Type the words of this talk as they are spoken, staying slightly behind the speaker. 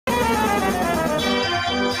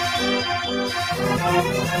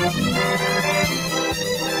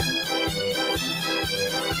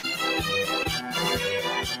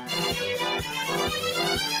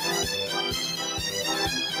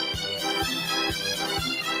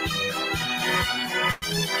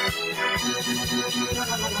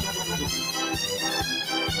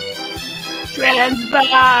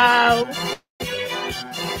Tranbo!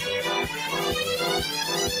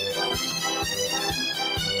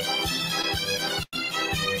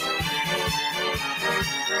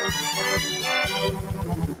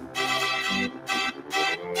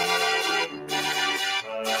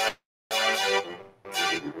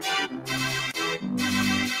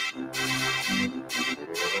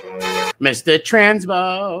 Mr.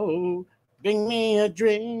 Transbo, bring me a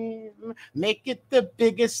dream. Make it the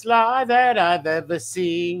biggest lie that I've ever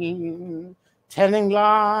seen. Telling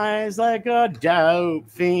lies like a dope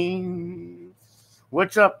fiend.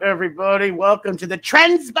 What's up, everybody? Welcome to the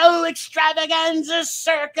Tranbo Extravaganza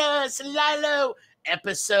Circus, Lalo,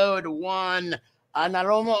 episode 1.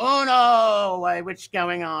 Anaroma uno. What's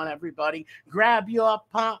going on, everybody? Grab your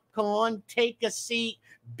popcorn, take a seat,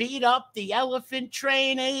 beat up the elephant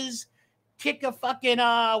trainers, kick a fucking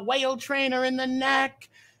whale trainer in the neck,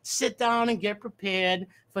 sit down and get prepared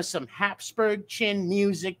for some Habsburg chin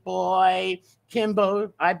music, boy.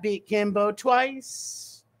 Kimbo, I beat Kimbo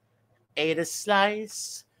twice. Ate a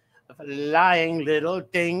slice of a lying little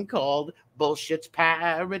thing called Bullshit's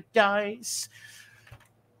Paradise.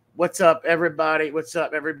 What's up, everybody? What's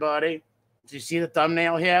up, everybody? Do you see the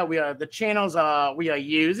thumbnail here? The channels we are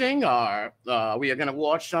using are we are going to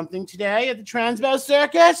watch something today at the Tranbo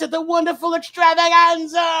Circus at the wonderful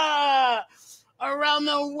extravaganza around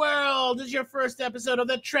the world. This is your first episode of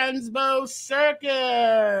the Tranbo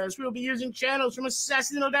Circus. We'll be using channels from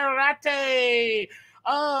Assassinio Dorate,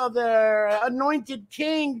 the Anointed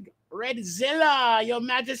King, Redzilla, Your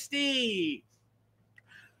Majesty.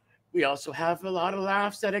 We also have a lot of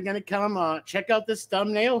laughs that are going to come. Check out this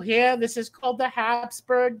thumbnail here. This is called the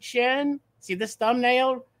Habsburg Chin. See this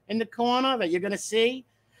thumbnail in the corner that you're going to see?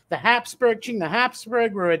 The Habsburg Chin. The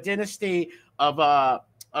Habsburg were a dynasty of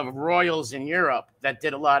royals in Europe that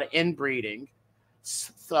did a lot of inbreeding.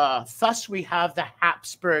 Thus, we have the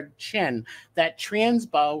Habsburg Chin, that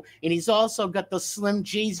Tranbo, and he's also got the Slim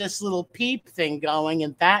Jesus little peep thing going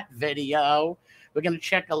in that video. We're going to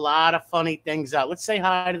check a lot of funny things out. Let's say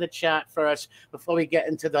hi to the chat first before we get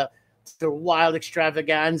into the wild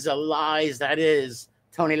extravaganza lies that is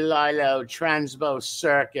Tony Lilo, Tranbo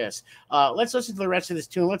Circus. Let's listen to the rest of this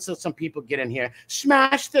tune. Let's let some people get in here.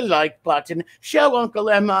 Smash the like button. Show Uncle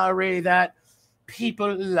MRE that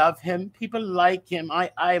people love him. People like him.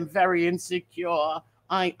 I am very insecure.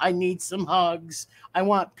 I need some hugs. I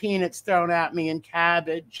want peanuts thrown at me and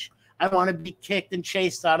cabbage. I want to be kicked and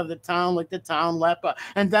chased out of the town like the town leper.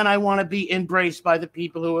 And then I want to be embraced by the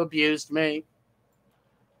people who abused me.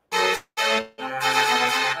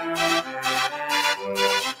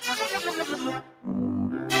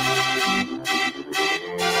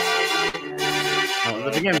 Oh,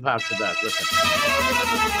 the beginning part's the best. Listen.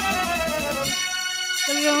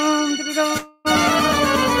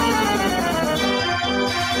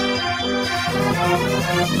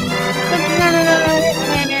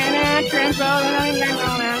 Tranbo,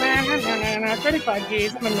 35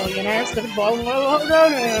 G's, I'm a millionaire.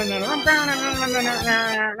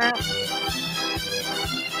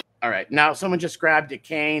 All right, now someone just grabbed a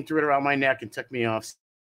cane, threw it around my neck, and took me off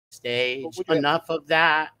stage. Enough of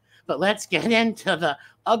that. But let's get into the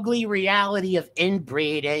ugly reality of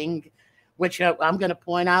inbreeding, which I'm going to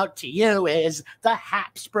point out to you is the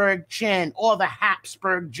Habsburg Chin or the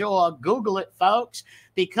Habsburg Jaw. Google it, folks,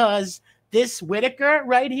 because this Whitaker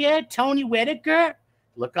right here, Tony Whitaker,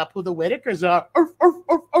 look up who the Whitakers are.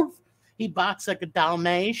 He boxed like a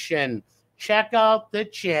Dalmatian. Check out the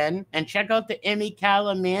chin and check out the Emmy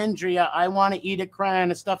Calamandria. I want to eat a crayon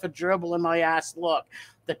and stuff a gerbil in my ass. Look,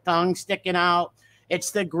 the tongue sticking out.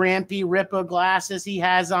 It's the Grampy Ripper glasses he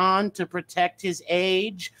has on to protect his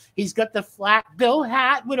age. He's got the flat bill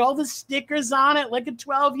hat with all the stickers on it like a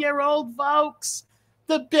 12-year-old, folks.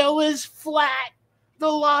 The bill is flat. The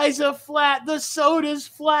lies are flat. The soda's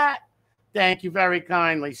flat. Thank you very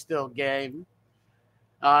kindly, Still Game.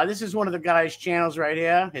 This is one of the guy's channels right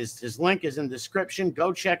here. His link is in the description.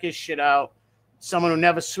 Go check his shit out. Someone who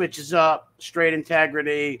never switches up, straight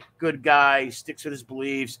integrity, good guy, sticks with his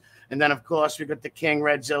beliefs. And then, of course, we got the King,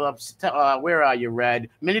 Redzilla. Where are you, Red?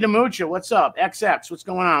 Minnie DeMucha, what's up? XX, what's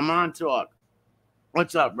going on? Montauk.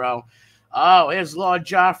 What's up, bro? Oh, here's Lord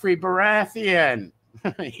Joffrey Baratheon.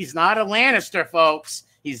 He's not a Lannister, folks.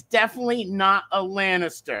 He's definitely not a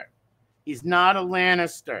Lannister. He's not a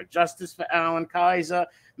Lannister. Justice for Alan Kaiser.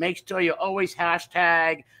 Make sure you always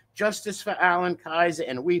hashtag justice for Alan Kaiser,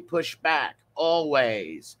 and we push back.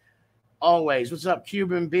 Always. Always. What's up,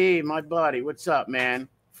 Cuban B, my buddy? What's up, man?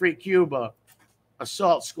 Free Cuba.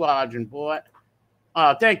 Assault Squadron, boy.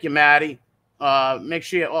 Thank you, Maddie. Make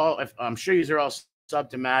sure you all, I'm sure you are all sub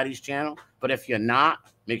to Maddie's channel, but if you're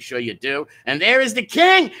not, make sure you do. And there is the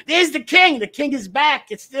king. There's the king. The king is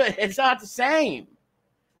back. It's not the same.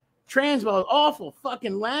 Tranbo, awful,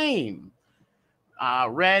 fucking lame.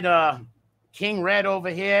 King Red over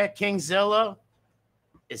here, Kingzilla,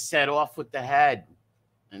 is set off with the head.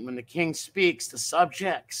 And when the king speaks, the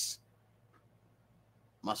subjects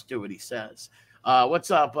must do what he says. What's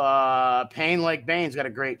up? Pain Like Bane's got a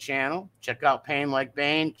great channel. Check out Pain Like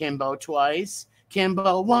Bane. Kimbo twice.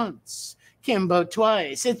 Kimbo once. Kimbo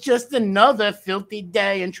twice. It's just another filthy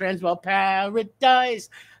day in Tranbo paradise.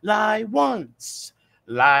 Lie once.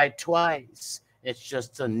 Lie twice. It's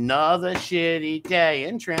just another shitty day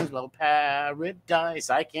in Tranbo paradise.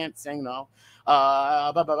 I can't sing though.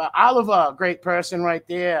 Oliver, great person right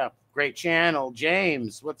there. Great channel.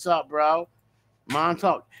 James, what's up, bro?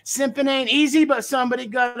 Montauk. Simping ain't easy, but somebody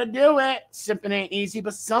gotta do it. Simping ain't easy,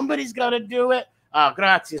 but somebody's gotta do it.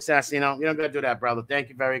 Grazie, Assassino. You don't gotta do that, brother. Thank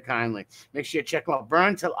you very kindly. Make sure you check out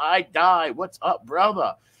Burn Till I Die. What's up,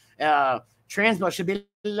 brother? Tranbo should be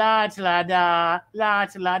lie till I die. Lie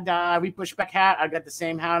till I die. We push back hat. I got the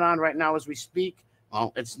same hat on right now as we speak.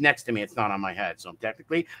 Well, it's next to me. It's not on my head, so I'm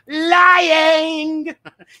technically lying.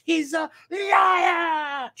 He's a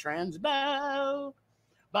liar. Tranbo.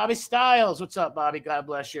 Bobby Styles. What's up, Bobby? God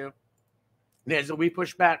bless you. There's a We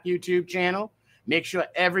Push Back YouTube channel. Make sure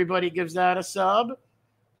everybody gives that a sub.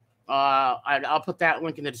 I'll put that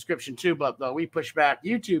link in the description too, but the We Push Back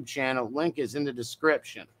YouTube channel link is in the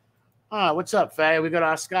description. What's up, Faye? We got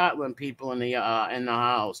our Scotland people in the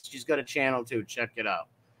house. She's got a channel too. Check it out.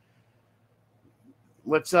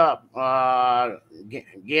 What's up,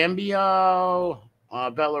 Gambio,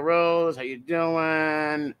 Bella Rose? How you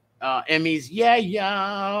doing? Emmys, yeah,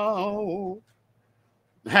 yo.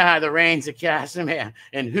 The reigns of Casimir.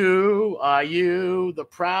 And who are you? The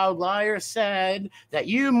proud liar said that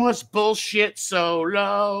you must bullshit so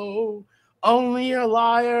low. Only a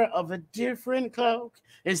liar of a different cloak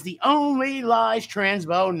is the only lies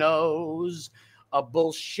Tranbo knows. A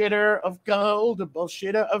bullshitter of gold, a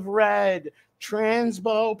bullshitter of red.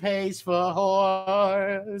 Tranbo pays for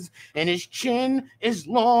whores, and his chin is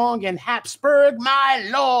long and Habsburg, my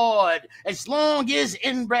lord, as long as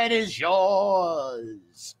inbred is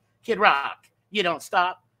yours. Kid Rock, you don't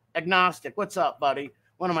stop. Agnostic, what's up, buddy?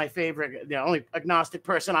 One of my favorite, the only agnostic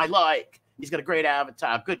person I like. He's got a great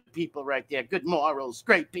avatar, good people right there, good morals,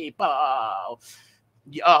 great people.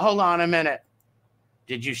 Hold on a minute.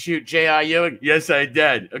 Did you shoot J.R. Ewing? Yes, I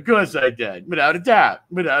did. Of course I did. Without a doubt.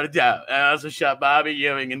 Without a doubt. And I also shot Bobby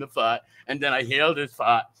Ewing in the foot. And then I healed his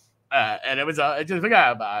foot. And it was, I just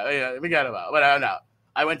forgot about it. Forgot about it. But I don't know.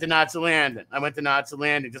 I went to Nazi Landing.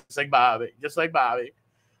 Just like Bobby. Just like Bobby.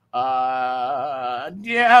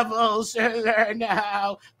 Devil sir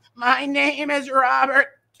now. My name is Robert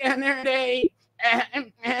Kennedy.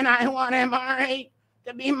 And I want MRA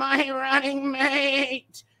to be my running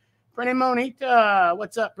mate. Pretty Monita,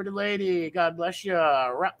 what's up, pretty lady? God bless you.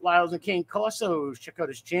 Rottweilers and King Corsos, check out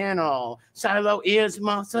his channel. Silo is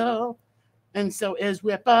muscle, and so is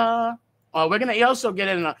Whipper. Oh, we're gonna also get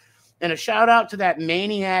in a shout out to that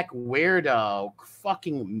maniac weirdo,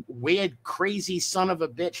 fucking weird, crazy son of a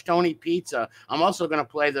bitch, Tony Pizza. I'm also gonna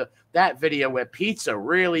play that video where Pizza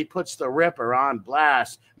really puts the Ripper on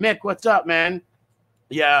blast. Mick, what's up, man?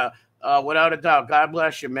 Yeah, without a doubt. God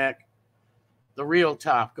bless you, Mick. The real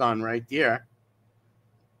Top Gun right there,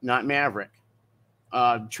 not Maverick.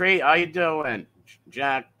 Trey, how you doing?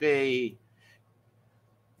 Jack B.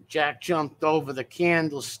 Jack jumped over the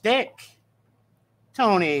candlestick.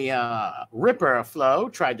 Tony Ripper Flow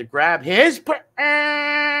tried to grab his.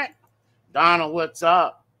 Donald, what's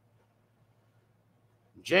up?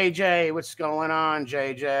 JJ, what's going on,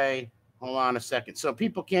 JJ? Hold on a second. So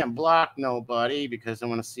people can't block nobody because I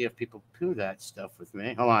want to see if people do that stuff with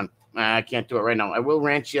me. Hold on. I can't do it right now. I will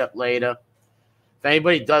rant you up later. If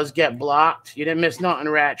anybody does get blocked, you didn't miss nothing,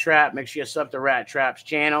 Rat Trap. Make sure you sub to Rat Trap's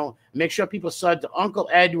channel. Make sure people sub to Uncle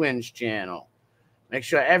Edwin's channel. Make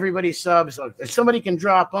sure everybody subs. If somebody can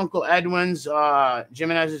drop Uncle Edwin's,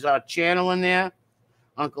 Jimenez's channel in there.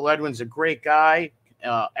 Uncle Edwin's a great guy.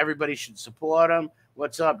 Everybody should support him.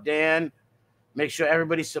 What's up, Dan? Make sure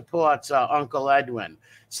everybody supports Uncle Edwin.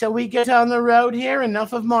 So we get on the road here.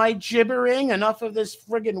 Enough of my gibbering. Enough of this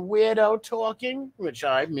friggin' weirdo talking, which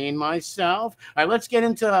I mean myself. All right, let's get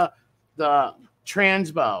into the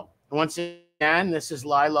Tranbo. Once again, this is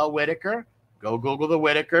Lilo Whitaker. Go Google the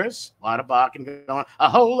Whitakers. A lot of bucking going on. A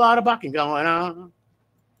whole lot of bucking going on.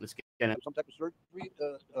 Let's get it. Some type of surgery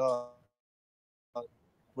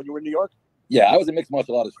when you were in New York? Yeah, I was a mixed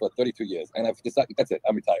martial artist for 32 years, and I've decided that's it.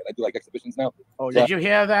 I'm retired. I do like exhibitions now. Oh, yeah. Did you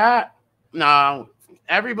hear that? No.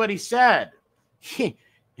 Everybody said. He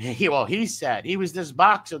said he was this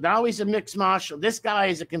boxer. Now he's a mixed martial. This guy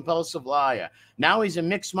is a compulsive liar. Now he's a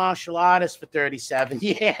mixed martial artist for 37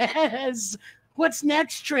 years. What's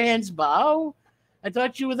next, Transbo? I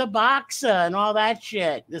thought you were the boxer and all that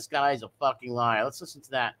shit. This guy's a fucking liar. Let's listen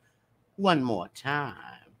to that one more time.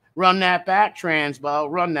 Run that back, Transbo.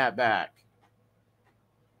 Run that back.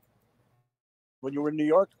 When you were in New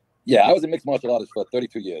York? Yeah, I was a mixed martial artist for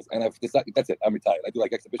 32 years, and I've decided that's it. I'm retired. I do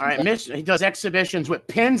like exhibitions. All right, he does exhibitions with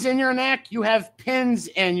pins in your neck. You have pins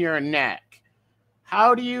in your neck.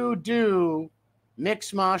 How do you do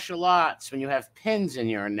mixed martial arts when you have pins in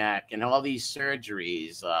your neck and all these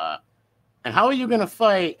surgeries? And how are you going to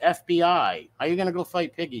fight FBI? How are you going to go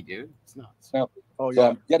fight Piggy, dude? It's nuts. No. Oh, So yeah.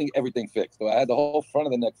 I'm getting everything fixed. So I had the whole front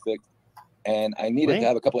of the neck fixed, and I needed to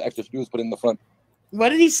have a couple of extra screws put in the front. What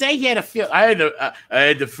did he say? He had a few. I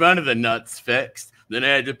had the front of the nuts fixed. Then I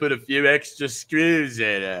had to put a few extra screws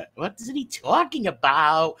in it. What is he talking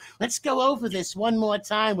about? Let's go over this one more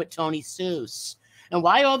time with Tony Seuss. And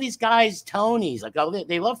why all these guys Tonys? Like, oh,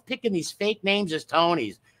 they love picking these fake names as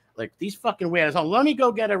Tonys. Like these fucking weirdos. Oh, let me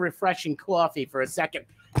go get a refreshing coffee for a second.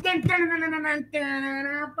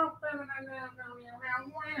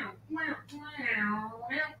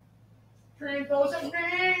 Tranbo's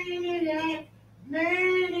a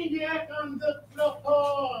maniac on the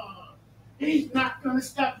floor. He's not gonna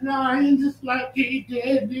stop lying just like he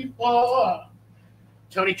did before.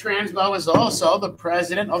 Tony Transbo is also the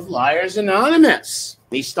president of Liars Anonymous.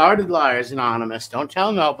 He started Liars Anonymous. Don't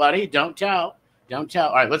tell nobody. Don't tell. Don't tell.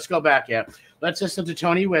 All right, let's go back here. Let's listen to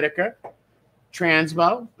Tony Whitaker.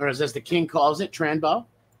 Transbo, or as the king calls it, Tranbo.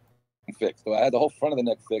 Fixed. So I had the whole front of the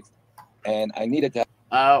neck fixed, and I needed to.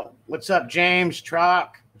 What's up, James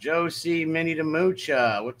Trock? Josie Minnie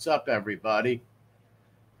DeMucha. What's up, everybody?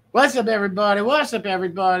 What's up, everybody? What's up,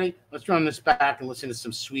 everybody? Let's run this back and listen to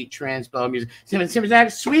some sweet Transbo music.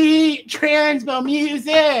 Sweet Transbo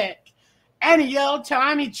music. Any old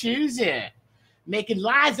time you choose it. Making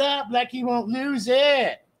lies up like he won't lose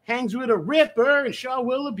it. Hangs with a ripper and sure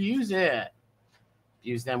will abuse it.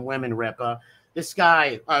 Abuse them women, Ripper. This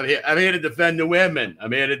guy, I'm here to defend the women.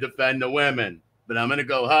 I'm here to defend the women. But I'm going to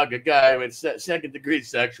go hug a guy with second-degree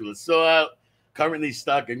sexual assault, currently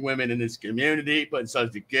stalking women in this community, putting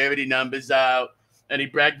social security numbers out, and he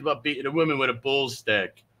bragged about beating a woman with a bull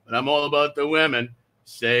stick. But I'm all about the women.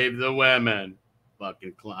 Save the women.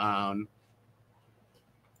 Fucking clown.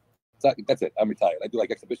 That's it. I'm retired. I do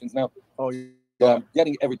like exhibitions now. Oh, yeah. So I'm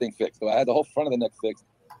getting everything fixed. So I had the whole front of the neck fixed,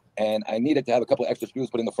 and I needed to have a couple of extra screws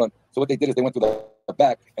put in the front. So what they did is they went through the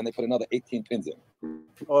back, and they put another 18 pins in.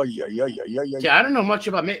 Oh, yeah. Yeah, I don't know much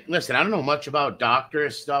about listen, I don't know much about doctor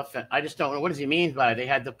stuff. I just don't know. What does he mean by they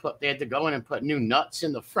had to go in and put new nuts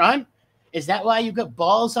in the front? Is that why you got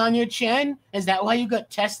balls on your chin? Is that why you got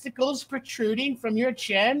testicles protruding from your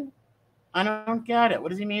chin? I don't get it. What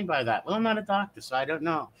does he mean by that? Well, I'm not a doctor, so I don't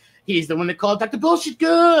know. He's the one that called Dr. Bullshit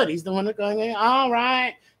good. He's the one that going, all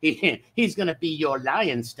right. He's going to be your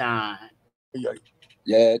Lionstein.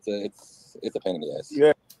 Yeah, it's a pain in the ass.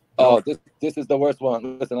 Yeah. Oh, this is the worst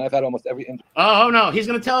one. Listen, I've had almost every injury. Oh, no. He's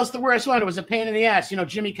going to tell us the worst one. It was a pain in the ass. You know,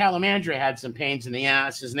 Jimmy Calamandra had some pains in the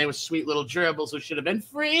asses, and they were sweet little gerbils who should have been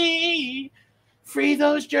free. Free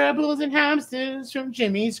those gerbils and hamsters from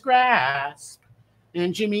Jimmy's grasp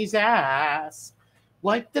and Jimmy's ass.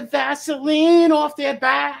 Wipe the Vaseline off their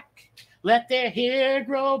back. Let their hair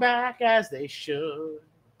grow back as they should.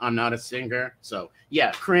 I'm not a singer, so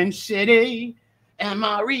yeah, Cringe City.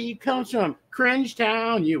 MRE comes from Cringe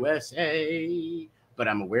Town, USA. But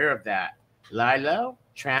I'm aware of that. Lilo,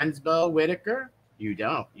 Transbo, Whitaker, you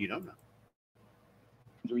don't know.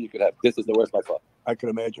 Injury you could have. This is the worst by far. I can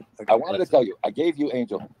imagine. I wanted to tell you, I gave you,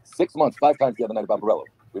 Angel, 6 months, 5 times the other night about Borello.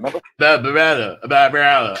 Remember? About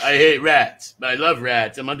Borello. I hate rats, but I love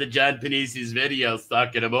rats. I'm under John Panise's video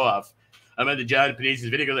sucking them off. I'm under John Panise's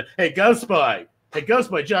video. Hey, Ghost Boy,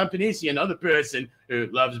 John Panise, another person who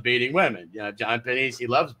loves beating women. You know, John Panise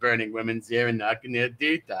loves burning women's hair and knocking their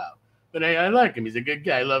teeth out. But I like him. He's a good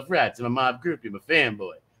guy. I love rats. I'm a mob groupie. I'm a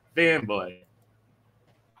fanboy.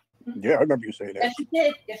 Yeah, I remember you saying that.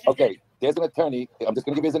 Yes, Okay, there's an attorney. I'm just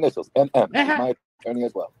going to give his initials. MM. He's my attorney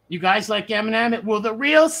as well. You guys like Eminem? Will the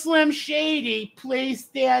real Slim Shady please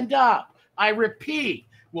stand up? I repeat,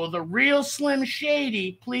 will the real Slim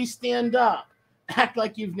Shady please stand up? Act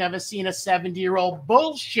like you've never seen a 70-year-old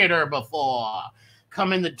bullshitter before.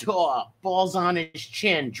 Come in the door, balls on his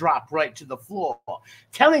chin, drop right to the floor.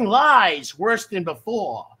 Telling lies worse than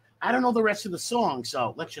before. I don't know the rest of the song,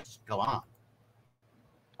 so let's just go on.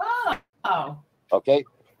 Oh. Okay?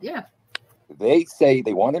 Yeah. They say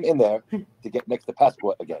they want him in there to get next to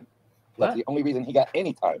Passport again. That's What? the only reason he got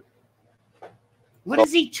any time. What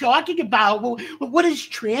is he talking about? What does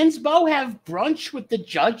Transbo have brunch with the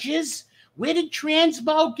judges? Where did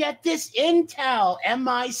Transbo get this intel?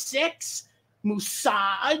 MI6?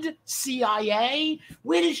 Mossad? CIA?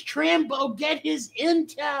 Where does Tranbo get his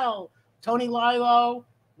intel? Tony Lilo?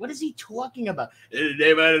 What is he talking about?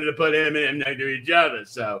 They wanted to put him and him next to each other,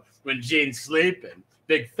 so when Gene's sleeping,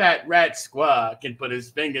 big fat rat squaw can put his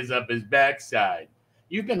fingers up his backside.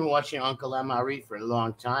 You've been watching Uncle MRE for a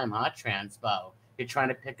long time, huh, Transbo? You're trying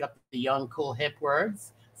to pick up the young, cool, hip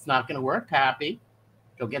words? It's not going to work, Pappy.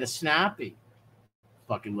 Go get a snappy.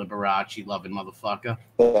 Fucking Liberace-loving motherfucker.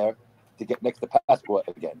 There to get next to Passport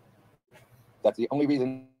again. That's the only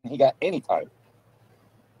reason he got any time.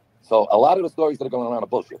 So a lot of the stories that are going around are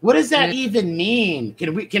bullshit. What does that even mean?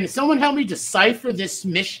 Can someone help me decipher this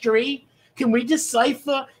mystery? Can we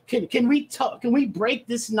decipher? Can we break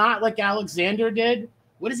this knot like Alexander did?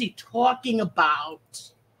 What is he talking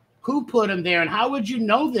about? Who put him there, and how would you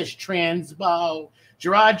know this, Transbo?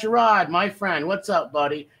 Gerard, my friend, what's up,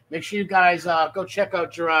 buddy? Make sure you guys go check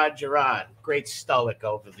out Gerard. Great stoic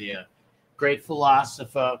over there. Great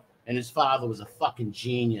philosopher, and his father was a fucking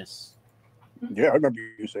genius. Yeah, I remember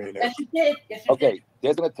you saying that. Yes, you did. Yes, you Okay, did.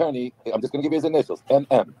 there's an attorney. I'm just going to give you his initials.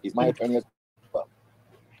 MM. He's my attorney as well.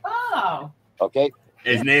 Oh. Okay?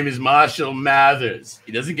 His name is Marshall Mathers.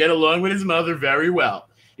 He doesn't get along with his mother very well.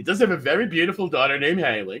 He does have a very beautiful daughter named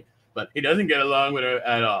Haley, but he doesn't get along with her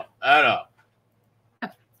at all. At all.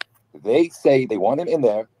 They say they want him in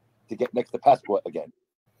there to get next to Passport again.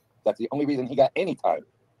 That's the only reason he got any time.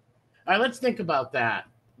 All right, let's think about that.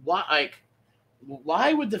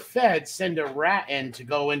 Why would the Fed send a rat in to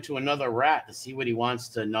go into another rat to see what he wants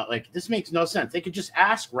to know? Like, this makes no sense. They could just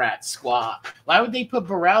ask Rat Squaw. Why would they put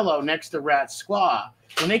Borello next to Rat Squaw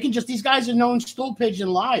when they can just, these guys are known stool pigeon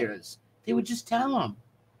liars. They would just tell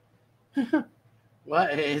him.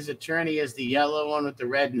 What? His attorney is the yellow one with the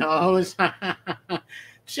red nose?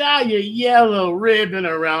 Tie your yellow ribbon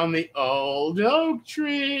around the old oak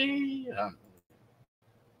tree.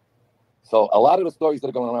 So a lot of the stories that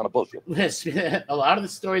are going around are bullshit. Listen, a lot of the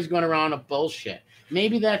stories going around are bullshit.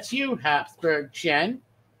 Maybe that's you, Habsburg Chen,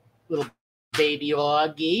 little baby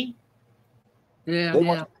Augie.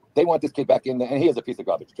 Yeah. They want this kid back in there, and he is a piece of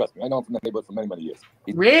garbage. Trust me. I know him from the neighborhood for many, many years.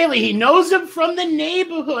 Really? He knows him from the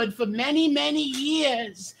neighborhood for many, many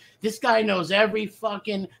years. This guy knows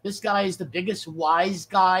this guy is the biggest wise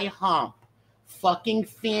guy hump, fucking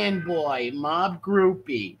fanboy, mob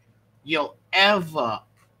groupie you'll ever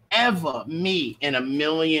meet in a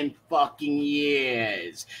million fucking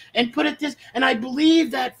years. And and I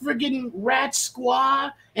believe that friggin' Rat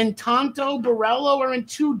Squaw and Tonto Borello are in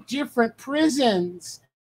 2 different prisons.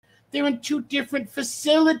 They're in 2 different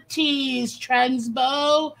facilities,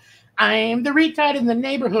 Transbo. I'm the retard in the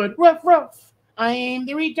neighborhood. Ruff, ruff. I'm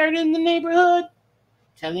the retard in the neighborhood.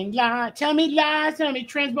 Tell me lies, tell me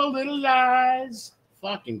Transbo little lies.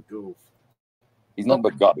 Fucking goof. He's nothing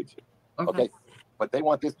but garbage. Okay. Okay? But they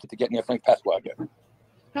want this kid to get near Frank Pasqua again.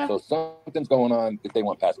 So something's going on that they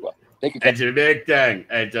want Pasqua. It's a big thing.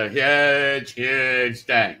 It's a huge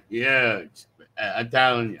thing. Huge. I'm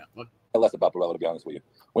telling you. Less about Borello, to be honest with you.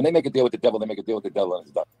 When they make a deal with the devil, they make a deal with the devil, and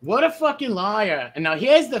it's done. What a fucking liar. And now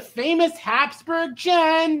here's the famous Habsburg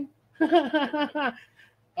Chen. I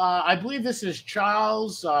believe this is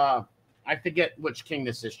Charles. I forget which king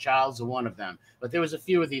this is, Charles or one of them. But there was a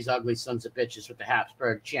few of these ugly sons of bitches with the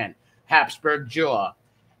Habsburg chin, Habsburg jaw.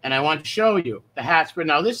 And I want to show you the Habsburg.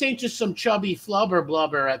 Now, this ain't just some chubby flubber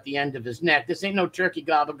blubber at the end of his neck. This ain't no turkey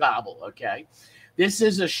gobble gobble, okay? This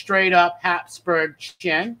is a straight up Habsburg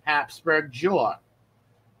chin, Habsburg jaw.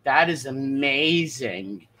 That is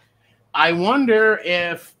amazing. I wonder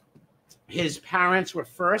if his parents were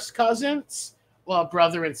first cousins or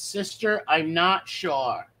brother and sister. I'm not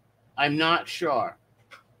sure. Not sure.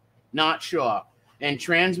 And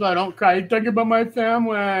Transbo, don't cry. You're talking about my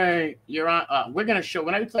family. You're on. We're gonna show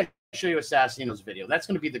when I show you Assassino's video. That's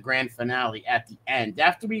gonna be the grand finale at the end.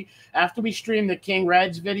 After we stream the King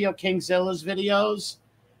Red's video, King Zilla's videos,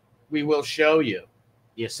 we will show you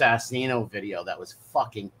the Assassino video. That was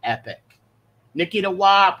fucking epic. Nicky the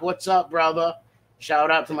Wop, what's up, brother?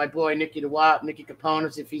 Shout out to my boy Nicky the Wop, Nicky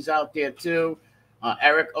Capones if he's out there too.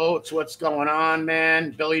 Eric Oates, what's going on,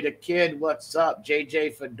 man? Billy the Kid, what's up?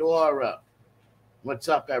 JJ Fedora, what's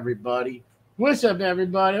up, everybody? What's up,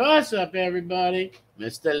 everybody? What's up, everybody?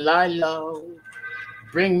 Mr. Lilo,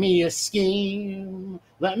 bring me a scheme.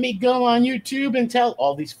 Let me go on YouTube and tell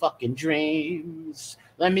all these fucking dreams.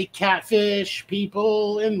 Let me catfish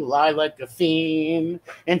people and lie like a fiend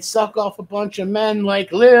and suck off a bunch of men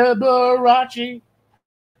like Liberace.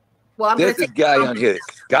 Well, There's this guy on here,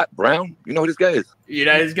 Scott Brown. You know who this guy is? You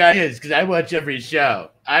know who this guy is because I watch every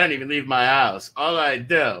show. I don't even leave my house. All I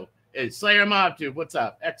do is Slayer MobTube. What's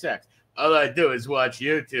up? XX. All I do is watch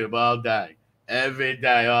YouTube all day. Every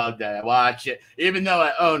day, all day. I watch it. Even though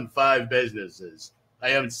I own 5 businesses.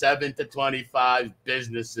 I own 7 to 25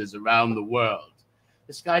 businesses around the world.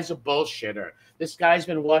 This guy's a bullshitter. This guy's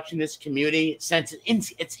been watching this community since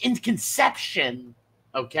its inception.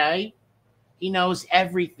 Okay? He knows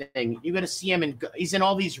everything. You're going to see him, he's in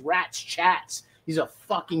all these rats chats. He's a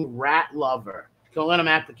fucking rat lover. Don't let him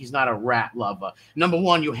act like he's not a rat lover. Number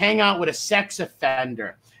one, you hang out with a sex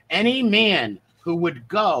offender. Any man who would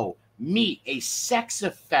go meet a sex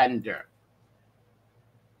offender.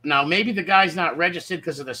 Now, maybe the guy's not registered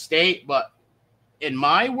because of the state, but in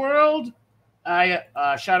my world, I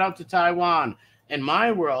shout out to Taiwan. In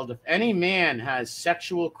my world, if any man has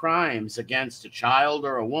sexual crimes against a child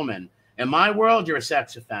or a woman, in my world, you're a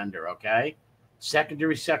sex offender, okay?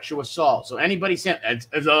 Secondary sexual assault. So anybody saying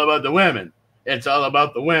it's all about the women. It's all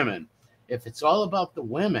about the women. If it's all about the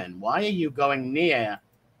women, why are you going near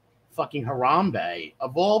fucking Harambe,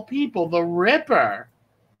 of all people, the Ripper?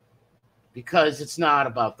 Because it's not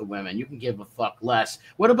about the women. You can give a fuck less.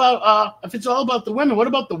 What about, if it's all about the women, what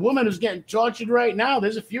about the woman who's getting tortured right now?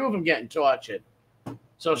 There's a few of them getting tortured.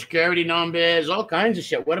 Social security numbers, all kinds of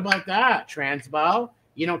shit. What about that, Tranbo?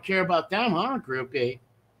 You don't care about them, huh, groupie?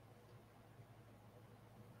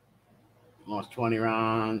 Lost 20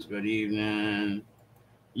 rounds. Good evening.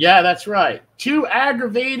 Yeah, that's right. 2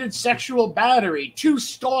 aggravated sexual battery, 2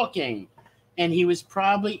 stalking. And he was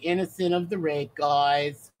probably innocent of the rape,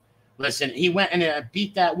 guys. Listen, he went and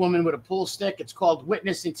beat that woman with a pool stick. It's called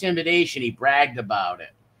witness intimidation. He bragged about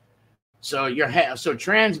it. So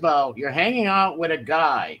Tranbo, you're hanging out with a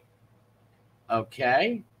guy.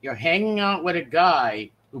 Okay? You're hanging out with a guy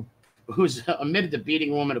who's admitted to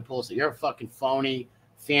beating a woman with a pool stick. You're a fucking phony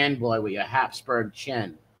fanboy with your Habsburg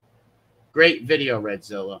chin. Great video,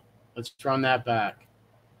 Redzilla. Let's run that back.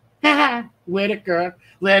 Whitaker.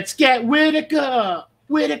 Let's get Whitaker.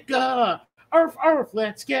 Whitaker. Arf,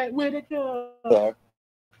 let's get Whitaker. There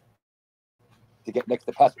to get next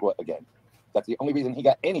to passport again. That's the only reason he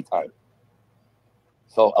got any time.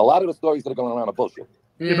 So a lot of the stories that are going around are bullshit.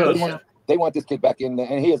 Yeah. They want this kid back in there,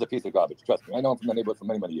 and he is a piece of garbage. Trust me. I know him from the neighborhood for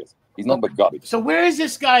many, many years. He's nothing but garbage. So where is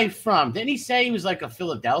this guy from? Didn't he say he was like a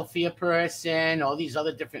Philadelphia person? All these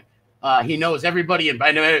other different... he knows everybody. And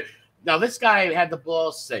by the way, now this guy had the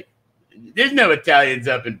balls to say, there's no Italians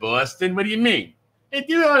up in Boston. What do you mean? They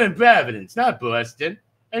do all in Providence, not Boston.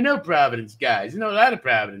 I know Providence guys. I know a lot of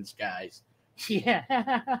Providence guys.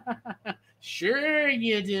 Yeah, sure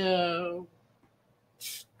you do.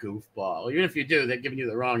 Goofball. Even if you do, they're giving you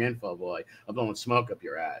the wrong info, boy. I'm blowing smoke up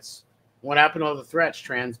your ass. What happened to all the threats,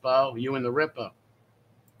 Tranbo? You and the Ripper.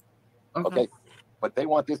 Okay. But they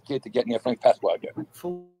want this kid to get near Frank Pasqua again.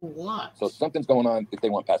 For what? So something's going on if they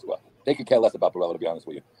want Pasqua. They could care less about Barella, to be honest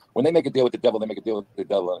with you. When they make a deal with the devil, they make a deal with the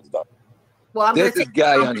devil and it's done. Well, There's this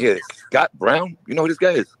guy on here, Scott Brown. You know who this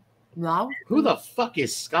guy is? No. Who the fuck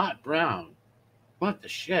is Scott Brown? What the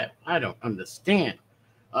shit? I don't understand.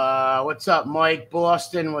 What's up, Mike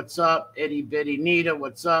Boston? What's up, Itty Bitty Nita?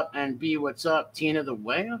 What's up, NB? What's up, Tina the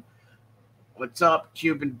Whale? What's up,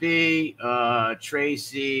 Cuban B?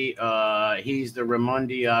 Tracy. He's the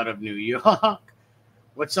Ramundi out of New York.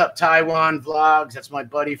 What's up, Taiwan Vlogs? That's my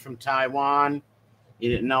buddy from Taiwan. You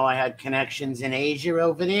didn't know I had connections in Asia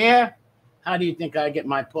over there? How do you think I get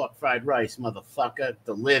my pork fried rice, motherfucker,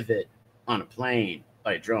 delivered on a plane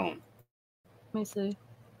by a drone? Let me see.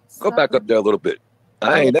 Go back up there a little bit.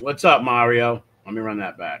 What's up, Mario? Let me run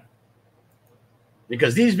that back.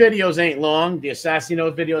 Because these videos ain't long. The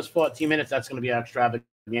Assassino video is 14 minutes. That's going to be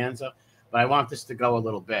extravaganza. But I want this to go a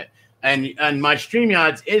little bit. And my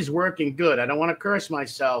StreamYards is working good. I don't want to curse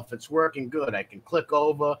myself. It's working good. I can click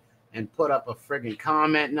over and put up a friggin'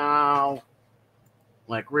 comment now.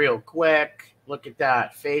 Like real quick. Look at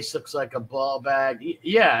that. Face looks like a ball bag.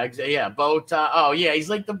 Yeah, bow tie. Oh, yeah, he's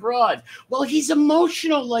like the broad. Well, he's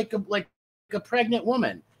emotional like a pregnant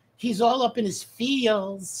woman. He's all up in his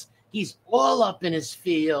feels. He's all up in his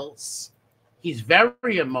feels. He's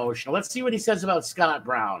very emotional. Let's see what he says about Scott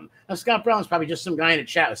Brown. Now, Scott Brown's probably just some guy in the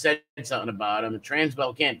chat who said something about him, and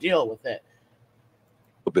Tranbo can't deal with it.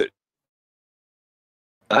 A bit.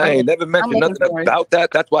 I ain't never mentioned looking nothing for it. about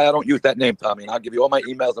that. That's why I don't use that name, Tommy. And I'll give you all my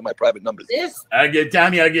emails and my private numbers. This I'll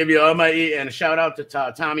give you all my and a shout out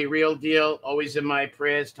to Tommy, real deal, always in my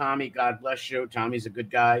prayers. Tommy, God bless you. Tommy's a good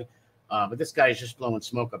guy, but this guy is just blowing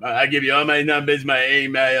smoke up. I give you all my numbers, my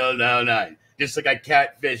email, no. Just like I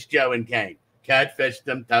catfish Joe and Kane. Catfish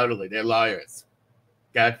them totally. They're liars.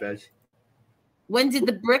 Catfish. when did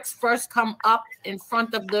the bricks first come up in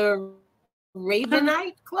front of the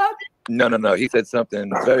Ravenite Club? No. He said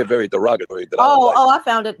something very, very derogatory. That I don't like. I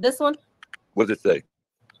found it. This one. What does it say?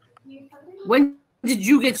 When did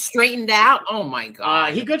you get straightened out? Oh my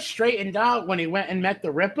God. He got straightened out when he went and met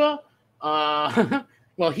the Ripper.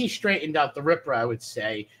 Well, he straightened out the Ripper, I would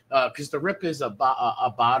say, because the Ripper is a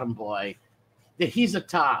bottom boy. He's a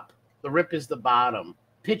top. The Ripper is the bottom.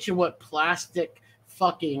 Picture what plastic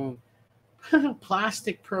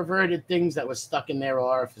perverted things that were stuck in their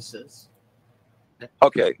orifices.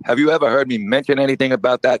 Okay. Have you ever heard me mention anything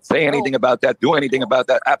about that? Say anything about that? Do anything about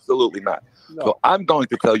that? Absolutely not. No. So I'm going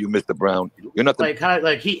to tell you, Mr. Brown, you're not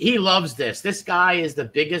the He loves this. This guy is the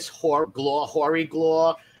biggest hoary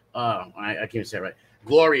glore. I can't say it right.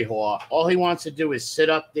 Glory whore. All he wants to do is sit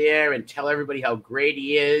up there and tell everybody how great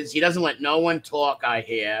he is. He doesn't let no one talk, I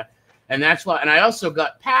hear. And that's why. And I also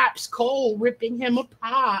got Paps Cole ripping him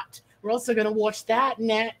apart. We're also going to watch that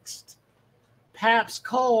next. Paps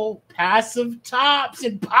Cole, passive tops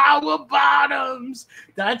and power bottoms.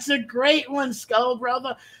 That's a great one, Skull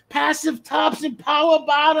Brother. Passive tops and power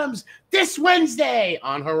bottoms this Wednesday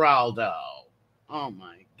on Geraldo. Oh,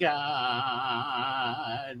 my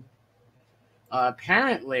God.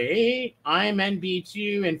 Apparently, I'm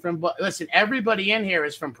NB2 and listen, everybody in here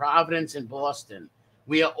is from Providence and Boston.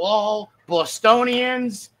 We are all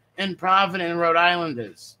Bostonians and Providence and Rhode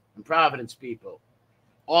Islanders and Providence people.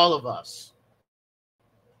 All of us.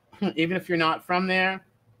 Even if you're not from there,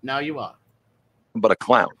 now you are. but a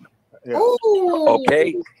clown. Yeah. Ooh.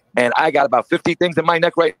 Okay? And I got about 50 things in my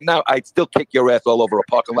neck right now. I'd still kick your ass all over a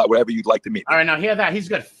parking lot, wherever you'd like to meet me. All right, now hear that. He's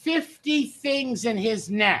got 50 things in his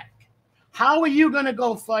neck. How are you going to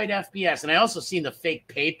go fight FBS? And I also seen the fake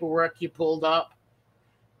paperwork you pulled up.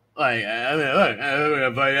 Like, I'm going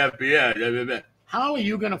to fight FBS. How are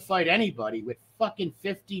you going to fight anybody with fucking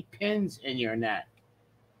 50 pins in your neck?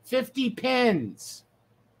 50 pins.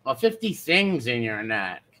 Or 50 things in your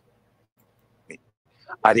neck.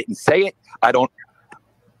 I didn't say it. I don't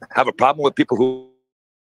have a problem with people who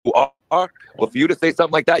are. Well, for you to say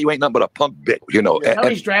something like that, you ain't nothing but a punk bitch, you know. How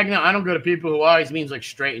he's dragging out. I don't go to people who always means like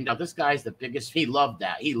straightened out. This guy's the biggest. He loved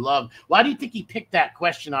that. Why do you think he picked that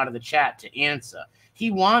question out of the chat to answer?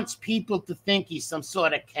 He wants people to think he's some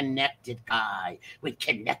sort of connected guy with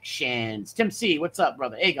connections. Tim C, what's up,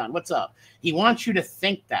 brother? Aegon, what's up? He wants you to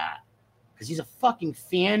think that because he's a fucking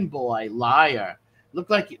fanboy liar. Look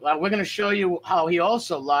like we're going to show you how he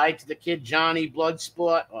also lied to the kid Johnny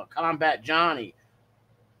Bloodsport or Combat Johnny.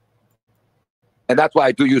 And that's why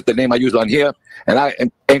I do use the name I use on here.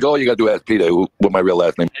 And ain't all you got to do is ask Peter what my real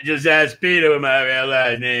last name. Just ask Peter what my real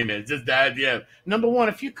last name is. Just that, yeah. Number one,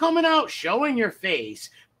 if you're coming out showing your face,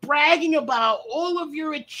 bragging about all of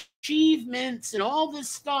your achievements and all this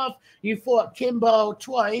stuff, you fought Kimbo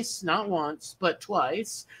twice, not once, but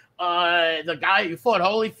twice. The guy you fought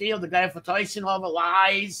Holyfield, the guy for Tyson, all the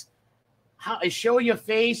lies. Show your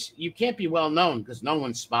face. You can't be well known because no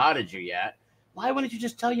one spotted you yet. Why wouldn't you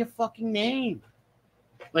just tell your fucking name?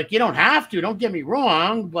 Like, you don't have to. Don't get me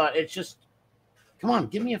wrong, but it's just, come on,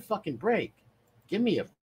 give me a fucking break. Give me a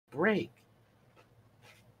break.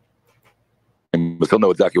 But he'll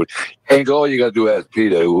know exactly what. Ain't all you got to do is ask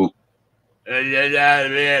Peter what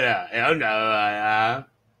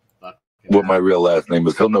my real last name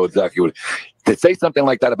is. He'll know exactly what. To say something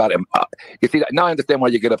like that about him, you see, now I understand why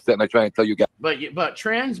you get upset and I try and tell you guys. But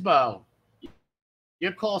Transbo,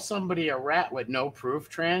 you call somebody a rat with no proof,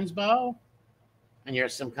 Transbo? And you're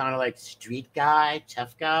some kind of like street guy,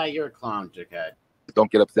 tough guy? You're a clown, dickhead.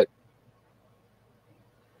 Don't get upset.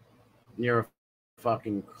 You're a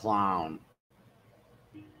fucking clown.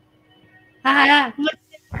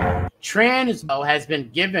 Transbo has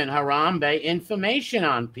been given Harambe information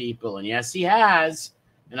on people, and yes, he has.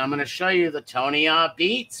 And I'm going to show you the Tony R.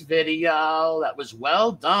 Beats video. That was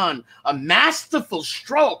well done. A masterful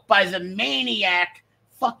stroke by the maniac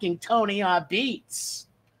fucking Tony R. Beats.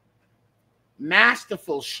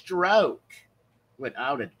 Masterful stroke,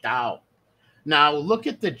 without a doubt. Now, look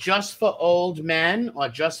at the Just for Old Men or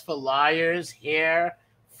Just for Liars hair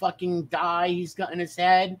fucking dye he's got in his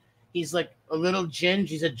head. He's like a little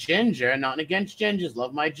ginger. He's a ginger. Nothing against gingers.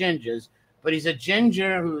 Love my gingers. But he's a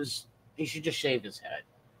ginger he should just shave his head.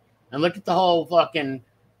 And look at the whole fucking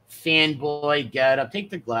fanboy get up. Take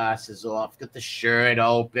the glasses off. Get the shirt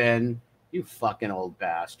open. You fucking old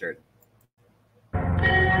bastard.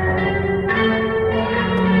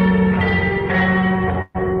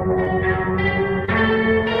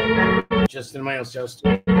 Just in my own just.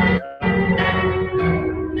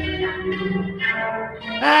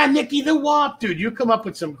 Nikki the Wop, dude, you come up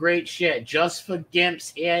with some great shit. Just for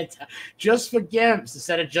gimps here. Just for gimps.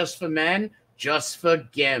 Instead of just for men, just for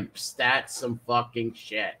gimps. That's some fucking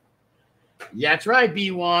shit. Yeah, that's right,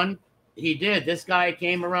 B1. He did. This guy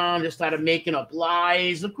came around, just started making up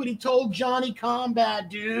lies. Look what he told Johnny Combat,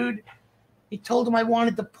 dude. He told him I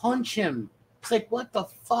wanted to punch him. It's like, what the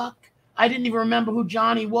fuck? I didn't even remember who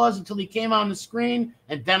Johnny was until he came on the screen,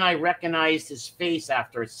 and then I recognized his face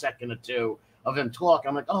after a second or two of him talk.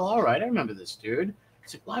 I'm like, oh, all right, I remember this dude.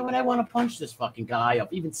 It's like, why would I want to punch this fucking guy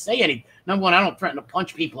up? Even say anything? Number one, I don't threaten to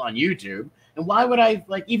punch people on YouTube. And why would I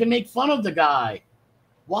like even make fun of the guy?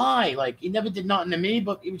 Why? Like, he never did nothing to me,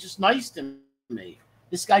 but he was just nice to me.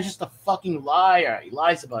 This guy's just a fucking liar. He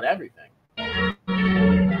lies about everything.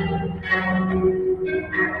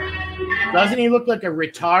 Doesn't he look like a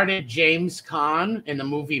retarded James Caan in the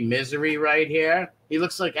movie Misery right here? He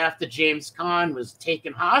looks like after James Caan was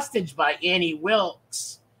taken hostage by Annie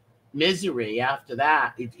Wilkes. Misery after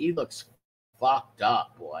that. He looks fucked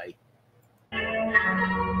up, boy. Hey,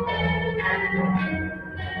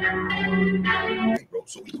 bro,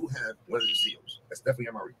 so we do have one of the Zeos. That's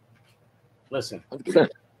definitely MRE. Listen. 100%.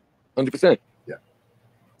 100%. Yeah.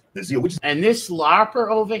 The Zeo, which is and this LARPer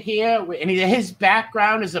over here, and his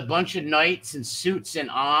background is a bunch of knights and suits and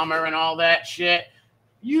armor and all that shit.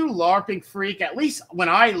 You LARPing freak. At least when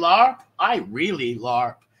I LARP, I really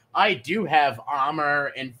LARP. I do have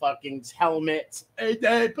armor and fucking helmets.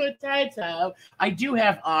 Potato. I do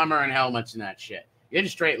have armor and helmets and that shit. You're a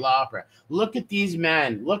straight LARPer. Look at these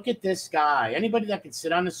men. Look at this guy. Anybody that can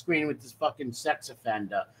sit on the screen with this fucking sex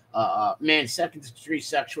offender, man, second-degree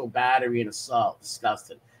sexual battery and assault.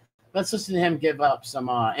 Disgusting. Let's listen to him give up some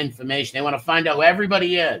information. They want to find out who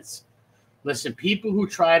everybody is. Listen, people who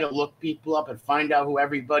try to look people up and find out who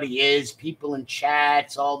everybody is, people in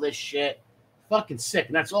chats, all this shit, fucking sick.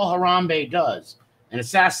 And that's all Harambe does. And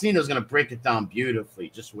Assassino's going to break it down beautifully.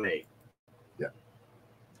 Just wait. Yeah.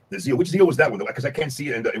 The Zeo, which Zeo was that one? Because I can't see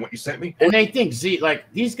it in what you sent me. And they think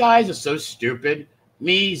like these guys are so stupid.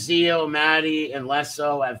 Me, Zeo, Maddie, and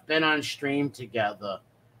Lesso have been on stream together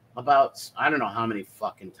about, I don't know how many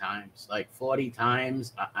fucking times, like 40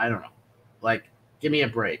 times. I don't know. Like, give me a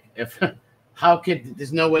break.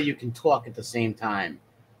 There's no way you can talk at the same time.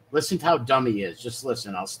 Listen to how dumb he is. Just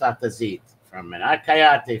listen. I'll stop the Zit for a minute.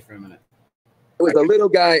 Kayate for a minute. It was the little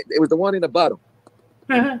guy. It was the one in the bottom.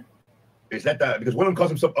 Is that because one of them calls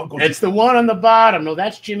himself Uncle? It's the one on the bottom. No,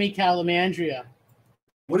 that's Jimmy Calamandria.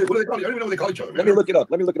 What do they call you? I don't even know what they call each other. Let me look it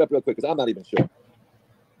up. Let me look it up real quick because I'm not even sure.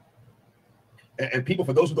 And people,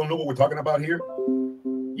 for those who don't know what we're talking about here,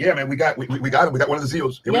 yeah, man, we got him. We got one of the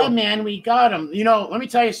Zeos. Yeah, man, we got him. You know, let me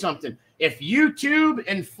tell you something. If YouTube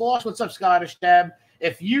enforce, what's up, Scottish Deb?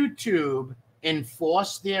 If YouTube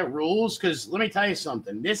enforce their rules, because let me tell you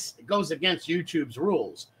something, this goes against YouTube's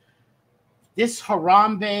rules. This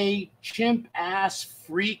Harambe chimp ass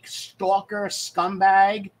freak stalker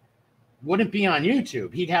scumbag wouldn't be on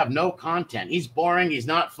YouTube. He'd have no content. He's boring. He's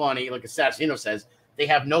not funny. Like Assassino says, they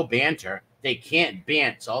have no banter. They can't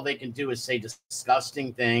bant. So all they can do is say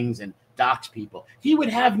disgusting things and dox people. He would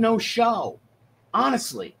have no show.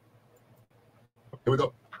 Honestly. Here we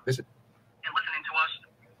go. Listen. And listening to us,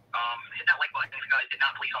 hit that like button if you guys did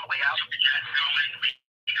not, please, on the way out.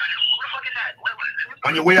 What the fuck is that?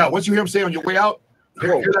 On your way out. Once you hear him say on your way out,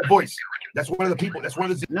 hear that voice. That's one of the people. That's one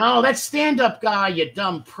of the. No, that's stand-up guy, you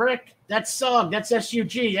dumb prick. That's Sug. That's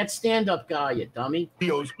SUG. That's stand-up guy, you dummy.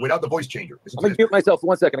 Videos without the voice changer. I'm gonna mute myself for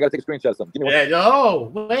 1 second. I gotta take a screenshot of something. Give me one.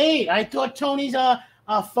 No, wait. I thought Tony's a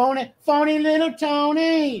phony little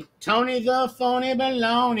Tony. Tony the phony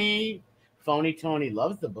baloney. Phony Tony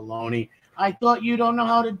loves the baloney. I thought you don't know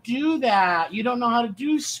how to do that. You don't know how to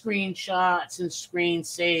do screenshots and screen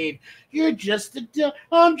save. I'm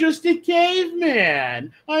just a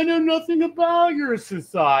caveman. I know nothing about your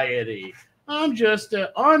society. I'm just an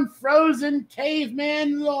unfrozen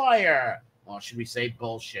caveman lawyer. Or should we say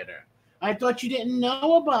bullshitter? I thought you didn't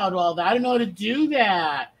know about all that. I didn't know how to do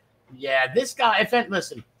that. Yeah, this guy,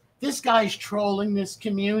 listen, this guy's trolling this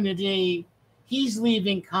community. He's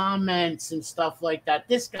leaving comments and stuff like that.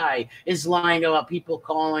 This guy is lying about people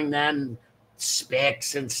calling them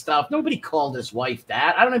spics and stuff. Nobody called his wife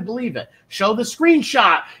that. I don't even believe it. Show the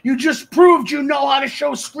screenshot. You just proved you know how to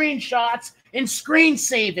show screenshots. in screen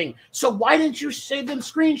saving. So why didn't you save them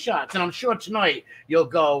screenshots? And I'm sure tonight you'll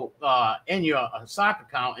go in your sock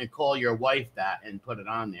account and call your wife that and put it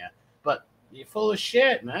on there. But you're full of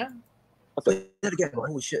shit, man. I'll say that again.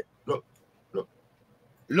 Holy shit. Look.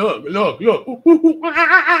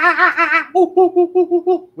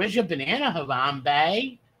 Where's your banana,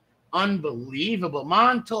 Harambe? Unbelievable.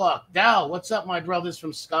 Montauk, Dell, what's up, my brothers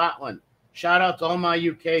from Scotland? Shout out to all my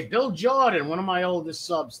UK. Bill Jordan, one of my oldest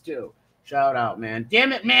subs, too. Shout out, man.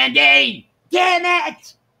 Damn it, Mandy! Damn it!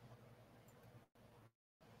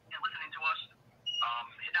 Listening to us.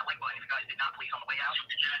 Hit that like button if you guys did not, please, on the way out.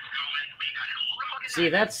 See,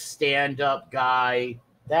 that's stand-up guy.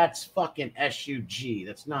 That's fucking SUG.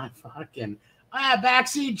 That's not fucking...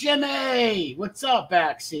 Backseat Jimmy! What's up,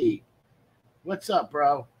 Backseat? What's up,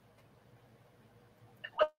 bro?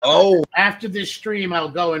 Oh. After this stream, I'll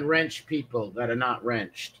go and wrench people that are not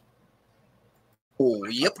wrenched. Oh,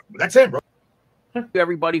 yep. That's it, bro. Thank you,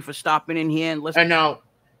 everybody, for stopping in here and listening. I know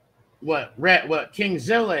what King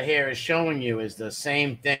Zilla here is showing you is the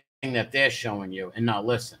same thing that they're showing you, and now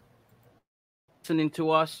listen. Listening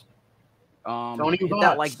to us. Tony hit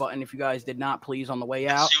that like button if you guys did not, please, on the way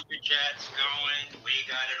out. Super chat's going. We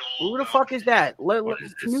got it all. Who the fuck is that?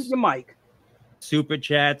 Mute your mic. Super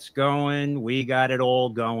chat's going. We got it all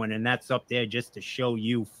going, and that's up there just to show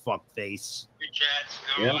you, fuckface. Super chat's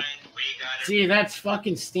going. Yep. We got it. See, that's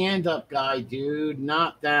fucking stand-up guy, dude,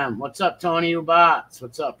 not them. What's up, Tony Ubats?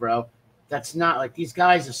 What's up, bro? That's not like these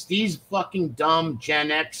guys. These fucking dumb Gen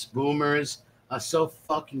X boomers are so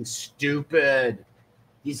fucking stupid.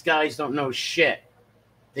 These guys don't know shit.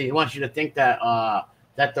 They want you to think that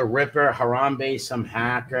that the Ripper, Harambe, some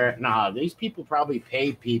hacker. Nah, these people probably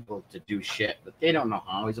pay people to do shit, but they don't know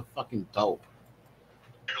how. He's a fucking dope.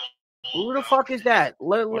 Who the fuck is that?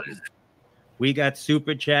 We got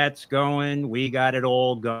super chats going. We got it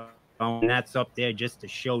all going. That's up there just to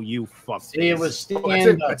show you, fuckface. See, it was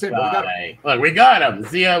stand-up guy. Look, we got him.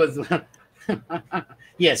 Zio was...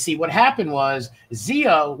 Yeah, see, what happened was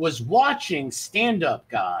Zio was watching stand-up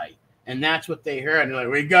guy, and that's what they heard. And they're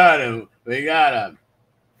like, we got him. We got him.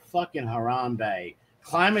 Fucking Harambe.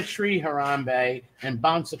 Climb a tree, Harambe, and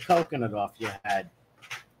bounce a coconut off your head.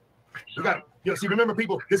 You got, see, remember,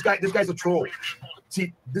 people, this guy's a troll.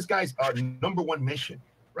 See, this guy's our number one mission,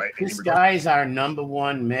 right? This guy's our number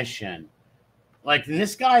one mission. Like, and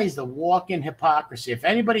this guy is the walking hypocrisy. If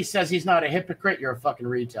anybody says he's not a hypocrite, you're a fucking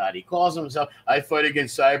retard. He calls himself, I fight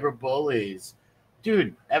against cyber bullies.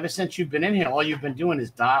 Dude, ever since you've been in here, all you've been doing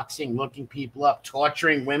is doxing, looking people up,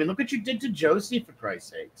 torturing women. Look what you did to Josie, for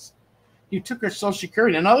Christ's sakes. You took her social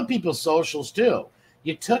security and other people's socials, too.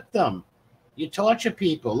 You took them. You torture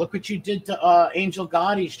people. Look what you did to Angel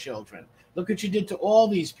Gotti's children. Look what you did to all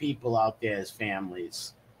these people out there as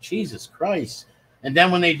families. Jesus Christ. And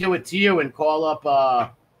then when they do it to you and call up,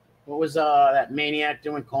 what was that maniac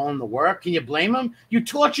doing, calling the work? Can you blame him? You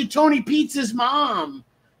tortured Tony Pizza's mom.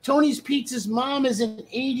 Tony's Pizza's mom is an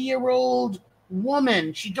 80-year-old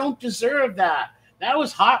woman. She don't deserve that. That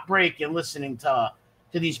was heartbreaking listening to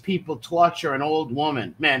these people torture an old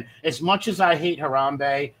woman. Man, as much as I hate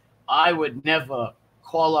Harambe, I would never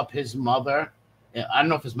call up his mother. I don't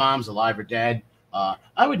know if his mom's alive or dead.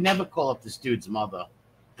 I would never call up this dude's mother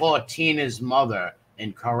or Tina's mother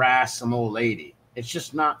and harass some old lady. It's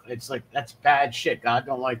just not, it's like, that's bad shit. God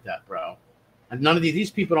don't like that, bro. And none of these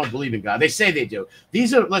people don't believe in God. They say they do.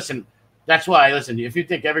 These are, listen, that's why, listen, if you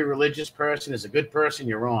think every religious person is a good person,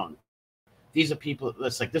 you're wrong. These are people,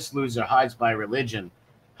 it's like this loser hides by religion,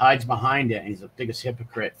 hides behind it, and he's the biggest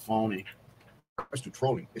hypocrite, phony. To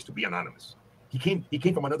trolling is to be anonymous. He came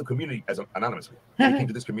from another community as anonymously. He came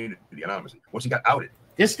to this community anonymously. Once he got outed.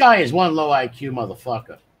 This guy is one low IQ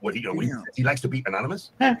motherfucker. What he likes to be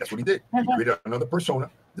anonymous. That's what he did. He created another persona,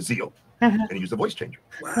 the Zio, and he used a voice changer.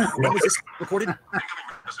 When was this recorded?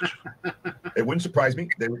 It wouldn't surprise me.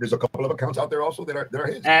 There's a couple of accounts out there also that are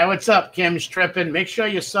his. Hey, what's up, Kim's Trippin'? Make sure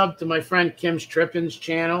you sub to my friend Kim's Trippin's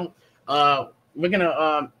channel. We're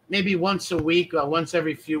gonna maybe once a week or once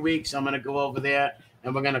every few weeks, I'm gonna go over there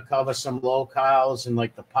and we're gonna cover some locales and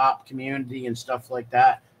like the pop community and stuff like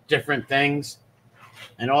that, different things.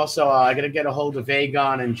 And also, I got to get a hold of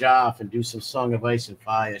Aegon and Joff and do some Song of Ice and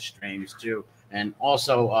Fire streams, too. And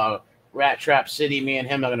also, Rat Trap City, me and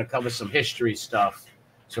him are going to cover some history stuff.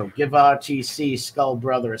 So give RTC Skull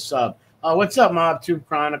Brother a sub. What's up, MobTube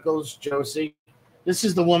Chronicles, Josie? This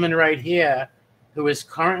is the woman right here who is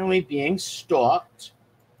currently being stalked.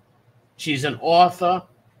 She's an author,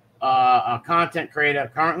 a content creator,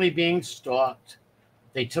 currently being stalked.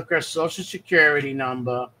 They took her social security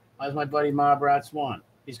number. How's my buddy Mob Rats 1?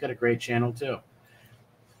 He's got a great channel, too.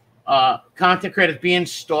 content creators being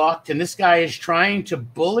stalked, and this guy is trying to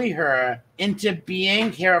bully her into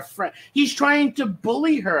being her friend. He's trying to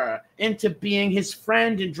bully her into being his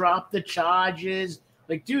friend and drop the charges.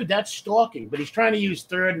 Like, dude, that's stalking. But he's trying to use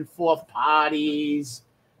third and fourth parties.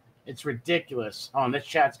 It's ridiculous. Oh, and this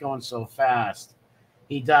chat's going so fast.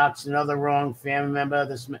 He doxed another wrong family member.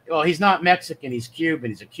 He's not Mexican. He's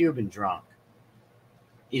Cuban. He's a Cuban drunk.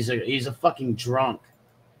 He's a fucking drunk.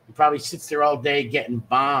 He probably sits there all day getting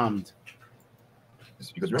bombed.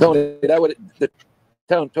 Tony,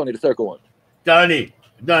 Tony, the circle one. Tony,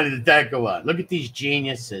 the circle one. Look at these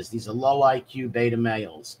geniuses. These are low IQ beta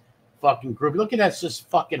males. Fucking group. Look at that just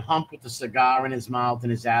fucking hump with the cigar in his mouth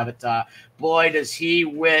and his avatar. Boy, does he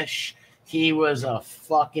wish he was a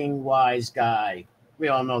fucking wise guy. We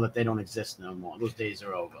all know that they don't exist no more. Those days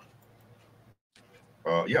are over.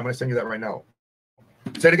 Yeah, I'm gonna send you that right now.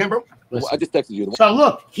 Say it again, bro. Well, I just texted you. So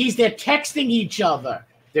look, they're texting each other.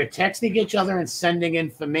 They're texting each other and sending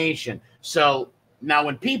information. So now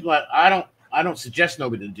when people, I don't suggest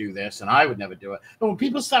nobody to do this, and I would never do it. But when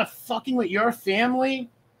people start fucking with your family,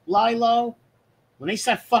 Lilo, when they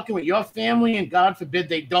start fucking with your family, and God forbid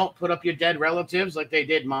they don't put up your dead relatives like they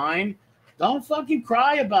did mine, don't fucking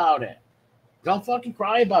cry about it. Don't fucking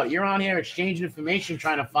cry about it. You're on here exchanging information,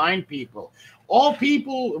 trying to find people. All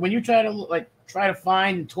people, when you try to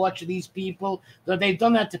find and torture these people, they've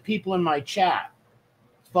done that to people in my chat.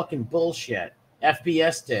 It's fucking bullshit.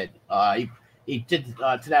 FBS did. He did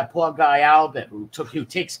to that poor guy Albert who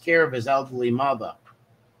takes care of his elderly mother.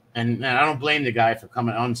 And I don't blame the guy for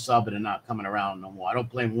coming unsubbing and not coming around no more. I don't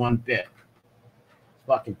blame one bit. It's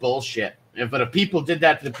fucking bullshit. But if people did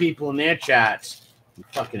that to the people in their chats, you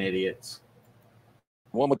fucking idiots.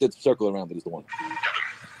 The one with the circle around it is the one.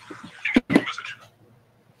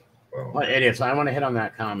 What idiots? I want to hit on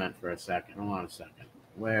that comment for a second. Hold on a second.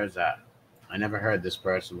 Where is that? I never heard this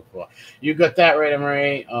person before. You got that right,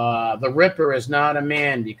 Marie. The Ripper is not a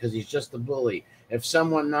man because he's just a bully. If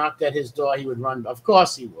someone knocked at his door, he would run. Of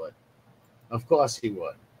course he would. Of course he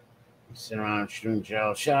would. He'd sit around shooting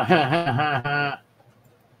Joe.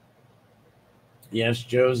 Yes,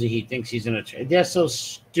 Josie, he thinks he's in a... They're so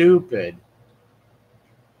stupid.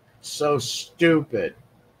 So stupid.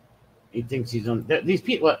 He thinks he's on... These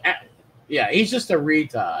people... Yeah, he's just a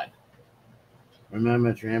retard.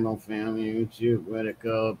 Remember Tranbo family, YouTube, where'd it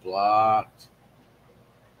go? Blocked.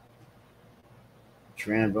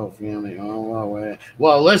 Tranbo family,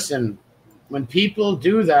 well, listen, when people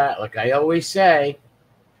do that, like I always say,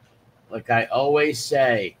 what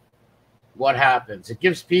happens? It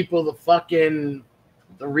gives people the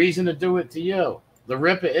reason to do it to you. The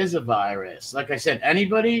Ripper is a virus. Like I said,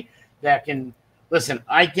 anybody that can listen,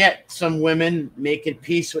 I get some women making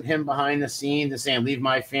peace with him behind the scenes and saying, leave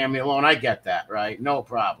my family alone. I get that, right? No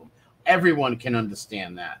problem. Everyone can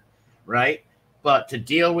understand that, right? But to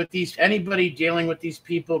deal with anybody dealing with these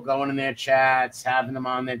people, going in their chats, having them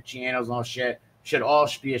on their channels, all shit, should all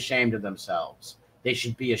be ashamed of themselves. They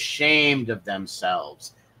should be ashamed of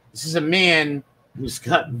themselves. This is a man who's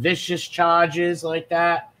got vicious charges like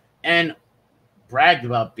that and bragged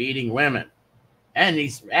about beating women. And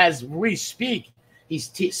as we speak,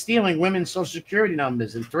 he's stealing women's social security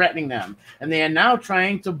numbers and threatening them. And they are now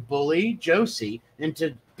trying to bully Josie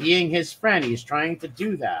into being his friend. He's trying to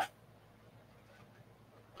do that.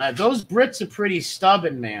 Those Brits are pretty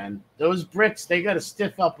stubborn, man. Those Brits, they got to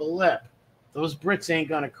stiff up a lip. Those Brits ain't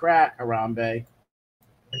going to crack, Harambe.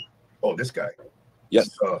 Oh, this guy. Yes.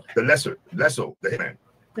 The Lesso, the hitman.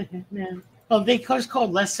 The hitman. Oh, they just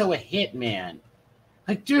called Lesso a hitman.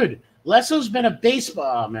 Like, dude, Lesso's been a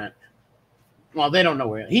baseball man. Well, they don't know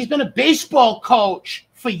where. He's been a baseball coach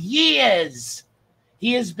for years.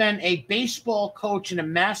 He has been a baseball coach and a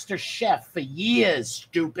master chef for years,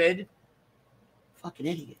 stupid. Fucking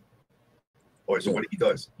idiot. Oh, so what he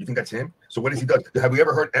does? You think that's him? So what does he do? Have we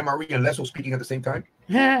ever heard MRE and Lesso speaking at the same time?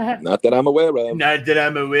 Not that I'm aware of. Not that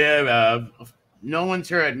I'm aware of. No one's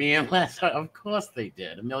heard me unless, of course they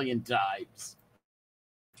did, a million times.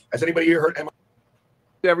 Has anybody here heard MRE?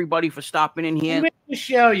 Everybody for stopping in here. I'm going to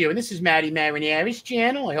show you, and this is Maddie Marinieri's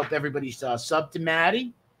channel. I hope everybody's sub to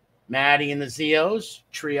Maddie. Maddie and the Zeos,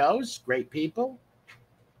 trios, great people.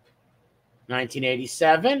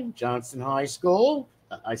 1987, Johnston High School.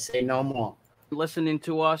 I say no more. Listening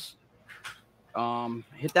to us.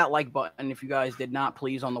 Hit that like button if you guys did not,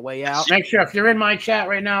 please, on the way out. Make sure if you're in my chat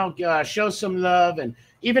right now, show some love. And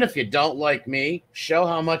even if you don't like me, show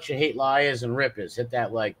how much you hate liars and rippers. Hit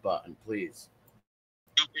that like button, please.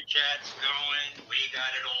 Super chats going. We got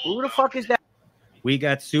it all. Who the fuck is that? We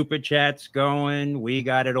got super chats going. We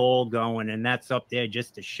got it all going. And that's up there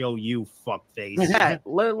just to show you, fuckface.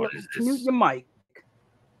 Mute your mic.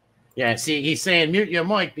 Yeah, see, he's saying mute your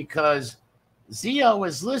mic because Zio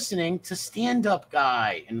is listening to Stand Up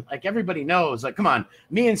Guy. And like everybody knows, like, come on,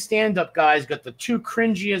 me and Stand Up Guy's got the two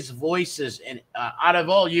cringiest voices in out of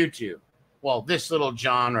all YouTube. Well, this little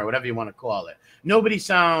genre, whatever you want to call it. Nobody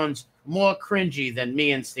sounds more cringy than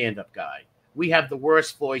me and Stand Up Guy. We have the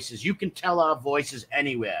worst voices. You can tell our voices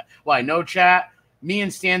anywhere. Why, no chat? Me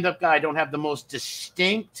and Stand Up Guy don't have the most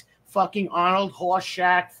distinct fucking Arnold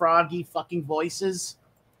Horseshack Froggy fucking voices.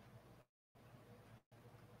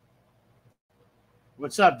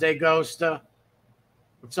 What's up, Day Ghoster?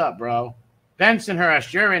 What's up, bro?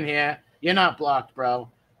 Bensonhurst, you're in here. You're not blocked, bro.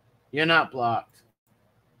 You're not blocked.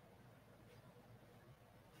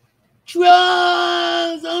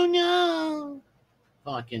 Trolls! Oh no!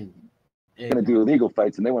 Fucking. Gonna do illegal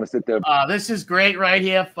fights, and they want to sit there. This is great right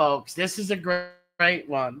here, folks. This is a great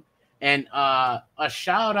one. And a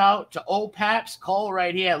shout out to old Paps Cole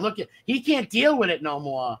right here. Look at, he can't deal with it no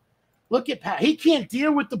more. Look at Pat. He can't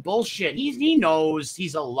deal with the bullshit. He knows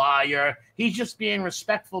he's a liar. He's just being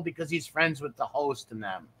respectful because he's friends with the host and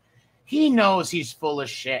them. He knows he's full of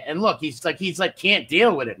shit. And look, he's like can't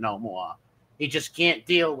deal with it no more. He just can't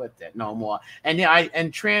deal with it no more. And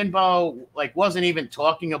Tranbo like wasn't even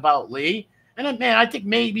talking about Lee. And man, I think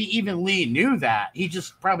maybe even Lee knew that. He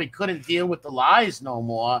just probably couldn't deal with the lies no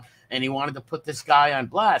more. And he wanted to put this guy on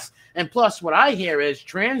blast. And plus, what I hear is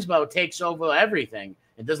Tranbo takes over everything.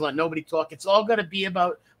 It doesn't let nobody talk. It's all got to be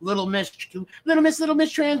about Little Miss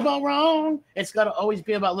Transbo wrong. It's got to always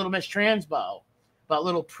be about Little Miss Transbo, about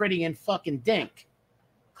little pretty and fucking dink.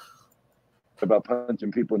 About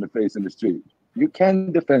punching people in the face in the street. You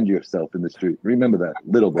can defend yourself in the street. Remember that,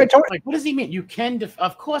 little bit. Like, what does he mean? You can,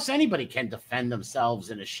 of course, anybody can defend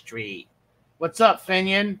themselves in the street. What's up,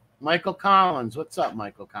 Finian? Michael Collins. What's up,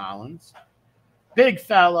 Michael Collins? Big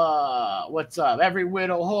fella, what's up? Every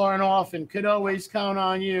widow, whore, and orphan could always count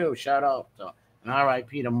on you. Shout out to an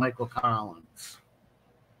R.I.P. to Michael Collins.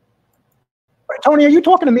 Tony, are you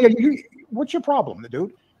talking to me? What's your problem,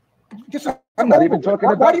 dude? Just, I'm not even talking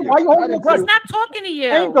about why are you holding your breath? He's not talking to you.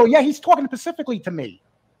 There you go. Yeah, he's talking specifically to me.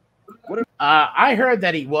 I heard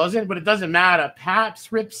that he wasn't, but it doesn't matter.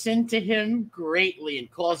 Paps rips into him greatly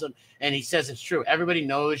and calls him, and he says it's true. Everybody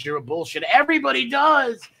knows you're a bullshit. Everybody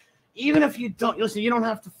does. Even if you don't listen, you don't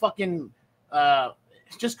have to fucking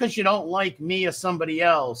just because you don't like me or somebody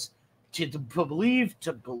else to believe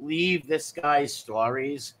this guy's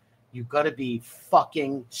stories. You got to be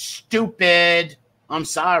fucking stupid. I'm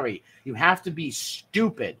sorry. You have to be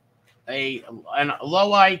stupid. A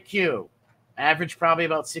low IQ, average probably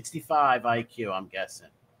about 65 IQ. I'm guessing.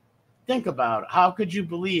 Think about it. How could you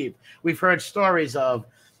believe? We've heard stories of.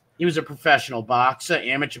 He was a professional boxer,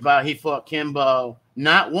 amateur boxer. He fought Kimbo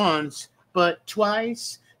not once, but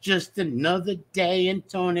twice. Just another day in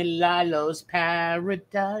Tony Lilo's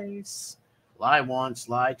paradise. Lie once,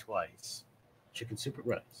 lie twice. Chicken soup at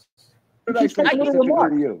rice. You're making little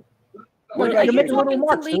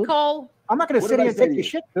remarks, dude. I'm not going to sit here and take your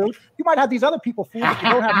shit, dude. You might have these other people fooled, but you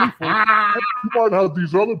don't have me fooled. You might have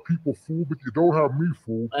these other people fooled, but you don't have me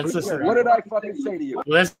fooled. What did I fucking say to you?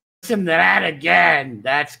 Listen to that again.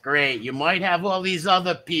 That's great. You might have all these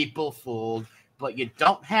other people fooled, but you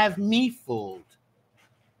don't have me fooled.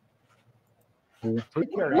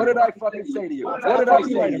 What did I fucking say to you? What did I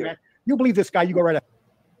say to you? You believe this guy, you go right ahead.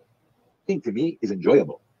 Thing to me is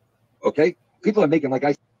enjoyable. Okay? People are making, like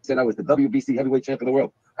I said, I was the WBC heavyweight champion of the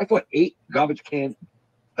world. I fought 8 garbage can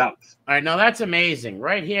bouts. All right, now that's amazing.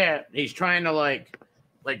 Right here, he's trying to like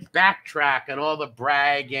backtrack on all the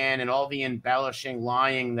bragging and all the embellishing,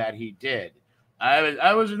 lying that he did.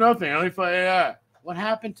 I was nothing. I only fought. What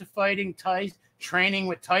happened to fighting Tyson, training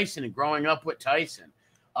with Tyson, and growing up with Tyson?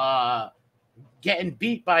 Getting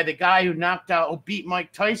beat by the guy who beat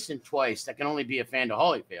Mike Tyson twice. That can only be a fan of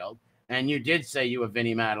Holyfield. And you did say you were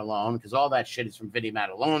Vinny Matalone because all that shit is from Vinny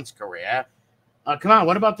Matalone's career. Come on,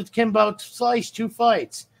 what about the Kimbo Slice? 2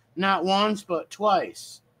 fights. Not once, but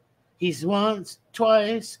twice. He's once,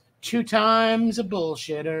 twice, 2 times a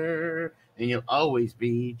bullshitter. And you'll always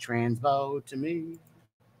be Transbo to me.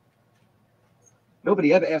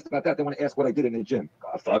 Nobody ever asked about that. They want to ask what I did in the gym.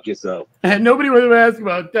 Oh, fuck yourself. And nobody would have asked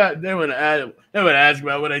about that. They would ask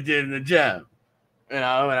about what I did in the gym. You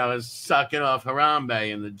know, when I was sucking off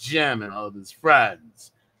Harambe in the gym and all of his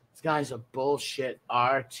friends. This guy's a bullshit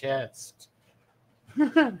artist.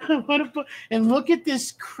 And look at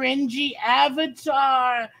this cringy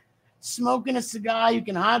avatar smoking a cigar. You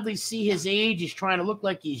can hardly see his age. He's trying to look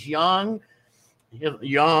like he's young.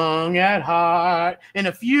 Young at heart. And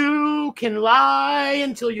if you can lie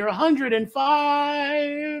until you're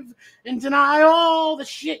 105 and deny all the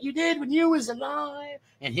shit you did when you was alive.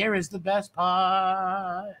 And here is the best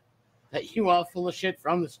part. that you are full of shit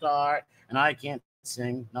from the start, and I can't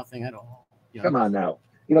sing nothing at all. You know? Come on now.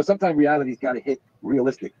 You know, sometimes reality's got to hit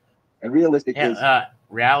realistic, and realistic is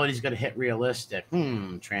reality's got to hit realistic.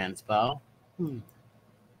 Transpo.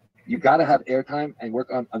 You got to have airtime and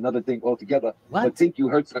work on another thing altogether. What? But think you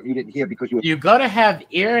heard something you didn't hear because you got to have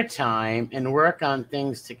airtime and work on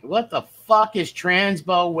things. What the fuck is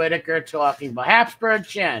Transbo Whitaker talking about? Habsburg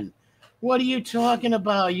Chen. What are you talking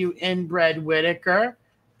about, you inbred Whitaker?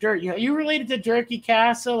 Are you related to Durkee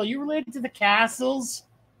Castle? Are you related to the Castles?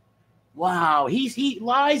 Wow, he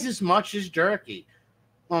lies as much as Durkee.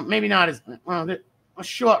 Well, maybe not as a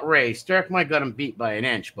short race. Dirk might got him beat by an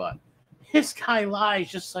inch, but this guy lies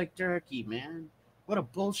just like Durkee, man. What a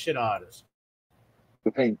bullshit artist.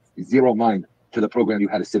 We're paying zero mind to the program you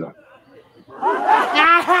had to sit on.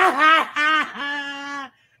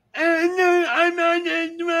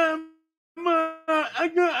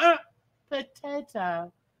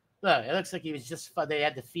 Potato. Look, it looks like he was just. They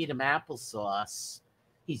had to feed him applesauce.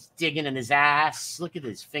 He's digging in his ass. Look at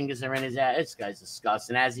his fingers are in his ass. This guy's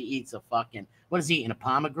disgusting. As he eats a fucking. What is he eating? A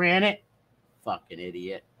pomegranate? Fucking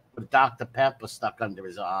idiot. With Dr. Pepper stuck under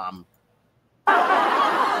his arm.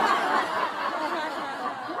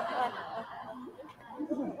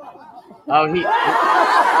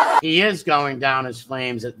 Oh, he is going down as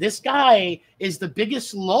flames. This guy is the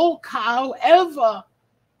biggest low cow ever.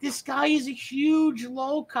 This guy is a huge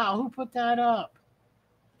low cow. Who put that up?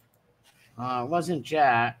 It wasn't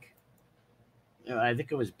Jack. I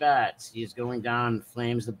think it was Bats. He is going down in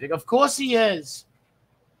flames. Of course he is.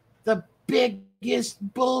 The biggest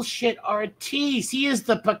bullshit artiste. He is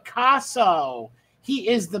the Picasso. He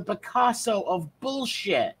is the Picasso of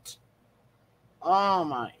bullshit. Oh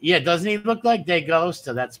my. Yeah, doesn't he look like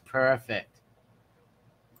Dagosta? That's perfect.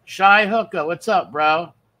 Shy Hooker, what's up,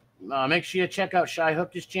 bro? Make sure you check out Shy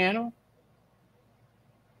Hooker's channel.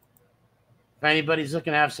 If anybody's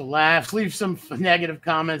looking to have some laughs, leave some negative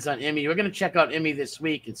comments on Emmy. We're going to check out Emmy this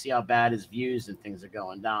week and see how bad his views and things are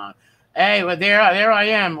going down. Hey, well, there I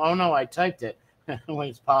am. Oh, no, I typed it.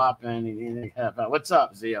 It's popping. What's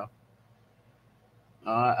up, Zio?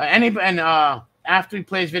 After he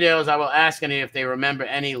plays videos, I will ask any if they remember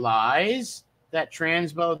any lies that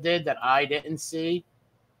Transbo did that I didn't see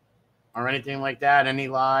or anything like that. Any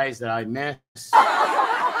lies that I missed.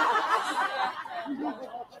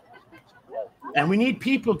 And we need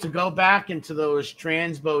people to go back into those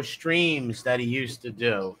Transbo streams that he used to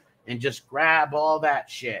do and just grab all that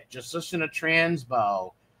shit. Just listen to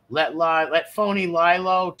Transbo. Let Phony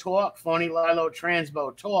Lilo talk. Phony Lilo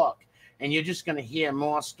Transbo talk. And you're just going to hear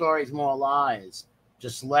more stories, more lies.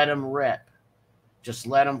 Just let them rip. Just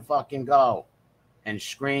let them fucking go. And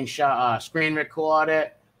screen record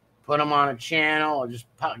it. Put them on a channel. Or just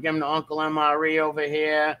give them to Uncle MRE over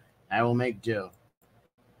here. I will make do.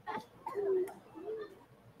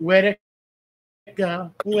 Where'd it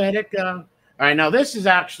go? Where'd it go? All right, now this is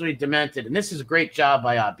actually demented, and this is a great job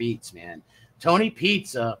by our Beats, man. Tony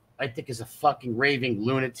Pizza, I think, is a fucking raving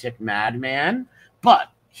lunatic madman, but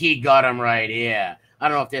he got him right here. I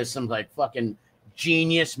don't know if there's some like fucking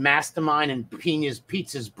genius mastermind in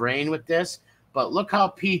Pizza's brain with this, but look how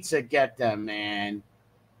Pizza get them, man.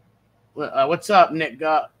 What's up, Nick?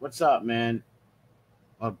 What's up, man?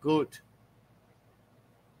 Oh, good.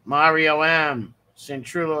 Mario M.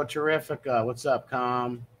 Centrulo Terrifica. What's up,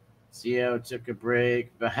 Com? Zio took a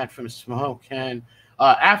break. Back from smoking.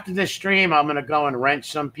 After this stream, I'm going to go and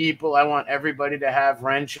wrench some people. I want everybody to have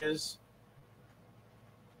wrenches.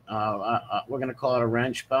 We're going to call it a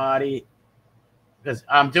wrench party. Because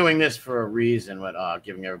I'm doing this for a reason with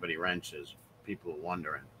giving everybody wrenches. People are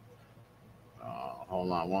wondering.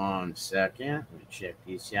 Hold on 1 second. Let me check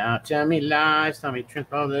these out. Tell me lies. Tell me truth.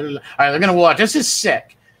 All right, they're going to watch. This is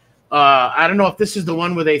sick. I don't know if this is the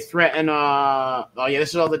one where they threaten. Oh, yeah,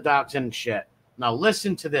 this is all the docs and shit. Now,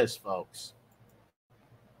 listen to this, folks.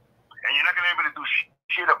 And you're not going to be able to do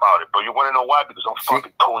shit about it, but you want to know why? Because I'm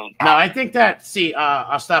fucking Tony. No, I think that,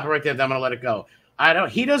 I'll stop it right there. Then I'm going to let it go.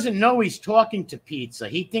 He doesn't know he's talking to Pizza.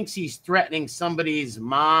 He thinks he's threatening somebody's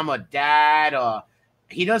mom or dad, or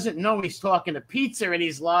he doesn't know he's talking to Pizza and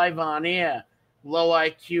he's live on air. Low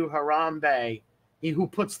IQ Harambe, who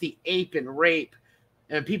puts the ape in rape.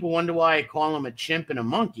 And people wonder why I call him a chimp and a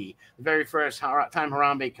monkey. The very first time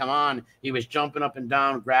Harambe come on, he was jumping up and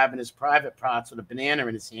down, grabbing his private parts with a banana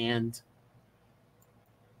in his hand.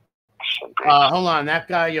 Hold on, that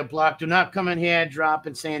guy you're blocked. Do not come in here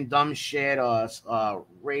dropping saying dumb shit or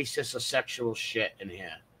racist or sexual shit in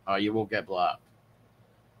here, or you will get blocked.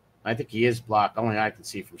 I think he is blocked. Only I can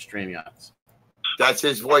see from StreamYards. That's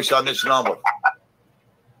his voice on this number.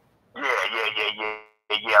 Yeah.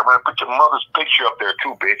 I'm gonna put your mother's picture up there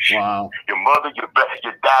too, bitch. Wow. Your mother, your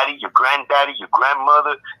daddy, your granddaddy, your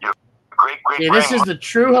grandmother, your great-great. Yeah, this is the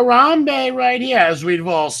true Harambe right here, as we've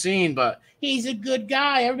all seen. But he's a good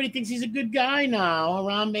guy. Everybody thinks he's a good guy now.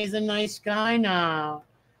 Harambe's a nice guy now.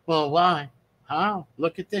 Well, why? How?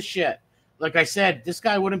 Look at this shit. Like I said, this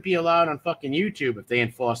guy wouldn't be allowed on fucking YouTube if they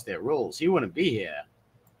enforced their rules. He wouldn't be here.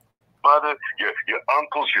 Mother, your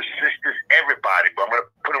uncles, your sisters, everybody. But I'm gonna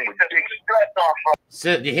put them with big stress on.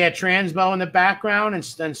 So, do you hear Transbo in the background and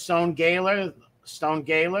Stone Gaylor? Stone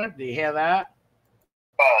Gaylor, do you hear that?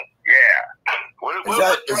 Yeah.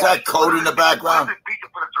 Is that code in the background?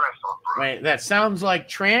 Wait, that sounds like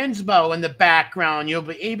Transbo in the background. You'll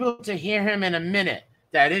be able to hear him in a minute.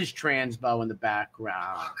 That is Transbo in the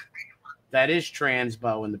background. That is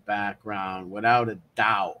Transbo in the background, without a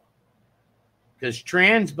doubt. Because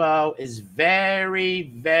Transbo is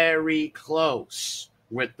very, very close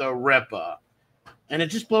with the Ripper. And it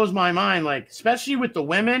just blows my mind, like, especially with the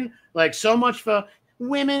women, like, so much for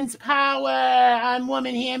women's power. I'm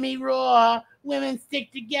woman, hear me roar. Women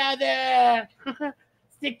stick together.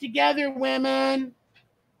 Stick together, women.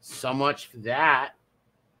 So much for that.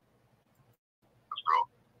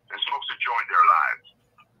 And smokes to join their lives.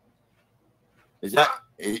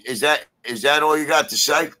 Is that all you got to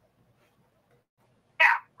say?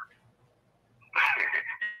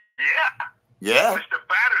 Yeah. Mr.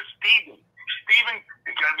 Batter, Steven,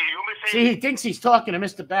 see, he thinks he's talking to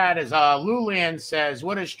Mr. Batters. Lulan says,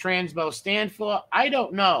 what does Transbo stand for? I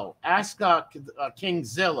don't know. Ask King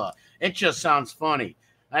Zilla. It just sounds funny.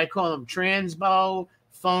 I call him Transbo,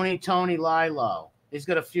 Phony, Tony, Lilo. He's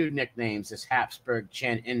got a few nicknames, this Habsburg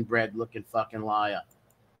chin, inbred looking fucking liar.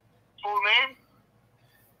 Full name?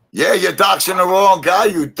 Yeah, you're doxing the wrong guy,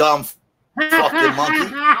 you dumb fucking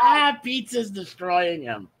monkey. Pizza's destroying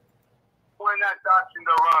him. We're not doxing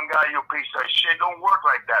the wrong guy, you piece of shit. Don't work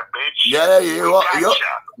like that, bitch. Yeah, you.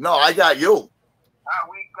 No, I got you.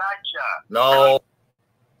 We gotcha. No.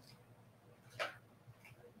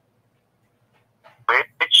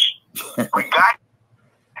 Bitch. We got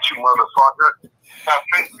you, motherfucker.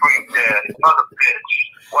 Mother bitch.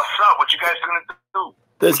 What's up? What you guys gonna do?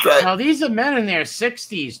 This guy. Now, these are men in their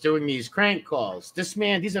 60s doing these crank calls.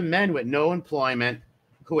 These are men with no employment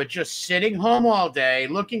who are just sitting home all day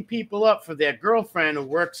looking people up for their girlfriend who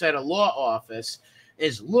works at a law office,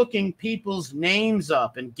 is looking people's names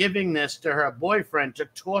up and giving this to her boyfriend to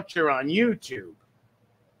torture on YouTube.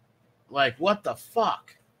 Like, what the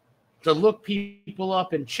fuck? To look people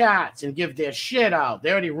up in chats and give their shit out.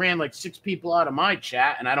 They already ran like 6 people out of my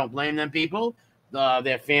chat, and I don't blame them people.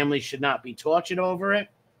 Their families should not be tortured over it.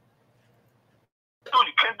 Dude,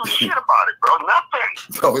 you can't do shit about it, bro.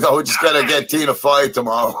 Nothing. No, we just gotta get Tina fired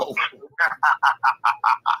tomorrow.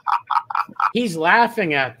 He's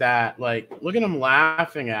laughing at that. Like, look at him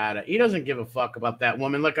laughing at it. He doesn't give a fuck about that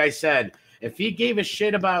woman. Like I said, if he gave a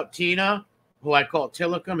shit about Tina, who I call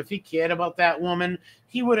Tillicum, if he cared about that woman,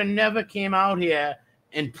 he would have never came out here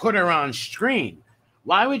and put her on screen.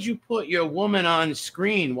 Why would you put your woman on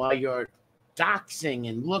screen while you're doxing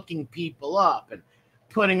and looking people up and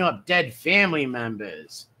putting up dead family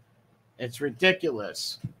members? It's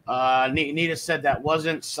ridiculous. Nita said that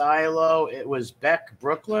wasn't Silo. It was Beck,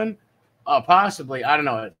 Brooklyn. Possibly. I don't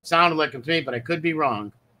know. It sounded like him to me, but I could be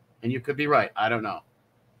wrong. And you could be right. I don't know.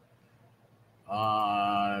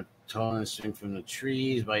 Tall and swing from the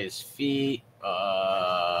trees by his feet.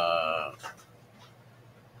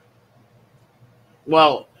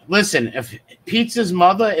 Well, listen, if Pizza's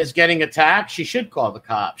mother is getting attacked, she should call the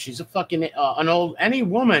cops. She's a fucking any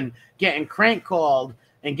woman getting crank called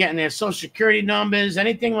and getting their social security numbers,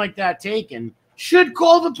 anything like that taken, should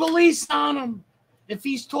call the police on him. If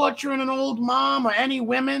he's torturing an old mom or any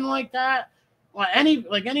women like that, or any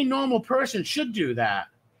normal person should do that.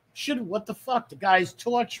 What the fuck? The guy's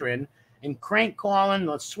torturing and crank calling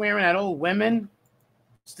or swearing at old women.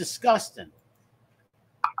 It's disgusting.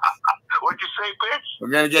 What'd you say, bitch? We're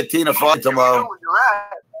gonna get Tina fired tomorrow. We know where you're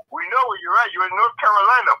at. We know where you're at. You're in North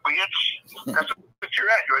Carolina, bitch. That's what you're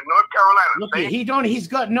at. You're in North Carolina. Look, he's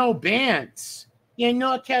got no bands. You're in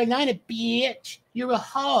North Carolina, bitch. You're a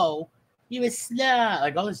hoe. You're a slut.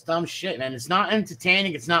 Like all this dumb shit, man. It's not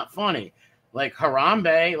entertaining. It's not funny. Like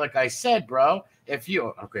Harambe, like I said, bro.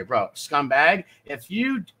 Scumbag. If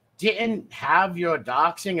you didn't have your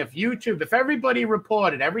doxing, if everybody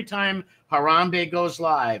reported every time Harambe goes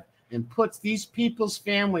live and puts these people's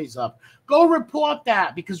families up, go report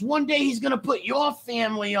that, because one day he's going to put your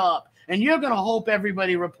family up and you're going to hope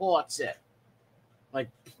everybody reports it. Like,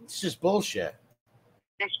 it's just bullshit.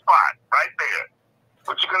 Spot right there.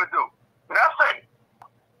 What you going to do? Nothing.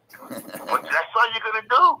 That's all are you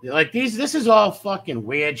gonna do? Like this is all fucking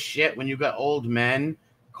weird shit when you got old men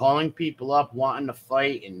calling people up wanting to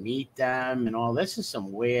fight and meet them and all. This is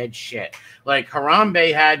some weird shit. Like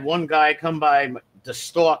Harambe had one guy come by to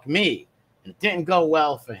stalk me, and it didn't go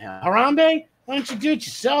well for him. Harambe, why don't you do it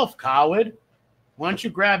yourself, coward? Why don't you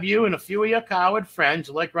grab you and a few of your coward friends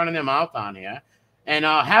who like running their mouth on here and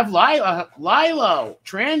have Lilo.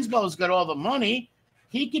 Transbo's got all the money.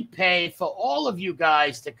 He could pay for all of you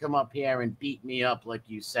guys to come up here and beat me up like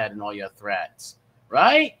you said in all your threats,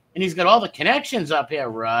 right? And he's got all the connections up here,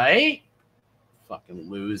 right? Fucking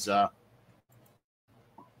loser.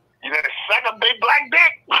 You gonna suck a big black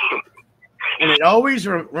dick? And it always,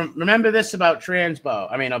 remember this about Transbo.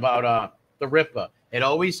 I mean, about the Ripper. It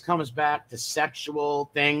always comes back to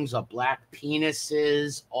sexual things or black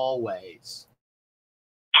penises, always.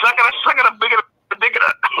 Sucking a bigger dick.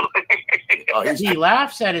 He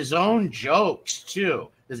laughs at his own jokes, too.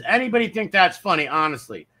 Does anybody think that's funny,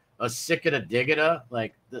 honestly? A sickada diggada?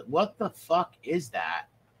 Like, what the fuck is that?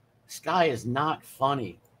 This guy is not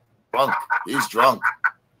funny. Drunk. He's drunk.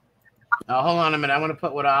 Hold on a minute. I want to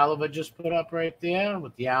put what Oliver just put up right there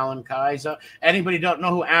with the Alan Kaiser. Anybody don't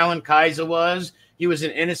know who Alan Kaiser was? He was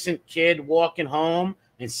an innocent kid walking home,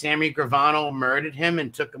 and Sammy Gravano murdered him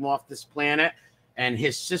and took him off this planet. And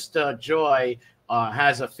his sister, Joy,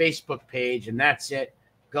 has a Facebook page, and that's it.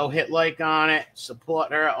 Go hit like on it.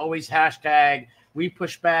 Support her. Always hashtag We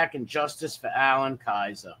Push Back and Justice for Alan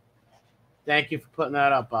Kaiser. Thank you for putting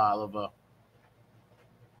that up, Oliver.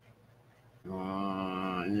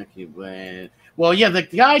 Nikki Blades. Well, yeah, the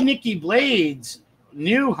guy Nikki Blades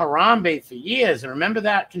knew Harambe for years. And remember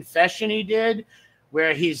that confession he did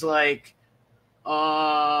where he's like, when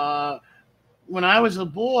I was a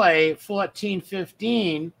boy, 14,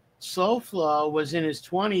 15, Slow Flow was in his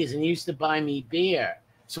 20s and he used to buy me beer.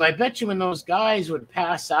 So I bet you when those guys would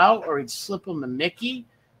pass out or he'd slip them a Mickey,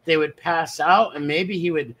 they would pass out and maybe he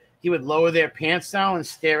would lower their pants down and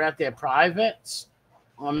stare at their privates.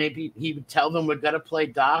 Or maybe he would tell them we've got to play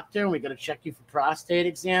doctor and we got to check you for prostate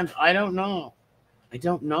exams. I don't know. I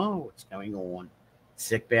don't know what's going on.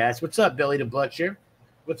 Sick bass. What's up, Billy the Butcher?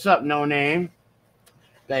 What's up, No Name?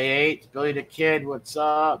 Bay 8. Billy the Kid. What's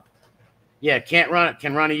up? Yeah, can run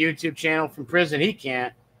a YouTube channel from prison. He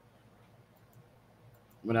can't.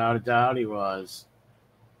 Without a doubt, he was.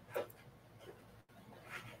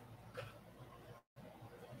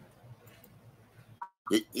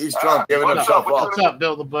 He's drunk, giving himself up. What's up,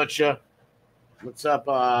 Bill the Butcher? What's up,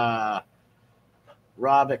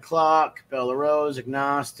 Robert Clark, Bella Rose,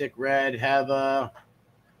 Agnostic, Red, Heather.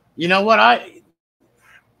 You know what?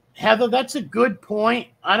 Heather, that's a good point.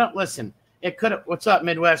 I don't listen. It could have. What's up,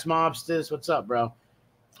 Midwest Mobsters? What's up, bro?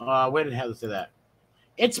 Where did Heather say that?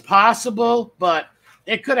 It's possible, but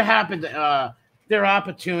it could have happened. They're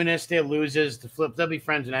opportunists. They're losers. To flip, they'll be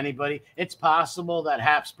friends with anybody. It's possible that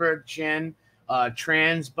Habsburg Chin,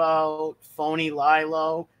 Transbo, Phony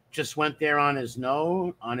Lilo just went there on his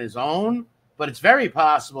own. But it's very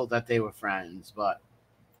possible that they were friends. But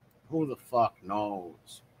who the fuck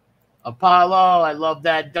knows? Apollo, I love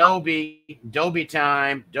that Dobie. Dobie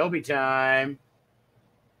time. Dobie time.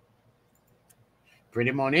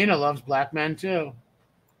 Pretty Monina loves black men too.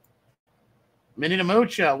 Minita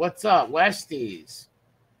Mucha, what's up? Westies.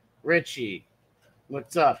 Richie,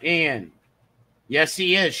 what's up? Ian. Yes,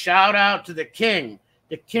 he is. Shout out to the king.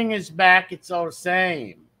 The king is back. It's all the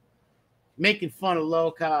same. Making fun of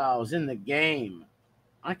locals in the game.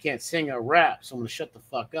 I can't sing or rap, so I'm going to shut the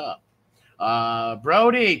fuck up.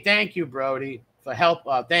 Brody, thank you, Brody, for help.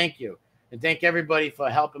 Thank you. And thank everybody for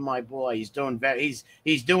helping my boy. He's doing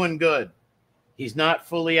he's doing good. He's not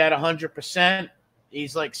fully at 100%.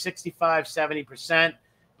 He's like 65, 70%,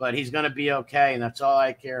 but he's going to be okay, and that's all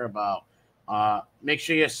I care about. Make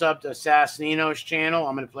sure you're sub to Assassinino's channel.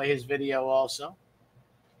 I'm going to play his video also.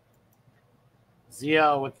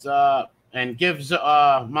 Zio, what's up? And gives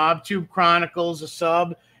MobTube Chronicles a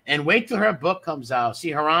sub. And wait till her book comes out.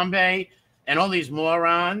 See, Harambe and all these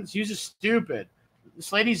morons. You're just stupid.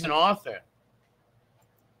 This lady's an author.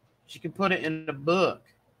 She can put it in a book.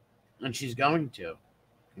 And she's going to.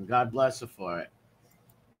 And God bless her for it.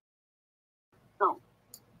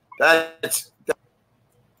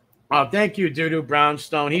 Oh, thank you, Doodoo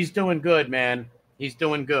Brownstone. He's doing good, man. He's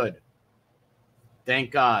doing good.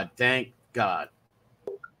 Thank God. Thank God.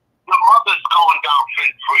 Your mother's going down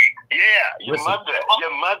free. Yeah,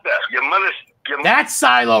 your mother. That's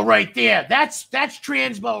Silo right there. That's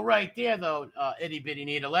Transbo right there, though, Itty Bitty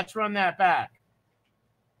Nita. Let's run that back.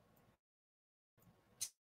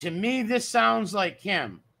 To me, this sounds like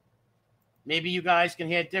him. Maybe you guys can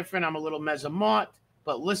hear it different. I'm a little mezzamot,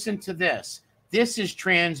 but listen to this. This is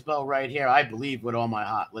Transbo right here. I believe with all my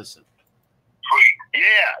heart. Listen. Yeah,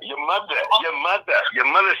 your mother's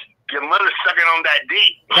sucking on that D.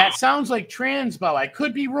 That sounds like Transbo. I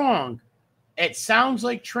could be wrong. It sounds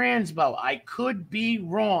like Transbo. I could be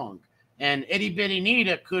wrong. And Itty Bitty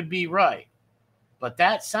Nita could be right. But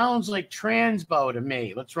that sounds like Transbo to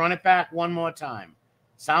me. Let's run it back one more time.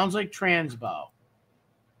 Sounds like Transbo.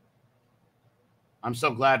 I'm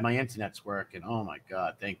so glad my internet's working. Oh, my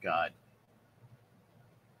God. Thank God.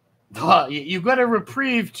 Oh, you got a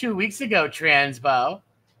reprieve 2 weeks ago, Transbo.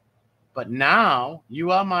 But now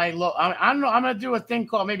you are my low. I don't know. I'm gonna do a thing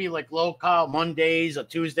called maybe like low call Mondays or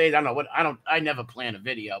Tuesdays. I don't know what. I never plan a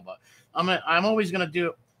video, but I'm always gonna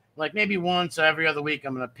do like maybe once or every other week.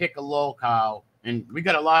 I'm gonna pick a low call, and we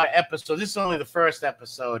got a lot of episodes. This is only the first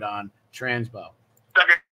episode on Transbo.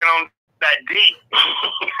 Sucking on that D.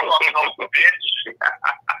 Bitch.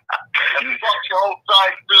 And fuck your whole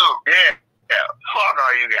side too. Yeah. Fuck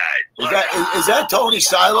all you guys. Is that Tony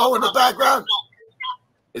Silo in the background?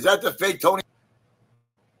 Is that the fake Tony?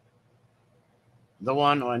 The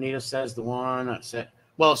one, Anita says the one.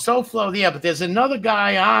 Well, SoFlo, yeah, but there's another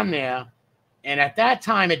guy on there. And at that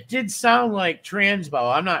time, it did sound like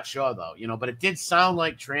Transbo. I'm not sure, though, but it did sound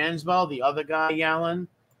like Transbo, the other guy yelling.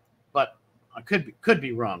 But I could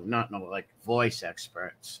be wrong. Not like voice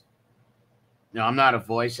experts. No, I'm not a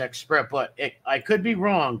voice expert, but I could be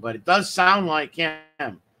wrong. But it does sound like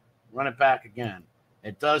him. Run it back again.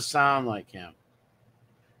 It does sound like him.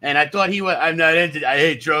 And I thought he was, I'm not into that. I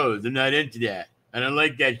hate trolls. I'm not into that. I don't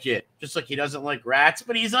like that shit. Just like he doesn't like rats,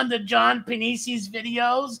 but he's under John Panisi's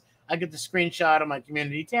videos. I get the screenshot on my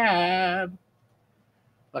community tab.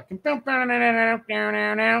 Look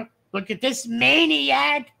at this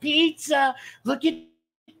maniac pizza. Look at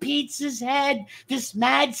Pizza's head. This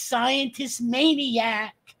mad scientist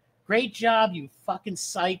maniac. Great job, you fucking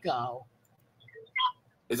psycho.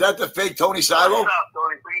 Is that the fake Tony Silo? What's up,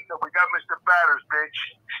 Tony Pizza? We got Mr. Batters, bitch.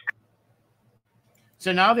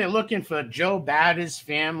 So now they're looking for Joe Batter's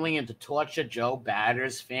family and to torture Joe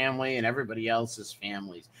Batter's family and everybody else's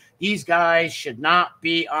families. These guys should not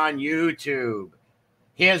be on YouTube.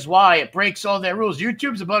 Here's why. It breaks all their rules.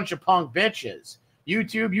 YouTube's a bunch of punk bitches.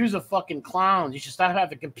 YouTube, use a fucking clowns. You should stop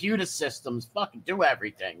having computer systems fucking do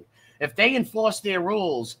everything. If they enforce their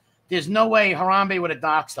rules, there's no way Harambe would have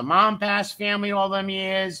doxed the Mom Pass family all them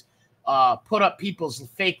years, put up people's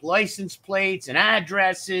fake license plates and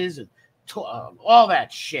addresses and all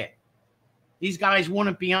that shit. These guys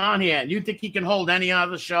wouldn't be on here. You think he can hold any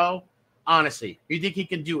other show? Honestly, you think he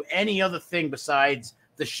can do any other thing besides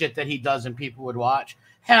the shit that he does and people would watch?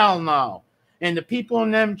 Hell no. And the people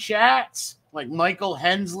in them chats, like Michael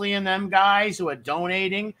Hensley and them guys who are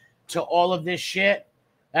donating to all of this shit,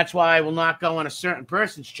 that's why I will not go in a certain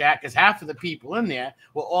person's chat, because half of the people in there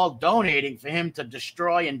were all donating for him to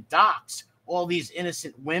destroy and dox all these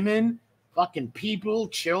innocent women, fucking people,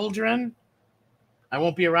 children. I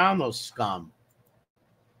won't be around those scum.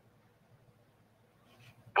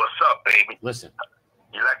 What's up, baby? Listen.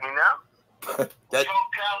 You like me now? Don't tell her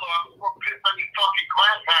I'm going to piss on your fucking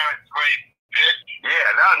grandparents' grave, bitch. Yeah,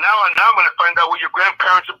 now I'm going to find out where your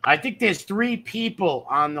grandparents are. I think there's 3 people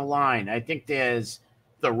on the line. I think there's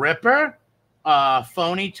the Ripper,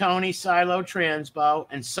 Phony, Tony, Silo, Transbo,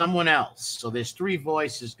 and someone else. So there's 3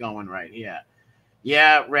 voices going right here.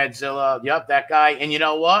 Yeah, Redzilla. Yep, that guy. And you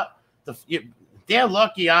know what? They're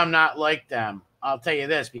lucky I'm not like them. I'll tell you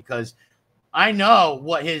this, because I know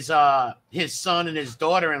what his son and his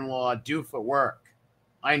daughter-in-law do for work.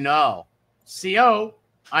 I know. CO,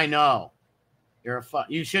 I know.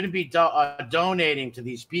 You shouldn't be donating to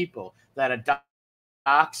these people that are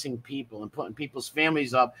doxing people and putting people's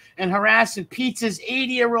families up and harassing Pizza's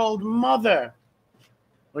 80-year-old mother.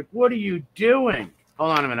 Like, what are you doing?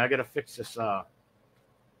 Hold on a minute. I got to fix this.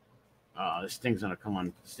 This thing's going to come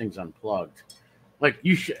on. This thing's unplugged. Like,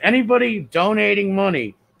 anybody donating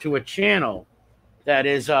money to a channel that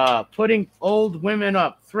is putting old women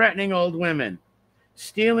up, threatening old women,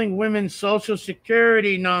 stealing women's social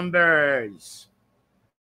security numbers,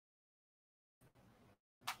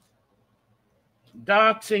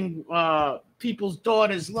 doxing people's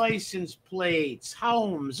daughters' license plates,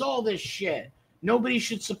 homes, all this shit. Nobody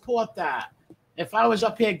should support that. If I was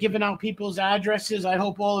up here giving out people's addresses, I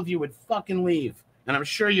hope all of you would fucking leave. And I'm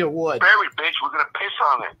sure you would. Barry, bitch, we're going to piss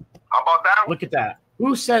on it. How about that? Look at that.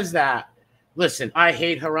 Who says that? Listen, I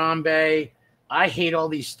hate Harambe. I hate all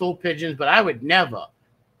these stool pigeons, but I would never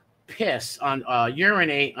piss on,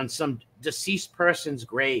 urinate on some deceased person's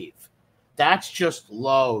grave. That's just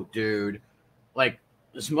low, dude. Like,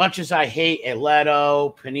 as much as I hate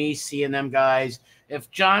Leto, Panisi, and them guys, if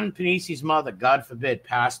John Panisi's mother, God forbid,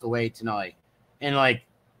 passed away tonight, and like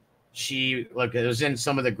she like it was in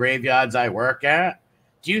some of the graveyards I work at,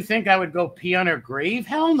 do you think I would go pee on her grave?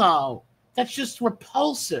 Hell no. That's just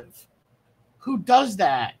repulsive. Who does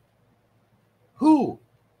that? Who?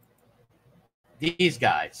 These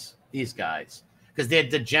guys. These guys. Because they're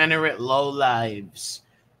degenerate lowlives.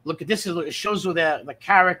 Look at this. It shows you the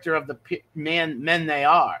character of the men they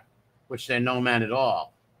are, which they're no men at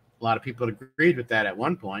all. A lot of people agreed with that at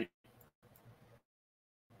one point.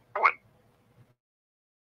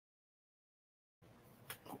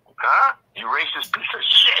 Huh? You racist piece of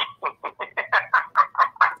shit.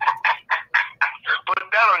 Put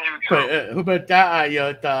that on YouTube. Who but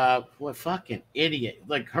that? What fucking idiot.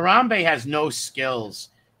 Like, Harambe has no skills.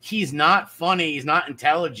 He's not funny. He's not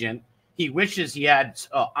intelligent. He wishes he had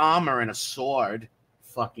armor and a sword.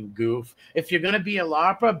 Fucking goof. If you're going to be a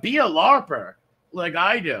LARPer, be a LARPer. Like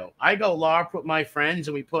I do. I go LARP with my friends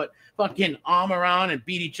and we put fucking armor on and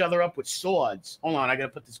beat each other up with swords. Hold on, I gotta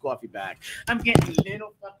put this coffee back. I'm getting a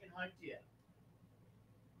little fucking hyped here.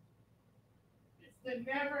 It's the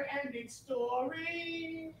never-ending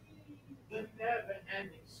story. The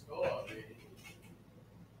never-ending story.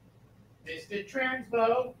 Mr.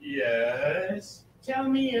 Tranbo, yes. Tell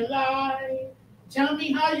me a lie. Tell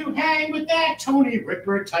me how you hang with that Tony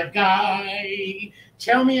Ripper type guy.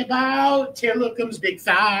 Tell me about Tillicum's big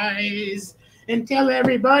thighs. And tell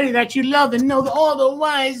everybody that you love and know all the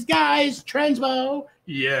wise guys. Tranbo,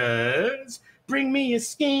 yes. Bring me a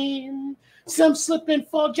scheme. Some slip and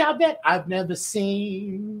fall job that I've never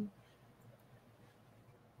seen.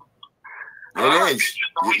 It is.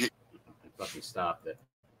 I fucking stopped it.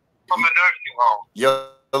 From a nursing home. You're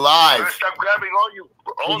alive. Stop grabbing all you.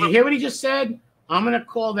 Did you hear what he just said? I'm going to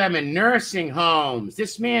call them in nursing homes.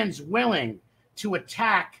 This man's willing to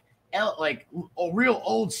attack like real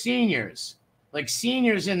old seniors, like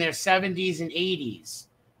seniors in their 70s and 80s.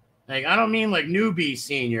 Like, I don't mean like newbie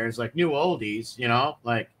seniors, like new oldies, you know,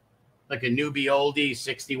 like a newbie oldie,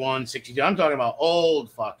 61, 62. I'm talking about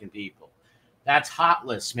old fucking people. That's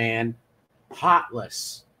hotless, man.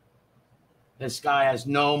 Hotless. This guy has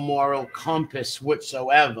no moral compass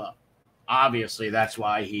whatsoever. Obviously, that's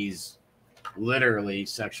why he's literally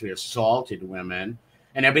sexually assaulted women.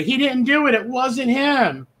 But he didn't do it. It wasn't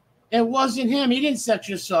him. It wasn't him. He didn't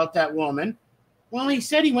sexually assault that woman. Well, he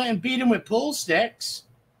said he went and beat him with pool sticks.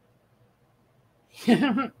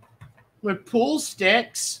 With pool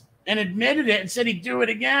sticks, and admitted it and said he'd do it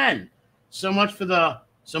again. So much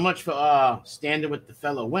for standing with the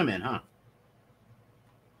fellow women, huh?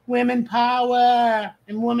 Women power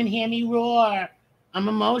and women hear me roar. I'm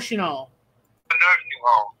emotional. Nursing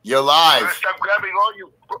home. You're live. Stop grabbing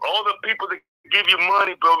all the people that give you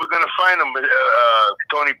money, bro. We're gonna find them.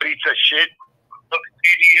 Tony Pizza shit. Look,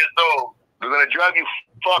 80 years old. We're gonna drug you.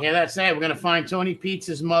 Fuck. Yeah, that's it. We're gonna find Tony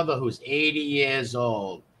Pizza's mother, who's 80 years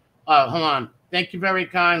old. Oh, hold on. Thank you very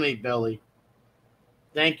kindly, Billy.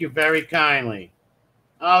 Thank you very kindly.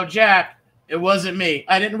 Oh, Jack, it wasn't me.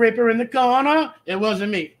 I didn't rip her in the corner. It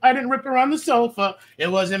wasn't me. I didn't rip her on the sofa. It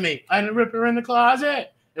wasn't me. I didn't rip her in the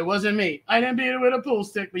closet. It wasn't me. I didn't beat her with a pool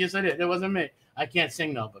stick, but yes, I did. It wasn't me. I can't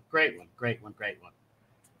sing, though, but great one, great one, great one.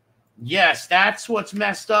 Yes, that's what's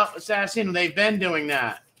messed up, Assassin. They've been doing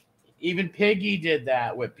that. Even Piggy did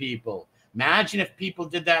that with people. Imagine if people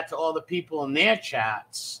did that to all the people in their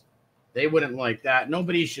chats. They wouldn't like that.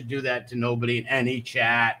 Nobody should do that to nobody in any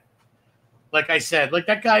chat. Like I said, like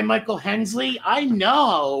that guy, Michael Hensley, I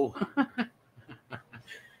know.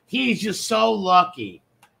 He's just so lucky.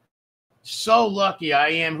 So lucky I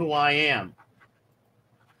am who I am.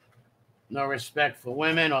 No respect for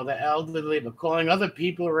women or the elderly, but calling other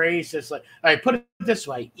people racist. Like, all right, put it this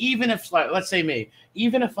way. Even if, like, let's say me,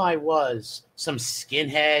 even if I was some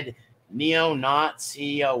skinhead,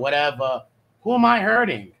 neo-Nazi or whatever, who am I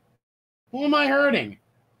hurting? Who am I hurting?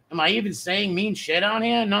 Am I even saying mean shit on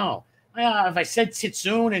here? No. If I said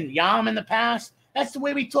Titsoon and Yam in the past, that's the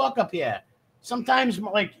way we talk up here. Sometimes,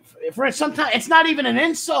 like, sometimes it's not even an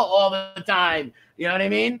insult all the time. You know what I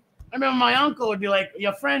mean? I remember my uncle would be like,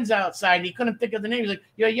 your friend's outside. And he couldn't think of the name. He's like,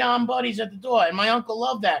 your Yam buddy's at the door. And my uncle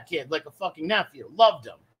loved that kid like a fucking nephew. Loved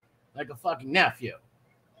him like a fucking nephew.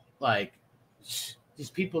 Like, these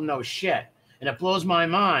people know shit. And it blows my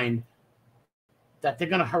mind that they're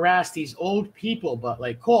going to harass these old people, but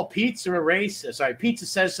like call Pizza a racist. All right, Pizza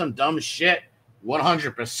says some dumb shit,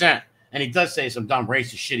 100%. And he does say some dumb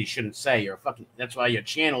racist shit he shouldn't say. That's why your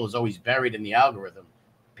channel is always buried in the algorithm,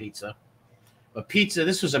 Pizza. But Pizza,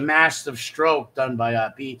 this was a massive stroke done by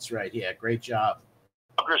Pizza right here. Great job.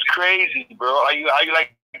 It's crazy, bro. How you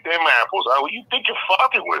like them apples? Who you think you're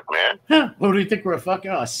fucking with, man? Huh. Who do you think we're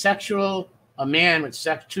fucking? A man with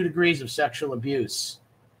 2 degrees of sexual abuse.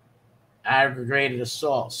 Aggravated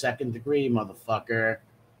assault, 2nd degree, motherfucker.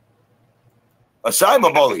 A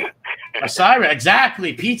cyberbully. A cyber,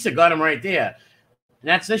 exactly. Pizza got him right there. And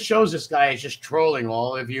that shows this guy is just trolling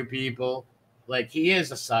all of you people. Like, he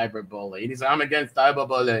is a cyber bully. He's like, I'm against cyber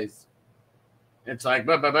bullies. It's like,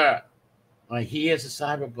 like, he is a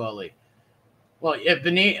cyber bully. Well,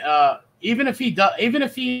 even if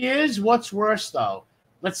he is, what's worse though?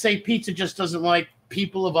 Let's say Pizza just doesn't like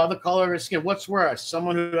people of other color or skin. What's worse?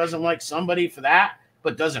 Someone who doesn't like somebody for that,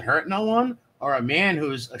 but doesn't hurt no one, or a man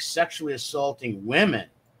who's sexually assaulting women?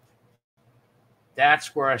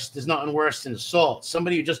 That's worse. There's nothing worse than assault.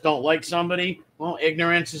 Somebody who just don't like somebody, well,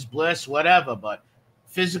 ignorance is bliss, whatever. But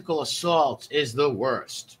physical assault is the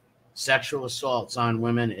worst. Sexual assaults on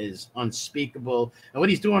women is unspeakable. And what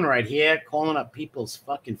he's doing right here, calling up people's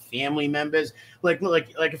fucking family members, like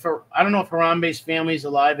if I don't know if Harambe's family is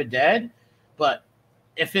alive or dead, but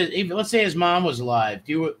if let's say his mom was alive,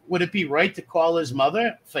 would it be right to call his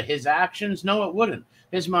mother for his actions? No, it wouldn't.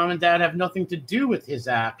 His mom and dad have nothing to do with his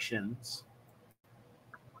actions.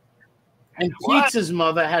 And Pizza's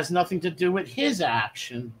mother has nothing to do with his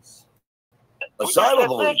actions. A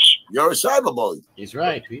cyberbully. You're a cyberbully. He's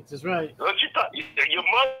right. Pizza's right. What you thought? Your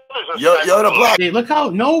mother's a You're the black. Hey, look how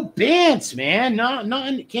no bants, man.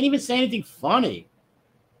 Nothing. Can't even say anything funny.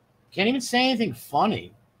 Can't even say anything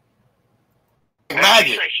funny. Maggot.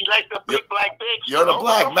 She like the big black bitch. You're the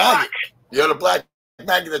black maggot. You're the black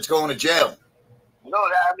maggot that's going to jail. No,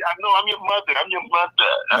 I'm your mother. I'm your mother.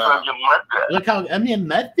 I'm your mother. Look how I'm your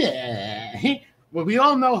mother. Well, we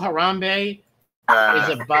all know Harambe is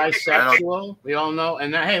a bisexual. We all know.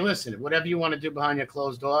 And hey, listen, whatever you want to do behind your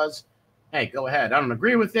closed doors, hey, go ahead. I don't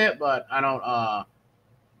agree with it, but I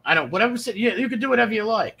don't. Whatever. You can do whatever you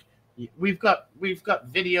like. We've got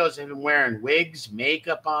videos of him wearing wigs,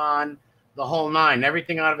 makeup on, the whole nine.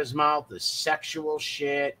 Everything out of his mouth is sexual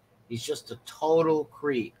shit. He's just a total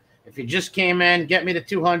creep. If you just came in, get me to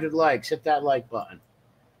 200 likes. Hit that like button.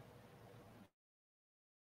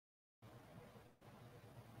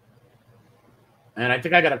 And I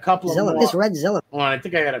think I got a couple of more. This red Zilla. Oh, I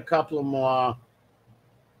think I got a couple of more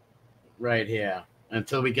right here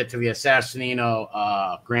until we get to the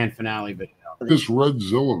Assassinino grand finale video. This red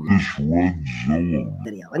Zilla.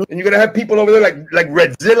 Video. And you're gonna have people over there like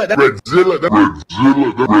Redzilla. Redzilla.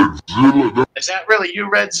 Is that really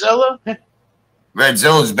you, Redzilla?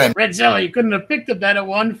 Redzilla's been. Redzilla, you couldn't have picked a better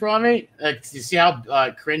one from me. You see how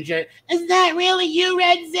cringy? Is that really you,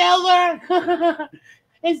 Redzilla?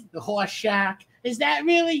 Is the horse shack? Is that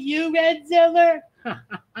really you, Redzilla?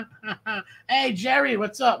 Hey, Jerry,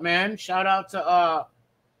 what's up, man? Shout out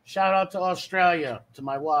to Australia, to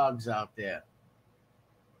my wogs out there.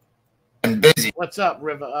 Been busy. What's up,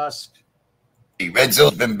 River Usk?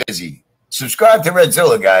 Redzilla's been busy. Subscribe to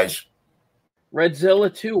Redzilla, guys.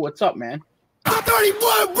 Redzilla 2, what's up, man? 30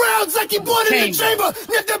 blood rounds like you born in the chamber.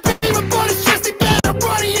 Net the beam upon his chest, he better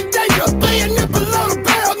body in danger. Laying it below the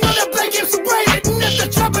barrel, none of that gets rated. Net the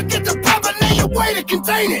chopper, get the proper name, way to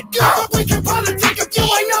contain it. But we can politic if you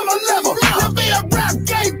ain't on my level. I'll be a rap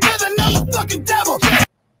game with another fucking devil.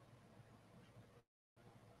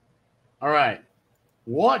 All right.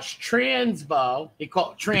 Watch Tranbo. He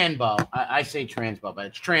called Tranbo. I say Transbo, but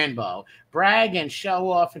it's Tranbo. Brag and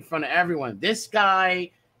show off in front of everyone. This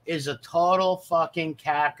guy is a total fucking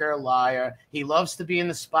cacker liar. He loves to be in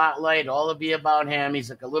the spotlight. All of you about him. He's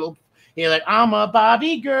like I'm a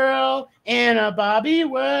Bobby girl in a Bobby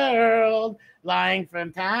world. Lying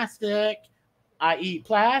fantastic. I eat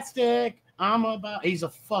plastic. He's a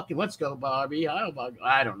fucking, let's go, Barbie. I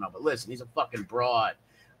don't know, but listen, he's a fucking broad.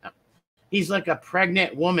 He's like a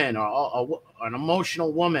pregnant woman or an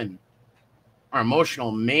emotional woman or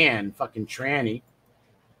emotional man, fucking tranny.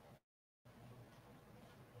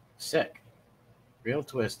 Sick. Real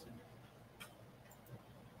twisted.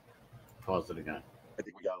 Pause it again. I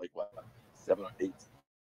think we got like what, 7 or 8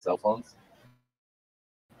 cell phones.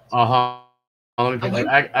 I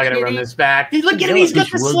gotta run this back. Look at him, he's got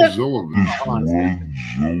the slip.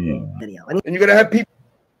 Video. And you're gonna have people.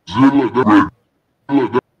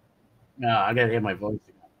 No, I gotta hear my voice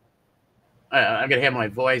again. I gotta hear my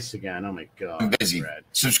voice again. Oh my god. I'm busy. Red.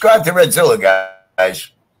 Subscribe to Redzilla,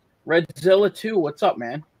 guys. Redzilla 2, what's up,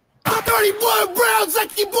 man? 30 blood rounds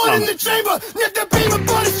like you born in the chamber. Net the beam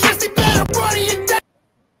upon his chest, he better body in danger.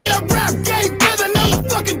 A rap game with another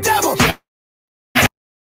fucking devil.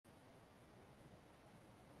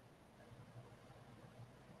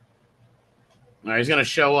 All right, he's gonna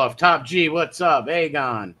show off. Top G, what's up,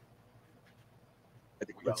 Aegon?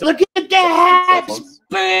 Look at the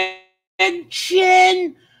Habsburg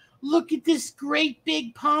chin. Look at this great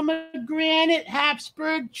big pomegranate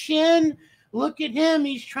Habsburg chin. Look at him.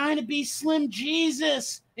 He's trying to be Slim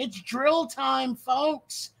Jesus. It's drill time,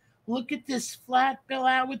 folks. Look at this flat bill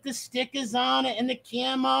out with the stickers on it and the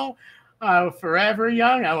camo. Oh, forever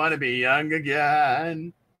young. I want to be young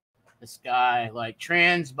again. This guy, like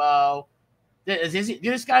Transbo. Does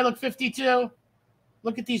this guy look 52?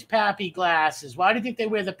 Look at these Pappy glasses. Why do you think they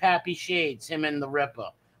wear the Pappy shades, him and the Ripper?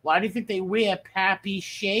 Why do you think they wear Pappy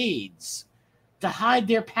shades? To hide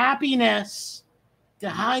their pappiness. To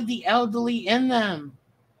hide the elderly in them.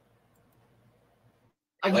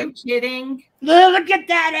 Are you kidding? Look at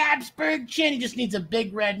that Habsburg chin. He just needs a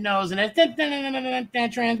big red nose and a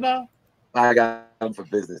Transbo. I got them for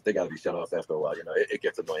business. They got to be shut off after a while. You know, it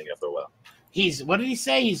gets annoying after a while. What did he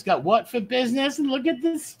say? He's got what for business? And look at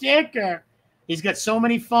the sticker. He's got so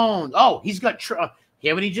many phones. Oh, he's got.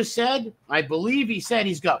 Hear what he just said? I believe he said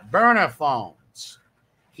he's got burner phones.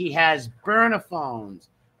 He has burner phones.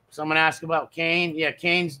 Someone asked about Kane. Yeah,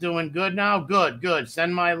 Kane's doing good now. Good.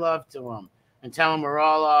 Send my love to him and tell him we're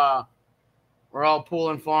all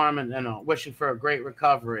pulling for him and wishing for a great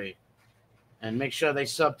recovery. And make sure they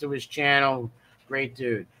sub to his channel. Great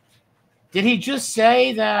dude. Did he just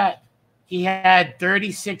say that he had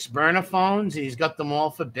 36 burner phones and he's got them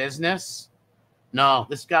all for business? No,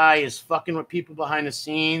 this guy is fucking with people behind the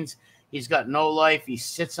scenes. He's got no life. He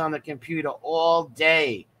sits on the computer all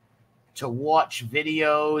day to watch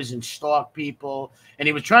videos and stalk people. And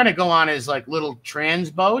he was trying to go on his like little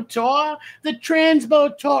Transbo tour. The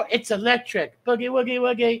Transbo tour, it's electric. Boogie,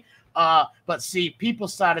 woogie, woogie. But see, people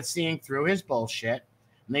started seeing through his bullshit.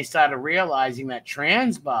 And they started realizing that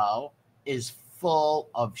Transbo is full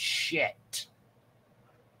of shit.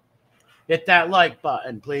 Hit that like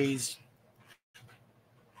button, please.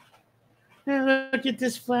 Look at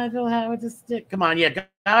this flannel hat with the stick. Come on, yeah,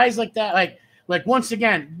 guys like that, like once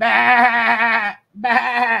again, bah,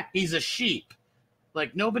 bah, he's a sheep.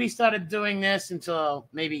 Like nobody started doing this until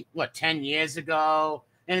maybe 10 years ago,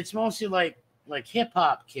 and it's mostly like hip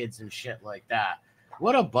hop kids and shit like that.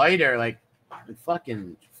 What a biter, like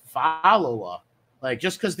fucking follower. Like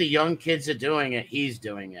just because the young kids are doing it, he's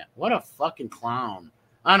doing it. What a fucking clown.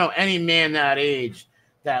 I don't know any man that age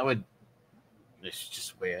that would. It's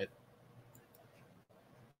just weird.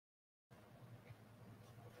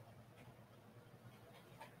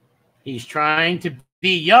 He's trying to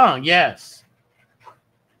be young, yes.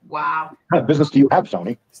 Wow. What kind of business do you have,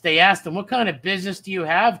 Phony? They asked him, what kind of business do you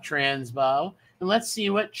have, Transbo? And let's see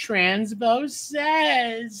what Transbo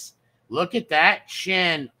says. Look at that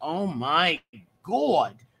chin. Oh, my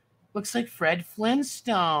God. Looks like Fred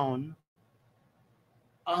Flintstone.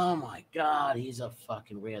 Oh, my God. He's a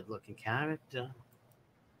fucking weird-looking character.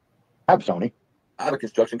 Have, Phony. I have a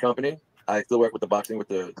construction company. I still work with the boxing with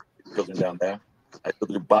the children down there. I still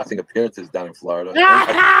do boxing appearances down in Florida.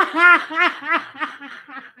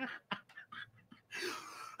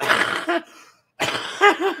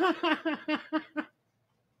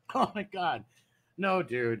 Oh my God. No,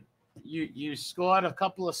 dude. You scored a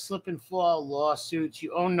couple of slip and fall lawsuits.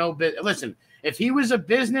 You own no business. Listen, if he was a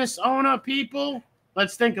business owner, people,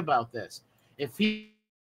 let's think about this. If he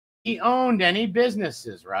owned any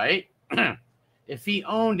businesses, right? If he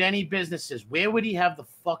owned any businesses, where would he have the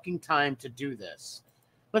fucking time to do this?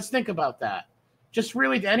 Let's think about that. Just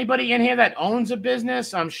really, anybody in here that owns a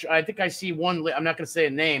business? I'm sure. I think I see one. I'm not going to say a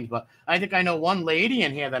name, but I think I know one lady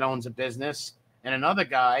in here that owns a business, and another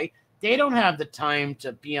guy. They don't have the time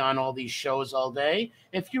to be on all these shows all day.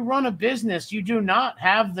 If you run a business, you do not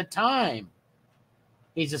have the time.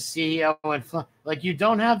 He's a CEO, and like you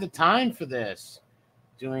don't have the time for this.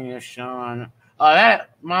 Doing a show on. That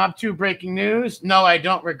Mob 2 breaking news. No, I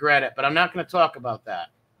don't regret it, but I'm not going to talk about that.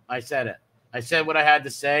 I said it. I said what I had to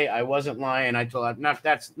say. I wasn't lying. I told him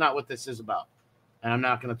that's not what this is about, and I'm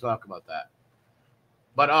not going to talk about that.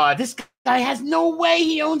 But this guy has no way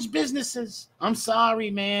he owns businesses. I'm sorry,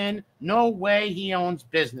 man. No way he owns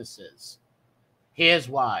businesses. Here's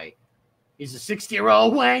why. He's a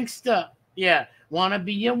 60-year-old wankster. Yeah, wanna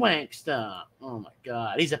be a wankster. Oh my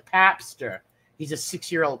God, he's a papster. He's a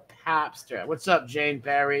 6-year-old papster. What's up, Jane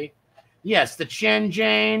Perry? Yes, the chin,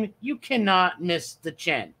 Jane. You cannot miss the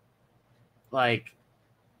chin. Like,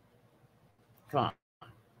 come on.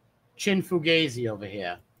 Chin Fugazi over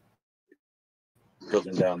here.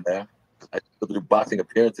 Children down there. I still do boxing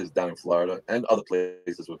appearances down in Florida and other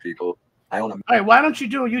places with people. I own a. All right, why don't you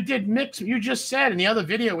do? You did mix. You just said in the other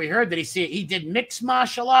video we heard that he did mixed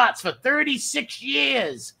martial arts for 36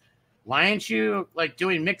 years. Why aren't you like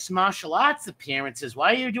doing mixed martial arts appearances?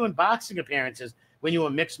 Why are you doing boxing appearances when you were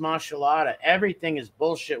mixed martial art? Everything is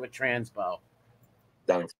bullshit with Transbo.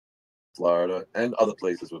 Down in Florida and other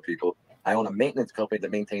places with people. I own a maintenance company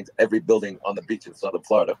that maintains every building on the beach in southern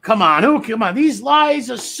Florida. Come on, come on. These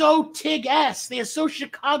lies are so Tig-esque. They're so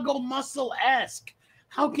Chicago Muscle-esque.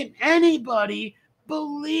 How can anybody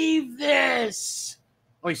believe this?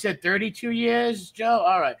 Oh, he said 32 years, Joe?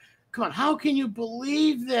 All right. Come on. How can you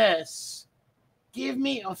believe this? Give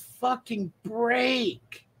me a fucking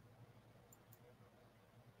break.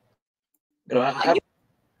 You know, hold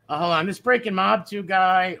on. This Breaking Mob 2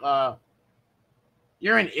 guy,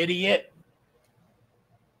 you're an idiot.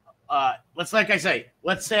 Let's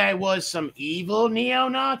say I was some evil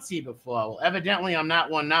neo-Nazi before. Well, evidently I'm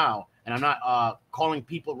not one now. And I'm not calling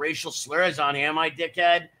people racial slurs on here, am I,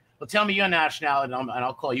 dickhead? Well, tell me your nationality, and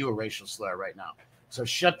I'll call you a racial slur right now. So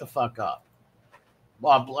shut the fuck up.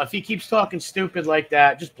 Well, if he keeps talking stupid like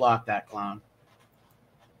that, just block that clown.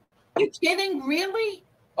 You kidding? Really?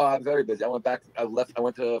 Oh, I'm very busy. I went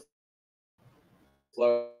to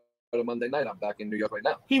Florida Monday night. I'm back in New York right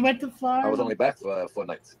now. He went to Florida? I was only back for 4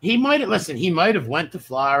 nights. He might have went to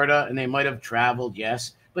Florida, and they might have traveled,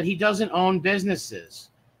 yes, but he doesn't own businesses.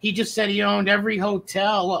 He just said he owned every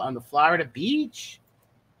hotel on the Florida beach.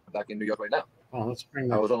 I'm back in New York right now. Oh, let's bring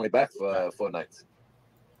that. I was only back for 4 nights.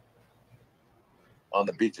 On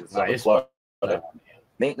the beach in southern Florida.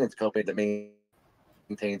 Maintenance company that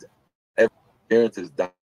maintains appearances down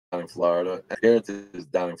in Florida,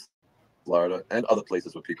 and other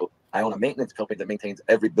places with people. I own a maintenance company that maintains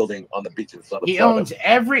every building on the beach in southern Florida. He owns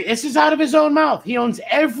every, this is out of his own mouth. He owns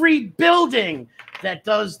every building that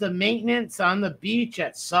does the maintenance on the beach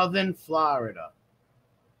at southern Florida.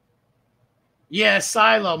 Yeah,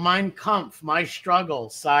 Silo, Mein Kampf, My Struggle,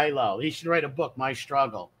 Silo. He should write a book, My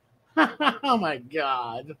Struggle. Oh my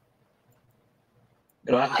God.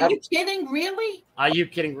 You know, Are you kidding? Really? Are you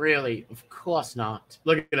kidding? Really? Of course not.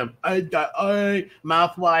 Look at him.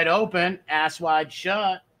 Mouth wide open, ass wide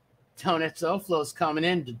shut. Tonetto Flow's coming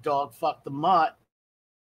in to dog fuck the mutt.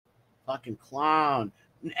 Fucking clown.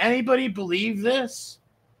 Anybody believe this?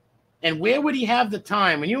 And where would he have the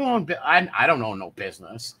time? When you own, I don't own no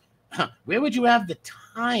business. Where would you have the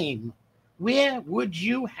time? Where would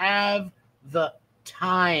you have the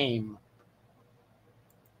time?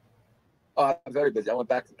 Oh, I'm very busy. I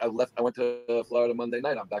went to Florida Monday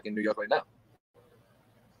night. I'm back in New York right now.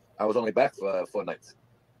 I was only back for 4 nights.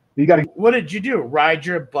 What did you do? Ride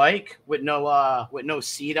your bike with no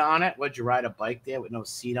seat on it? Would you ride a bike there with no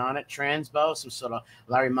seat on it? Transbo, some sort of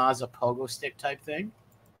Larry Mazza pogo stick type thing?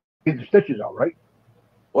 Get the stitches out, right?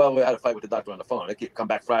 Well, we had a fight with the doctor on the phone. Come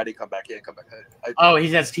back Friday, come back here, come back.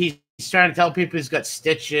 He's trying to tell people he's got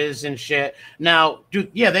stitches and shit. Now,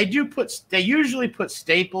 they usually put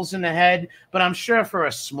staples in the head, but I'm sure for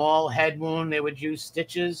a small head wound they would use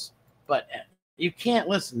stitches. But you can't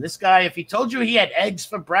listen. This guy, if he told you he had eggs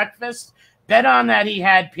for breakfast, bet on that he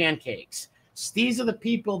had pancakes. These are the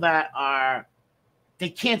people they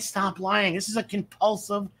can't stop lying. This is a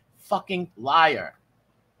compulsive fucking liar.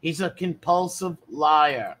 He's a compulsive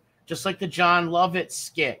liar. Just like the John Lovett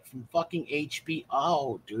skit from fucking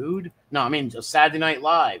HBO, dude. No, I mean, Saturday Night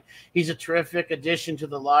Live. He's a terrific addition to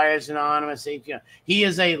the Liars Anonymous. He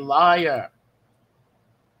is a liar.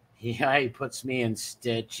 Yeah, he puts me in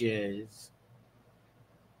stitches.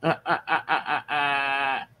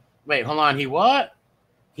 Wait, hold on. He what?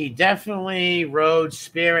 He definitely rode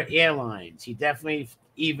Spirit Airlines. He definitely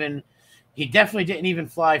didn't even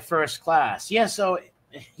fly first class. Yeah, so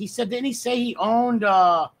he said, didn't he say he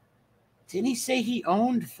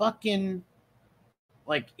owned fucking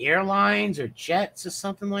like airlines or jets or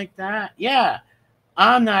something like that? Yeah.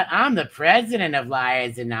 I'm the president of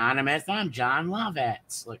Liars Anonymous. I'm John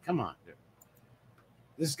Lovett. Like, come on, dude.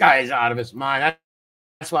 This guy is out of his mind.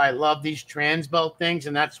 That's why I love these Tranbo things,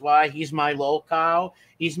 and that's why he's my locale.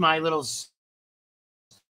 He's my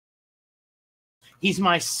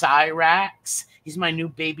Cyrax. He's my new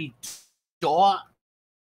baby dog.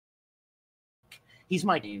 He's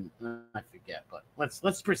my I forget, but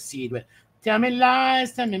let's proceed with tell me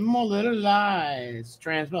lies, tell me more little lies.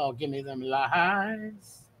 Tranbo, give me them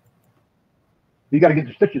lies. You got to get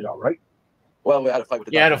the stitches out, right? Well, we had a fight with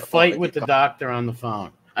the doctor. You had a fight with the doctor on the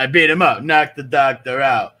phone. I beat him up, knocked the doctor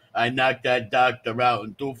out. I knocked that doctor out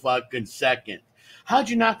in 2 fucking seconds. How'd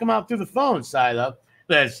you knock him out through the phone, Silo?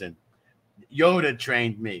 Listen, Yoda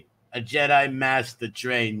trained me. A Jedi Master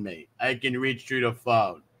trained me. I can reach through the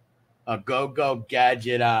phone. A go-go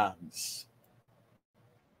gadget arms.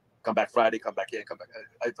 Come back Friday, come back here, come back.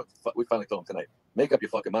 We finally told him tonight. Make up your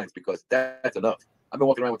fucking minds because that's enough. I've been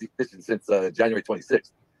walking around with these stitches since January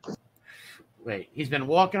 26th. Wait, he's been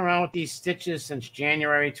walking around with these stitches since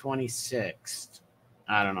January 26th.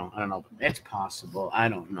 I don't know. It's possible. I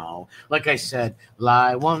don't know. Like I said,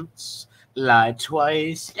 lie once, Lie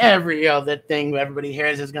twice. Every other thing everybody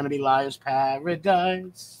hears is going to be Liar's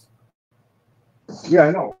Paradise. Yeah,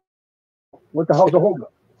 I know. What the hell's the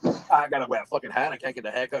holdup? I gotta wear a fucking hat. I can't get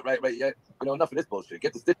the haircut right yet. You know, enough of this bullshit.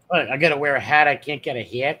 Get the stitch. What, I got to wear a hat. I can't get a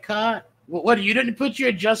haircut. What? You didn't put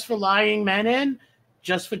your Just for Lying Men in?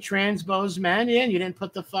 Just for Transbo's Men in? You didn't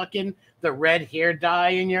put the red hair dye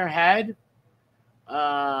in your head? No,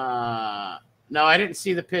 I didn't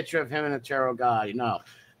see the picture of him and a tarot guy. No.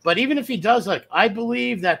 But even if he does, like, I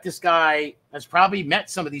believe that this guy has probably met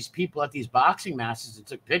some of these people at these boxing matches and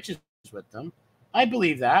took pictures with them. I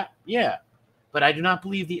believe that. Yeah. But I do not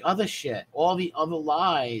believe the other shit, all the other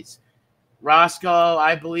lies. Roscoe,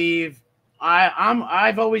 I believe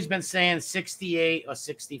I've always been saying 68 or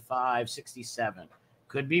 65, 67.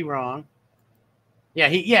 Could be wrong.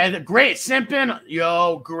 Yeah, great simping.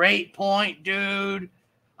 Yo, great point, dude.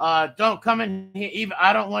 Don't come in here. Even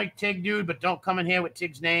I don't like Tig, dude, but don't come in here with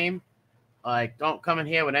Tig's name. Like, don't come in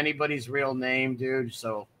here with anybody's real name, dude.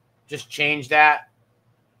 So just change that.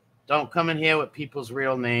 Don't come in here with people's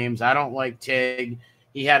real names. I don't like Tig.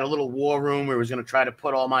 He had a little war room where he was going to try to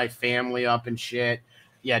put all my family up and shit.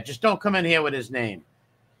 Yeah, just don't come in here with his name.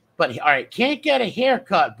 But, all right, can't get a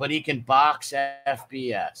haircut, but he can box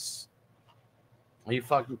FBS. Are you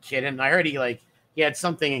fucking kidding? I heard he had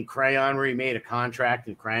something in crayon where he made a contract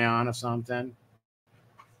in crayon or something.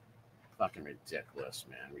 Fucking ridiculous,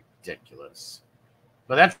 man. Ridiculous.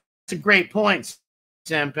 But that's a great point,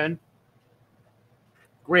 Simpin.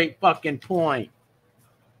 Great fucking point.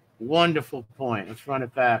 Wonderful point. Let's run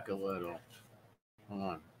it back a little. Hold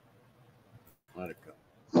on. Let it go.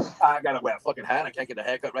 I gotta wear a fucking hat. I can't get the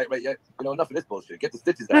haircut right yet. You know, enough of this bullshit. Get the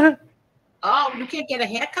stitches out. Oh, you can't get a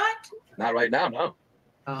haircut? Not right now, no.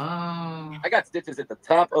 Oh. I got stitches at the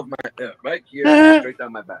top of my right here, straight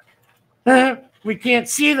down my back. We can't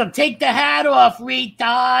see them. Take the hat off,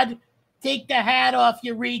 retard. Take the hat off,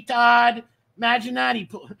 you retard. Imagine that.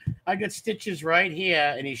 I got stitches right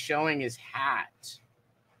here, and he's showing his hat.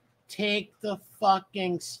 Take the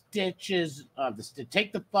fucking stitches of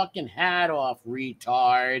take the fucking hat off,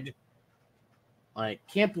 retard. Like,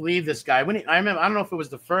 can't believe this guy. I remember, I don't know if it was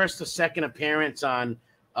the first or second appearance on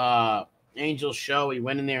Angel's show. He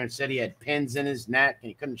went in there and said he had pins in his neck and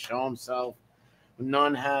he couldn't show himself.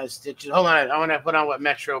 None has stitches. Hold on, I want to put on what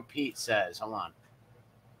Metro Pete says. Hold on.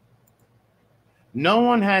 No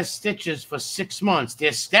one has stitches for 6 months.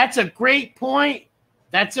 That's a great point.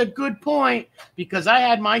 That's a good point, because I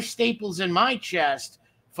had my staples in my chest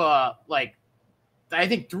for I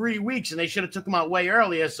think 3 weeks, and they should have took them out way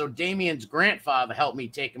earlier. So Damien's grandfather helped me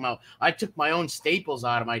take them out. I took my own staples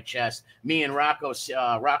out of my chest. Me and Rocco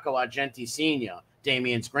Argenti Sr.,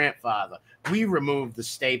 Damien's grandfather, we removed the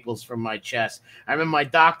staples from my chest. I remember my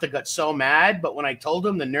doctor got so mad, but when I told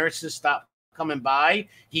him, the nurses stopped coming by,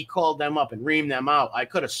 he called them up and reamed them out. I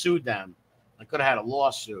could have sued them. I could have had a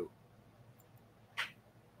lawsuit.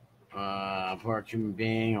 Poor human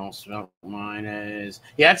being, also mine is.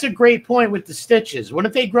 Yeah, that's a great point with the stitches.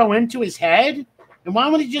 Wouldn't they grow into his head? And why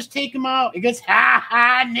wouldn't he just take them out? He goes, ha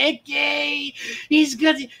ha, Nikki. He's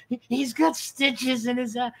got stitches in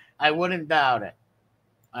his head. I wouldn't doubt it.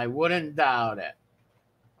 I wouldn't doubt it.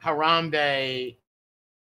 Harambe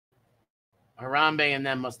and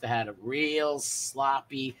them must have had a real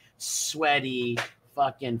sloppy, sweaty,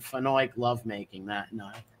 fucking phonoic lovemaking that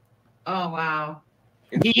night. Oh, wow.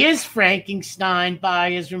 He is Frankenstein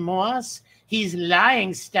by his remorse. He's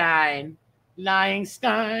Lyingstein.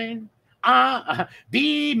 Lyingstein.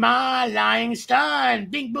 Be my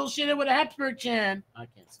Lyingstein. Big bullshitter with a Hepburn chin. I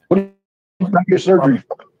can't say. What about your surgery?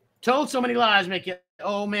 Told so many lies make it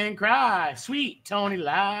old man cry. Sweet Tony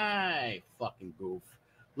lie. Fucking goof.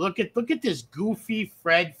 Look at this goofy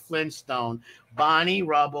Fred Flintstone. Bonnie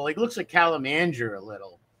Rubble. He looks like Calamander a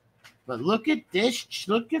little. But look at this.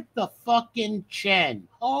 Look at the fucking chin.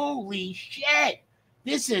 Holy shit.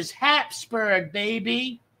 This is Habsburg,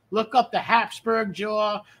 baby. Look up the Habsburg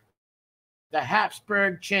jaw. The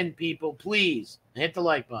Habsburg chin, people. Please. Hit the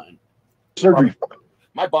like button. Surgery.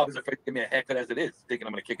 My Bob is afraid to give me a haircut as it is, thinking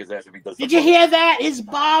I'm going to kick his ass if he does. Did you hear that? His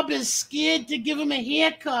Bob is scared to give him a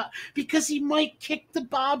haircut because he might kick the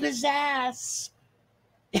Bob's ass.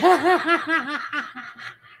 You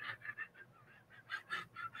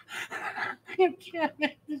can't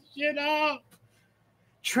make this shit up.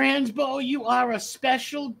 Transbo, you are a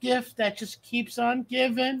special gift that just keeps on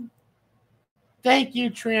giving. Thank you,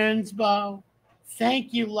 Transbo.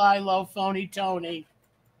 Thank you, Lilo, Phony Tony.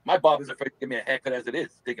 My Bob is afraid to give me a haircut as it is,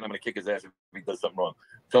 thinking I'm going to kick his ass if he does something wrong.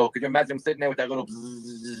 So could you imagine him sitting there with that little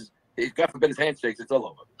bzzz? God forbid his handshakes, it's all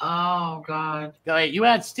over. Oh, God. You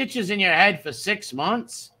had stitches in your head for 6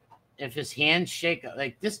 months? if his hands shake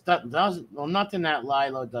like this, doesn't well, nothing that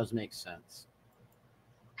Lilo does make sense.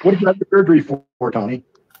 What did you have the surgery for, Tony?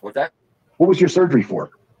 What's that? What was your surgery for?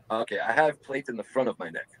 Okay, I have plates in the front of my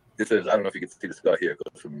neck. This is, I don't know if you can see the scar here. It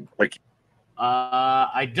goes from like.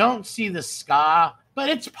 I don't see the scar, but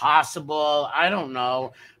it's possible. I don't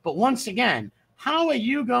know. But once again, how are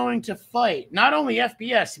you going to fight? Not only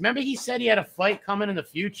FBS. Remember he said he had a fight coming in the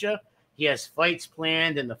future? He has fights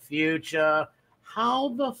planned in the future. How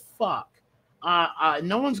the fuck?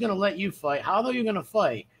 No one's going to let you fight. How are you going to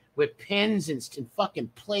fight? With pins and fucking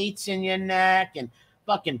plates in your neck and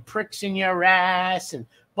fucking pricks in your ass and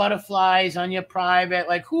butterflies on your private.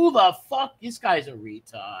 Like, who the fuck? This guy's a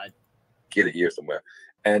retard. Get it here somewhere.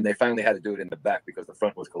 And they finally had to do it in the back because the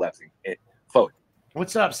front was collapsing. Phony.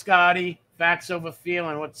 What's up, Scotty? Facts over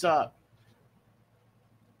feeling. What's up?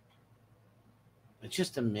 It's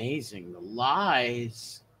just amazing. The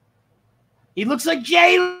lies. He looks like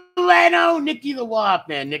Jay Leno. Nicky the Wop,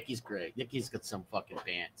 man. Nicky's great. Nicky's got some fucking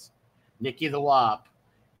pants. Nicky the Wop.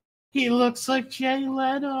 He looks like Jay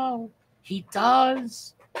Leno. He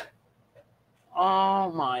does.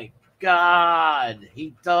 Oh, my God.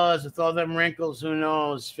 He does with all them wrinkles. Who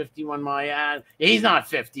knows? 51 my ass. He's not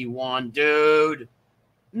 51, dude.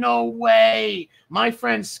 No way. My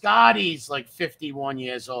friend Scotty's like 51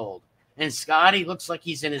 years old. And Scotty looks like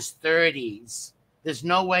he's in his 30s. There's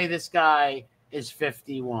no way this guy is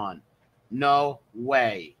 51. No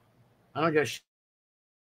way. I don't give a shit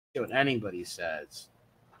what anybody says.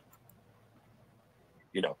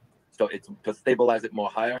 You know, so it's to stabilize it more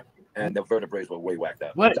higher, and the vertebrae were way whacked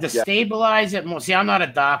out. What to stabilize it more? See, I'm not a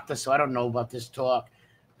doctor, so I don't know about this talk.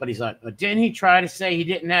 But he's like, didn't he try to say he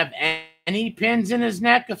didn't have any pins in his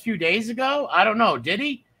neck a few days ago? I don't know. Did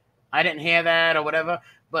he? I didn't hear that or whatever.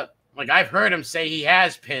 But like I've heard him say he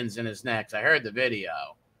has pins in his neck. I heard the video.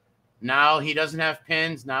 Now he doesn't have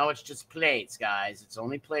pins. Now it's just plates, guys. It's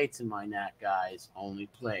only plates in my neck, guys. Only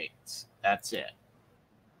plates. That's it.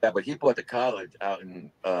 Yeah, but he bought the college out in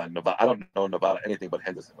Nevada. I don't know Nevada anything but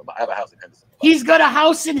Henderson. I have a house in Henderson. Nevada. He's got a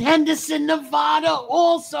house in Henderson, Nevada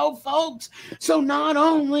also, folks. So not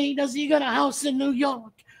only does he got a house in New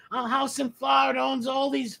York, a house in Florida, owns all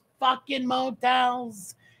these fucking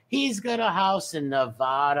motels. He's got a house in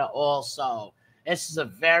Nevada also. This is a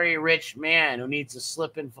very rich man who needs a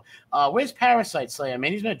slip in. Where's Parasite Slayer?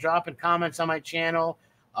 Man, he's been dropping comments on my channel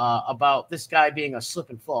about this guy being a slip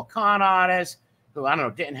and fall con artist who, I don't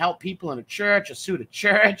know, didn't help people in a church or sued a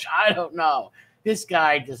church. I don't know. This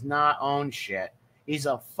guy does not own shit. He's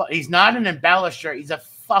not an embellisher. He's a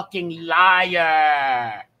fucking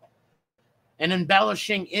liar. And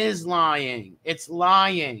embellishing is lying. It's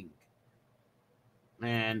lying.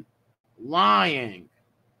 Man, lying.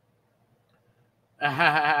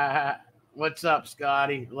 What's up,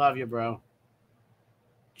 Scotty? Love you, bro.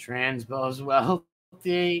 Transbo's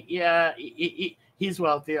wealthy. Yeah, he's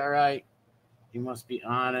wealthy, all right. He must be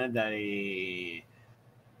honored that he...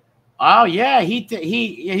 Oh, yeah,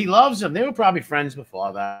 he loves him. They were probably friends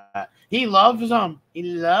before that. He loves him. He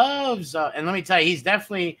loves him. And let me tell you, he's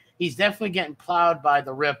definitely getting plowed by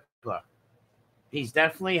the Ripper. He's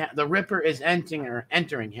definitely... The Ripper is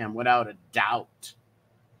entering him without a doubt.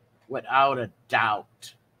 Without a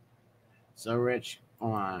doubt. So rich.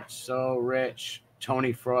 Hold on. So rich.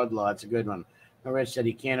 Tony Fraudlaw. It's a good one. Rich said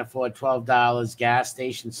he can't afford $12. Gas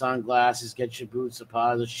station sunglasses. Get your boots a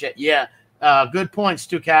pile of shit. Yeah. Good points,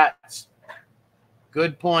 Two Cats.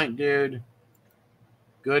 Good point, dude.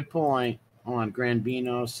 Good point. Hold on.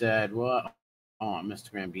 Grambino said what? Oh, I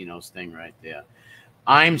missed Grambino's thing right there.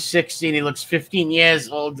 I'm 16. He looks 15 years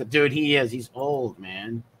old. Dude, he is. He's old,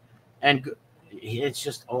 man. And it's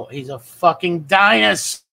just, oh, he's a fucking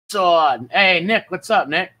dinosaur. Hey, Nick, what's up,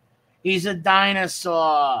 Nick? He's a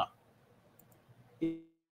dinosaur.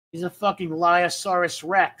 He's a fucking Liosaurus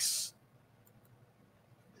Rex.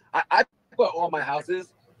 I put all my houses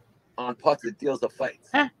on parts of deals of fights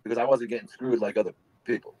because I wasn't getting screwed like other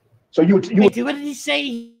people. So you Wait, what did he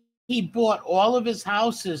say? He bought all of his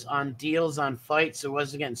houses on deals on fights, so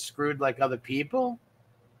wasn't getting screwed like other people?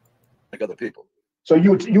 Like other people. So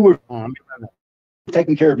you were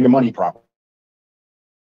taking care of your money properly.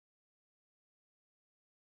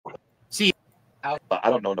 See, I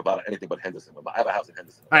don't know about anything but Henderson. I have a house in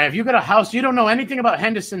Henderson. All right, if you got a house, you don't know anything about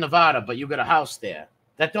Henderson, Nevada, but you got a house there.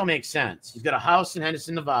 That don't make sense. He's got a house in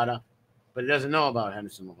Henderson, Nevada, but he doesn't know about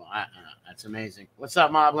Henderson, Nevada. That's amazing. What's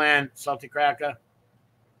up, Mobland? Salty Cracker?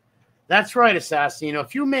 That's right, Assassino.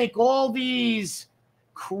 If you make all these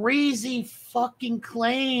crazy fucking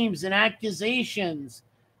claims and accusations,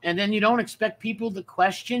 and then you don't expect people to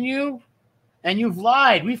question you, and you've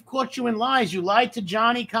lied. We've caught you in lies. You lied to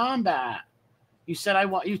Johnny Combat. You said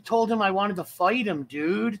you told him I wanted to fight him,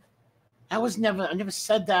 dude. I never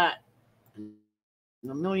said that in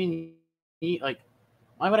a million. Like,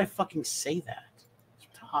 why would I fucking say that? It's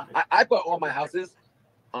retarded. I bought all my houses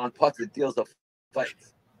on parts of deals of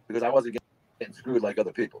fights because I wasn't getting screwed like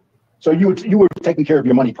other people. So you were taking care of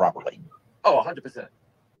your money properly. Oh, 100%.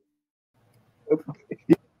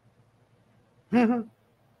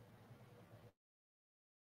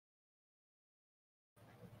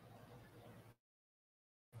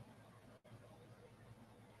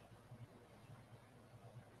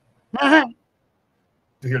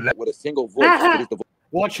 With a single voice.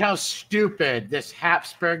 Watch how stupid this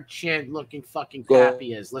Habsburg chin looking fucking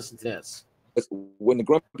crappy is. Listen to this. When the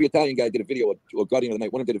grumpy Italian guy did a video, or Guardian of the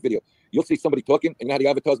Night, one of them did a video, you'll see somebody talking, and you know how the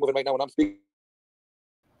avatar's moving right now when I'm speaking?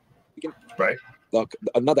 Right.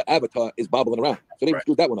 Another avatar is bobbling around. So they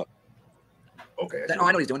screwed that one up. Okay. Oh, I know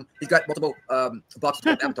what he's doing. He's got multiple boxes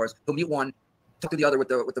of avatars. He'll mute one, talk to the other with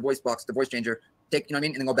the voice box, the voice changer, take, you know what I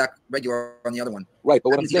mean, and then go back regular on the other one. Right, but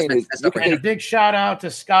what I'm saying is, and a big shout out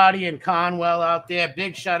to Scotty and Conwell out there.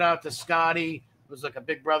 Big shout out to Scotty, who's like a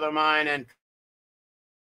big brother of mine, and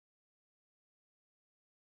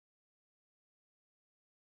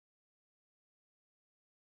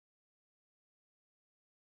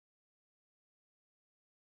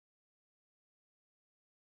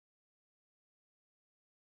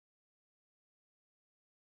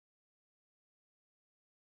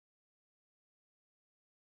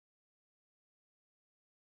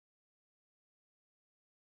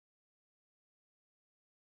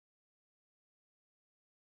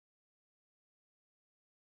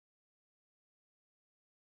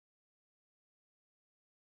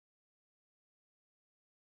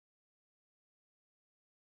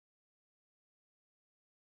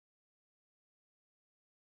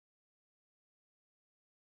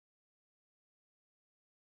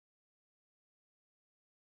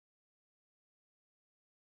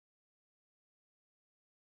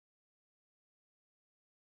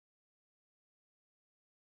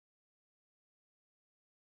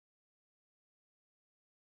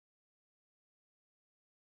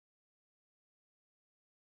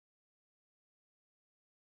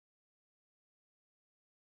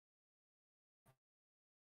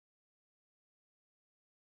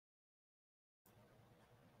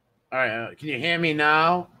all right, can you hear me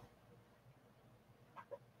now?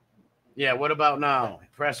 Yeah, what about now?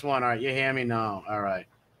 Press 1. All right, you hear me now. All right.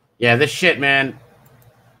 Yeah, this shit, man.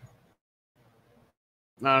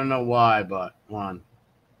 I don't know why, but one.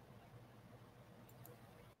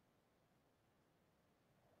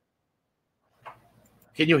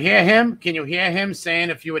 Can you hear him? Can you hear him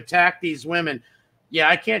saying if you attack these women? Yeah,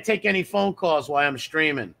 I can't take any phone calls while I'm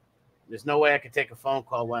streaming. There's no way I can take a phone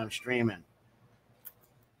call while I'm streaming.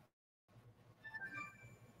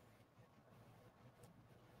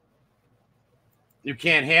 You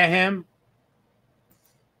can't hear him?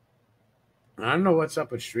 I don't know what's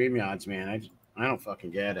up with StreamYards, man. I don't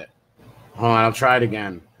fucking get it. Hold on, I'll try it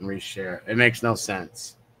again and reshare. It makes no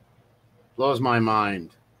sense. Blows my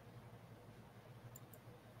mind.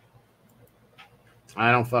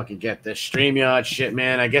 I don't fucking get this StreamYard shit,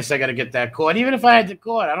 man. I guess I got to get that cord. Even if I had the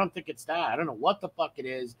cord, I don't think it's that. I don't know what the fuck it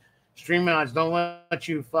is. StreamYards don't let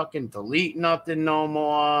you fucking delete nothing no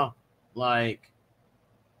more. Like,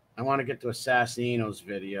 I want to get to Assassino's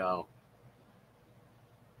video.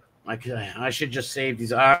 Like, I should just save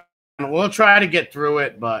these. We'll try to get through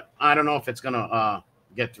it, but I don't know if it's going to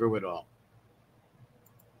get through it all.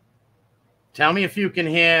 Tell me if you can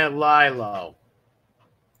hear Lilo.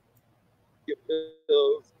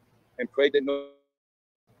 Pills and pray that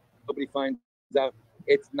nobody finds out.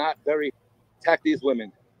 It's not very attack these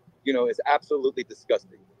women. You know, it's absolutely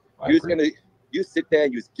disgusting. You sit there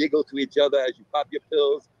and you giggle to each other as you pop your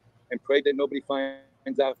pills and pray that nobody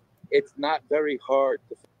finds out. It's not very hard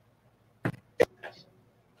to,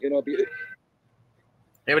 you know. Yeah,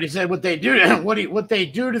 but he said what they do to what they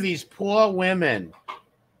do to these poor women.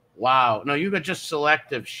 Wow. No, you got just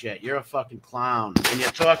selective shit. You're a fucking clown. And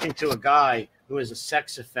you're talking to a guy who is a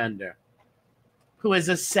sex offender.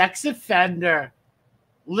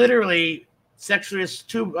 Literally sexually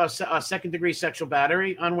second-degree sexual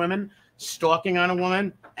battery on women, stalking on a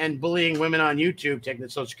woman, and bullying women on YouTube, taking the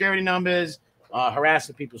social security numbers,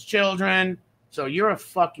 harassing people's children. So you're a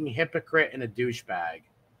fucking hypocrite and a douchebag.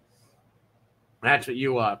 That's what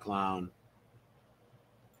you are, clown.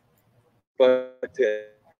 But to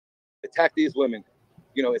attack these women,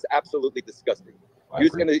 you know, it's absolutely disgusting.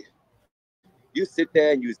 You sit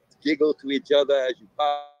there and you giggle to each other as you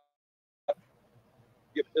pop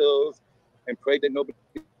your pills and pray that nobody.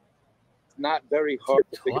 It's not very hard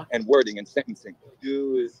to figure, and wording and sentencing.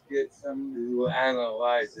 Do is get somebody who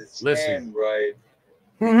analyzes handwriting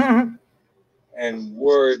and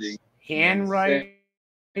wording, handwriting,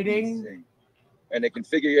 and they can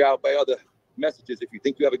figure you out by other messages. If you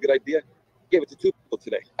think you have a good idea, I gave it to 2 people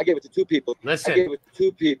today. I gave it to 2 people. Listen, I gave it to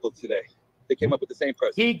 2 people today. They came up with the same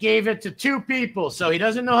person. He gave it to 2 people, so he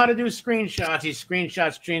doesn't know how to do screenshots. He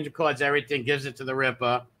screenshots, screen records everything, gives it to the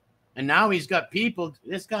Ripper, and now he's got people.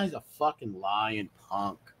 This guy's a fucking lying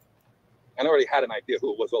punk. And I already had an idea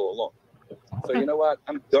who it was all along. So you know what?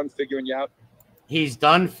 I'm done figuring you out. He's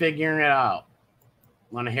done figuring it out.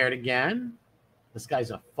 Want to hear it again? This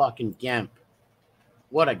guy's a fucking gimp.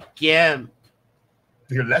 What a gimp.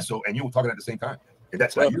 You're Lesso, and you were talking at the same time.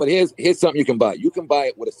 That's well, but here's something you can buy. You can buy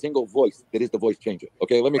it with a single voice that is the voice changer.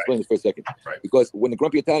 Okay, let me explain this for a second. Because when the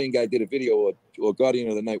Grumpy Italian guy did a video, or Guardian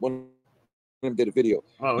of the Night, one of them did a video.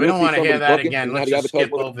 Oh, we don't want to hear that again. Let's just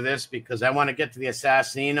skip over this because I want to get to the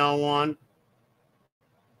Assassino one.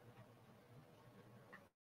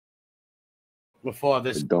 Before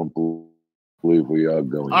this. I don't believe we are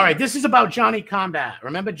going. All right, this is about Johnny Combat.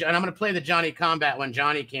 Remember, and I'm going to play the Johnny Combat when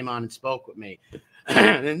Johnny came on and spoke with me.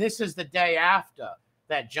 And this is the day after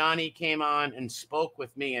that Johnny came on and spoke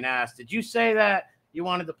with me and asked, did you say that you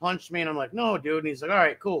wanted to punch me? And I'm like, no, dude. And he's like, all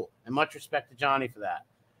right, cool. And much respect to Johnny for that.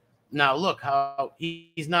 Now, look how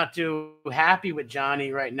he's not too happy with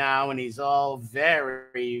Johnny right now. And he's all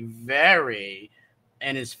very, very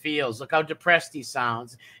in his feels. Look how depressed he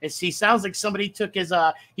sounds. He sounds like somebody took his,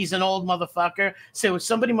 he's an old motherfucker. So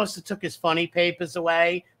somebody must have took his funny papers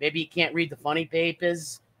away. Maybe he can't read the funny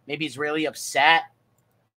papers. Maybe he's really upset.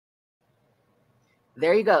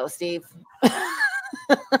 There you go, Steve.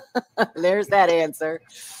 There's that answer.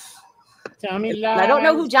 Tell me lies. I don't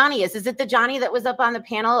know who Johnny is. Is it the Johnny that was up on the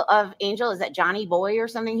panel of Angel? Is that Johnny Boy or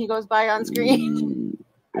something he goes by on screen?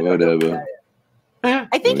 Whatever.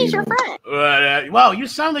 I think he's your friend. Well, you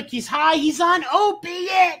sound like he's high. He's on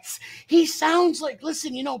opiates. He sounds like,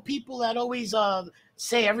 listen, you know, people that always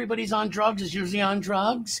say everybody's on drugs is usually on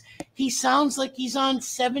drugs. He sounds like he's on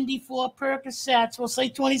 74 Percocets. We'll say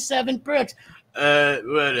 27 perks.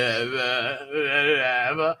 Whatever.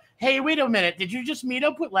 Hey, wait a minute. Did you just meet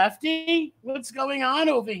up with Lefty? What's going on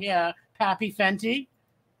over here, Pappy Fenty?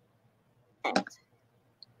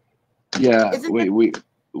 Yeah,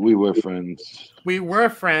 we were friends. We were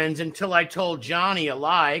friends until I told Johnny a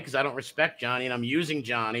lie because I don't respect Johnny and I'm using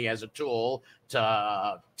Johnny as a tool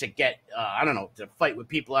to get, I don't know, to fight with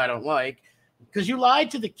people I don't like because you lied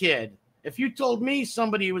to the kid. If you told me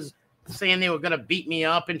somebody was saying they were going to beat me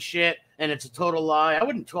up and shit and it's a total lie, I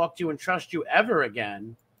wouldn't talk to you and trust you ever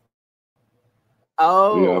again.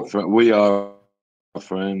 Oh. We are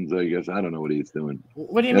friends, I guess. I don't know what he's doing.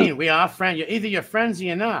 What do you mean? We are friends. Either you're friends or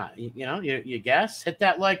you're not. You know, you guess. Hit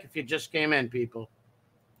that like if you just came in, people.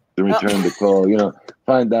 To return the call, you know,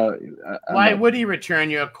 find out. Why would he return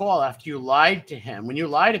your call after you lied to him? When you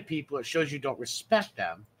lie to people, it shows you don't respect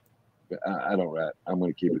them. I don't rat. I'm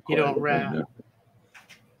going to keep it quiet. You don't rat. Right.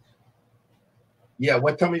 Yeah,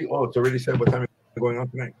 what time? It's already said what time is going on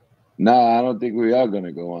tonight. No, I don't think we are going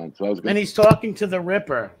to go on. So I was going. And he's talking to the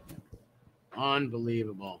Ripper.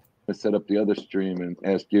 Unbelievable. I set up the other stream and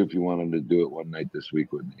ask you if you wanted to do it one night this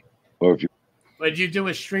week with me, or if you. Would you do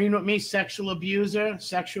a stream with me, sexual abuser?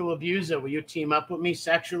 Sexual abuser. Will you team up with me,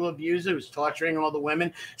 sexual abuser who's torturing all the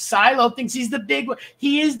women? Silo thinks he's the big one.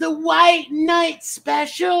 He is the White Knight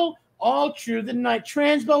special. All through the night.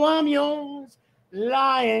 Transbo, I'm yours.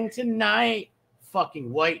 Lying tonight.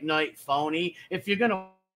 Fucking White Knight phony. If you're going to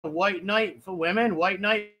White Knight for women, White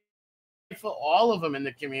Knight for all of them in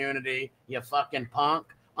the community, you fucking punk.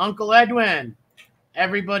 Uncle Edwin.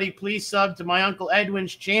 Everybody, please sub to my Uncle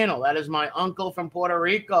Edwin's channel. That is my uncle from Puerto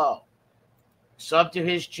Rico. Sub to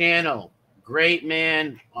his channel. Great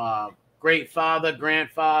man, great father,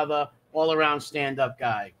 grandfather, all around stand-up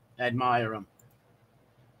guy. Admire him.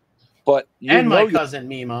 But and my cousin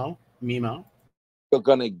Mimo. You're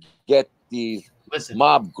gonna get these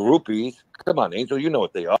mob groupies. Come on, Angel, you know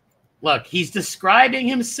what they are. Look, he's describing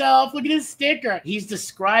himself. Look at his sticker. He's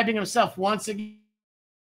describing himself once again.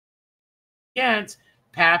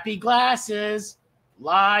 Pappy glasses,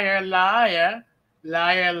 liar, liar,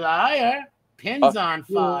 liar, liar, pins on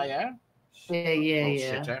fire.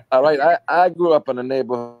 Yeah. All right, I grew up in a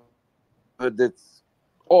neighborhood that's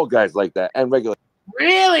all guys like that and regular.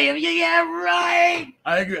 Really? Yeah, right.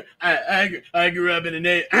 I grew up in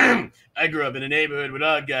a I grew up in a neighborhood with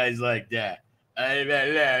all guys like that. I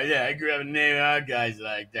grew up in a neighborhood with all guys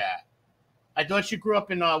like that. I thought you grew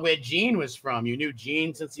up in where Gene was from. You knew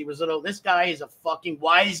Gene since he was little. This guy is a fucking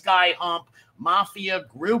wise guy hump mafia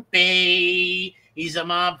groupie. He's a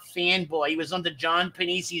mob fanboy. He was under John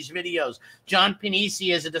Panisi's videos. John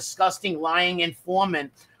Panisi is a disgusting lying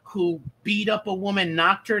informant who beat up a woman,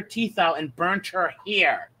 knocked her teeth out, and burnt her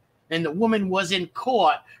hair. And the woman was in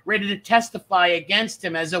court ready to testify against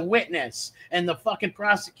him as a witness. And the fucking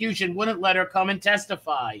prosecution wouldn't let her come and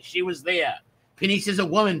testify. She was there. Panisi's a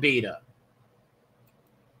woman beater.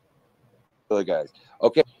 Other guys.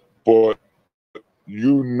 Okay. But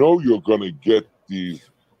you know you're gonna get these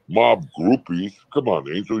mob groupies. Come on,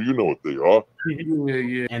 Angel, you know what they are.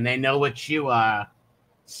 Yeah. And they know what you are,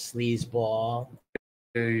 sleazeball.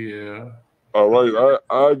 Yeah. All right,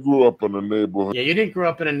 I grew up in a neighborhood. Yeah, you didn't grow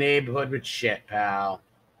up in a neighborhood with shit, pal.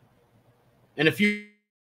 And if you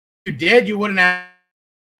did, you wouldn't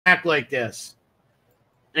act like this.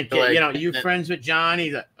 Okay, you know, you friends with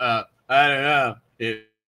Johnny? I don't know. I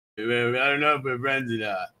don't know if we're friends or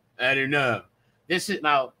not. I don't know.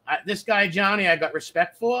 This guy Johnny, I got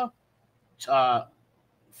respect for.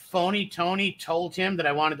 Phony Tony told him that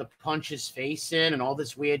I wanted to punch his face in and all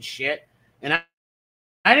this weird shit, and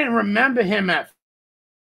I didn't remember him at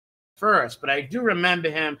first, but I do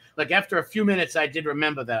remember him. Like after a few minutes, I did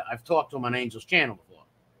remember that I've talked to him on Angel's channel before.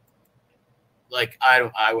 Like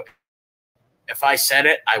if I said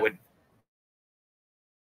it, I would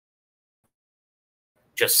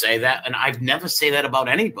just say that, and I'd never say that about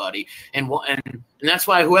anybody. And that's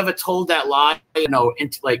why whoever told that lie, you know,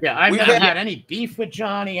 I've never had any beef with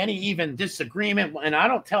Johnny, any even disagreement, and I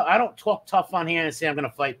don't talk tough on here and say I'm going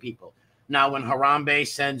to fight people. Now, when Harambe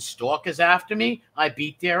sends stalkers after me, I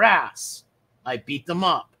beat their ass. I beat them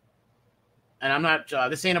up. And I'm not,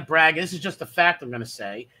 this ain't a brag. This is just a fact I'm going to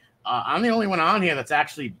say. I'm the only one on here that's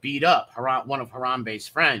actually beat up one of Harambe's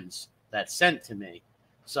friends that sent to me.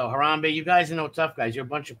 So, Harambe, you guys are no tough guys. You're a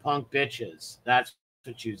bunch of punk bitches. That's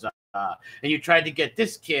what you are. And you tried to get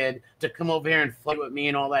this kid to come over here and fight with me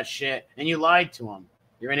and all that shit, and you lied to him.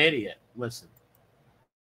 You're an idiot. Listen.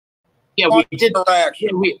 Yeah, we did.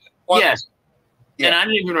 Yes. Yeah. And I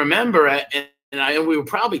didn't even remember it. And we were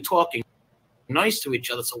probably talking nice to each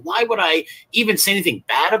other. So why would I even say anything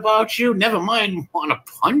bad about you? Never mind want to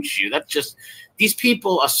punch you. That's just, these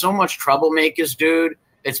people are so much troublemakers, dude.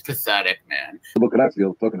 It's pathetic, man. Look at I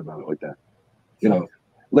feel talking about it like that. You know,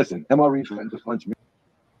 listen, MRE trying to punch me.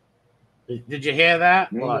 Did you hear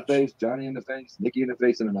that? Me in the face, Johnny in the face, Nikki in the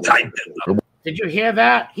face, and another in the face. Did you hear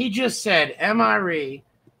that? He just said MRE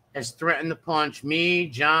has threatened to punch me,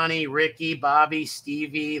 Johnny, Ricky, Bobby,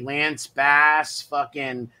 Stevie, Lance Bass,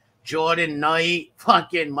 fucking Jordan Knight,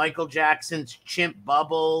 fucking Michael Jackson's Chimp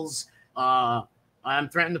Bubbles. I'm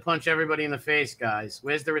threatening to punch everybody in the face, guys.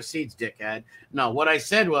 Where's the receipts, dickhead? No, what I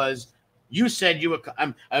said was, you said you were.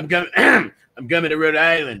 I'm coming. I'm coming to Rhode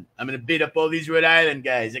Island. I'm gonna beat up all these Rhode Island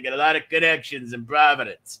guys. I got a lot of connections in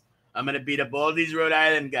Providence. I'm gonna beat up all these Rhode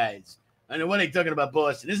Island guys. I know what are you talking about,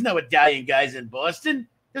 Boston? There's no Italian guys in Boston.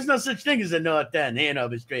 There's no such thing as a North End,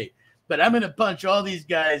 Hanover Street. But I'm going to punch all these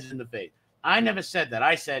guys in the face. I never said that.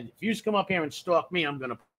 I said, if you just come up here and stalk me, I'm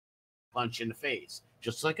going to punch in the face.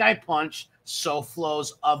 Just like I punched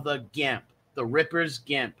SoFlo's other Gimp, the Ripper's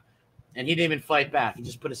Gimp. And he didn't even fight back. He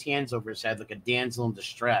just put his hands over his head like a damsel in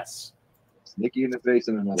distress. Nikki in the face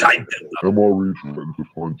and another in the face. MRE trying to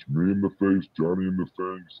punch me in the face, Johnny in the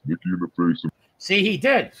face, Nikki in the face. See, he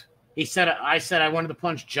did. He said, I said I wanted to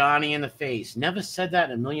punch Johnny in the face. Never said that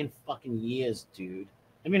in a million fucking years, dude.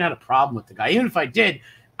 I mean, I had a problem with the guy. Even if I did,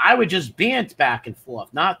 I would just bant back and forth,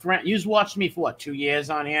 not threaten. You've watched me for what, 2 years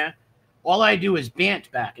on here? All I do is bant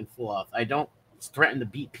back and forth. I don't threaten to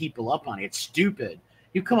beat people up on it. It's stupid.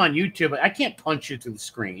 You come on YouTube, I can't punch you through the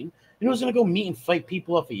screen. You know who's going to go meet and fight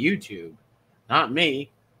people off of YouTube? Not me.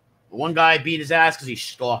 One guy beat his ass because he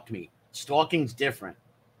stalked me. Stalking's different.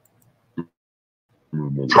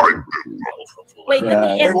 Wait, let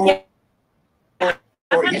me ask you.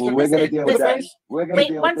 We're gonna deal with that.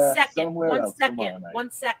 Wait, one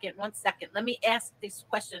second. Let me ask this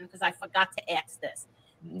question because I forgot to ask this.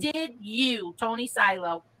 Did you, Tony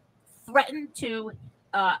Silo, threaten to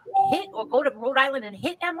hit or go to Rhode Island and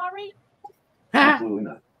hit MRE? Absolutely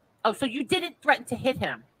not. Oh, so you didn't threaten to hit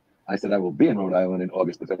him? I said I will be in Rhode Island in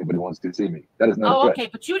August if anybody wants to see me. That is not a threat. Okay,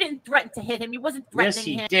 but you didn't threaten to hit him. You wasn't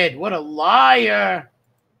threatening him. Yes, he did. What a liar.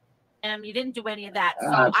 You didn't do any of that. So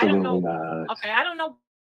Absolutely I don't know. not. Okay, I don't know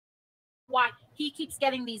why he keeps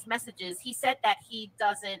getting these messages. He said that he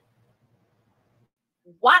doesn't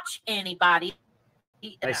watch anybody.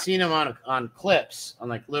 I seen him on clips, on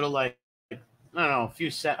like little I don't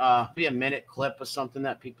know, be a minute clip or something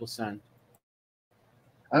that people send.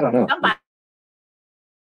 I don't know. Somebody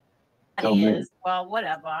Tell me. is. Well,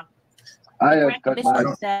 whatever. I have got Recognition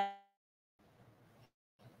my. said-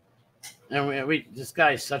 And this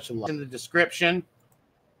guy is such a in the description.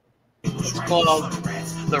 It's called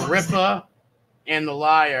The Ripper and the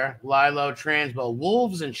Liar, Lilo Transbo.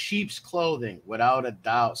 Wolves in sheep's clothing, without a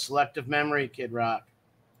doubt. Selective memory, Kid Rock.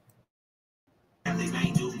 I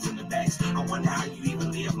wonder how you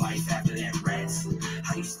even live life after that, rats.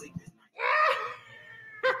 How you sleep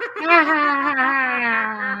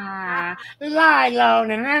Lilo.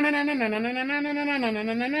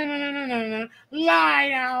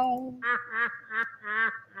 Lilo.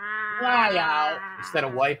 Lyle instead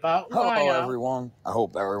of Wipeout. Hello, Lyle. everyone. I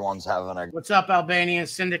hope everyone's having a. What's up, Albanian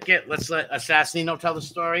Syndicate? Let's let Assassino tell the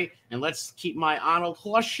story, and let's keep my Arnold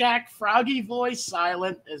Horseshack froggy voice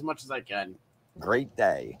silent as much as I can. Great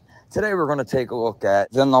day. Today we're going to take a look at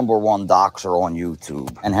the #1 doxer on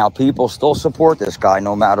YouTube and how people still support this guy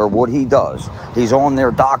no matter what he does. He's on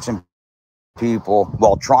there doxing people,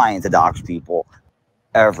 well, trying to dox people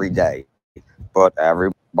every day, but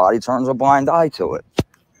everybody turns a blind eye to it.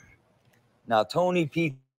 Now, Tony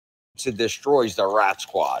Pizza destroys the Rat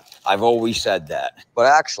Squad. I've always said that. But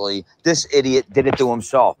actually, this idiot did it to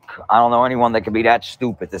himself. I don't know anyone that can be that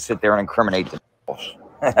stupid to sit there and incriminate themselves.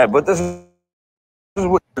 But this is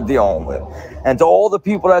what we're dealing with. And to all the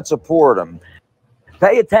people that support him,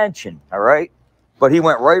 pay attention, all right? But he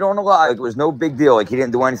went right on the live. It was no big deal. Like he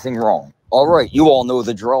didn't do anything wrong. All right, you all know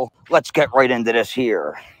the drill. Let's get right into this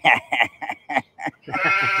here.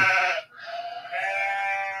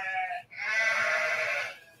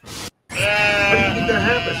 How do you think that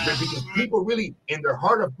happens? Because people really, in their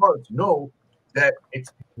heart of hearts, know that it's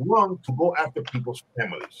wrong to go after people's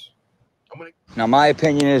families. Now, my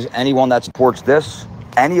opinion is anyone that supports this,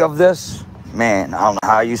 any of this, man, I don't know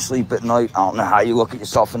how you sleep at night. I don't know how you look at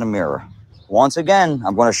yourself in the mirror. Once again,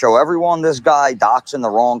 I'm going to show everyone this guy doxing the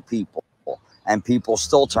wrong people, and people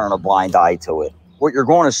still turn a blind eye to it. What you're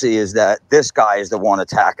going to see is that this guy is the one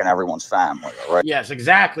attacking everyone's family, right? Yes,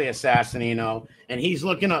 exactly, Assassinino. And he's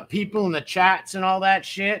looking up people in the chats and all that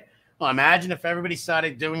shit. Well, imagine if everybody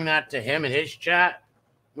started doing that to him in his chat,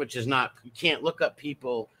 which is not, you can't look up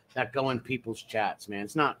people that go in people's chats, man.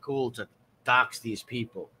 It's not cool to dox these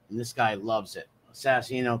people. And this guy loves it.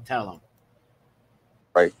 Assassino, tell him.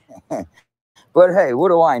 Right. But hey, what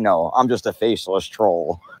do I know? I'm just a faceless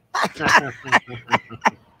troll.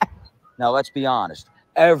 Now, let's be honest.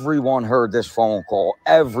 Everyone heard this phone call.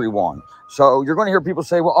 Everyone. So you're going to hear people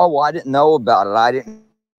say, well, I didn't know about it. I didn't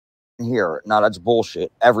hear it. No, that's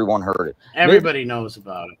bullshit. Everyone heard it. Everybody knows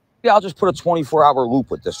about it. Yeah, I'll just put a 24-hour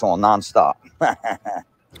loop with this on nonstop.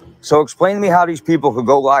 So explain to me how these people could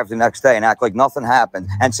go live the next day and act like nothing happened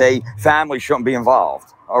and say family shouldn't be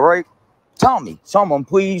involved. All right? Tell me. Someone,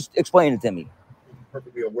 please explain it to me.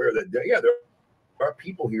 Perfectly aware that, yeah, there are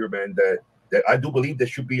people here, man, that I do believe that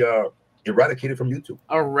should be eradicated from YouTube.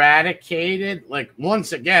 Eradicated? Like,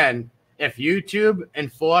 once again, if YouTube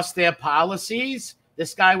enforced their policies,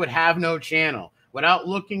 this guy would have no channel. Without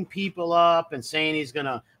looking people up and saying he's going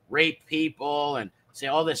to rape people and say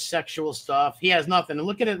all this sexual stuff, he has nothing. And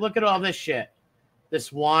look at it. Look at all this shit.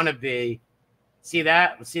 This wannabe. See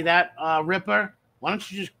that? See that, Ripper? Why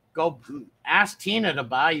don't you just go ask Tina to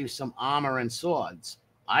buy you some armor and swords?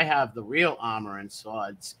 I have the real armor and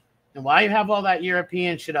swords. And why you have all that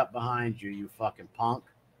European shit up behind you, you fucking punk?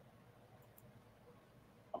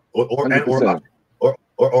 Or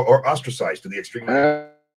ostracized to the extreme. I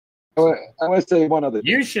want to say one other thing.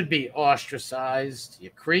 You should be ostracized, you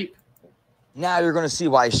creep. Now you're going to see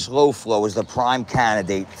why Slow Flow is the prime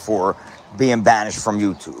candidate for being banished from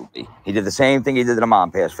YouTube. He did the same thing he did to the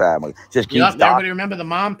Mom Pass family. Just keep everybody remember the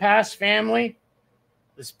Mom Pass family?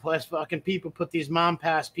 This plus fucking people put these Mom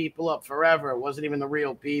Pass people up forever. It wasn't even the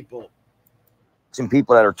real people. some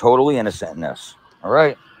people that are totally innocent in this. All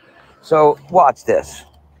right. So watch this.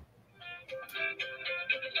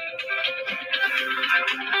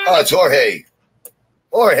 Oh, it's Jorge.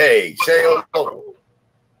 Jorge, say hello.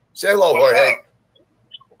 Say hello, Jorge.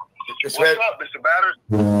 What's up, Mr. Batters?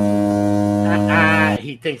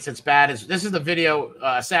 He thinks it's bad. This is the video.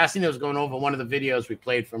 Assassino was going over one of the videos we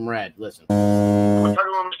played from Red. Listen. We're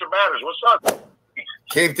talking about Mr. Batters. What's up?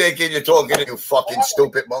 Keep thinking you're talking to you fucking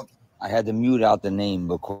stupid monkey. I had to mute out the name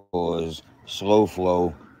because Slow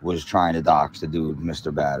Flow was trying to dox the dude,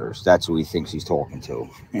 Mr. Batters. That's who he thinks he's talking to.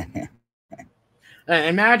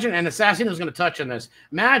 Imagine, and Assassino's going to touch on this.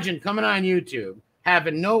 Imagine coming on YouTube,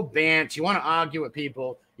 having no bants. You want to argue with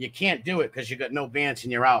people. You can't do it because you got no bants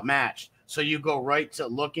and you're outmatched. So you go right to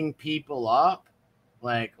looking people up.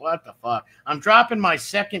 Like, what the fuck? I'm dropping my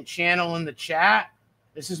second channel in the chat.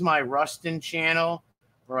 This is my Rustin channel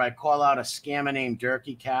where I call out a scammer named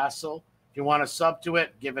Durkee Castle. If you want to sub to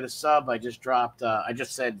it, give it a sub. I just dropped. I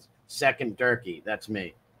just said second Durkee. That's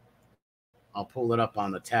me. I'll pull it up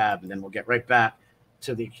on the tab, and then we'll get right back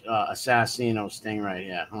to the Assassino sting right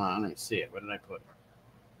here. Hold on, let me see it. What did I put?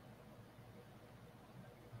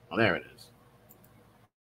 Oh, there it is.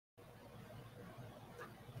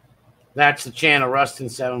 That's the channel,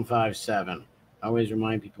 Rustin757. I always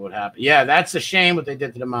remind people what happened. Yeah, that's a shame what they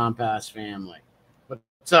did to the Mom Pass family.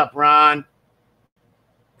 What's up, Ron?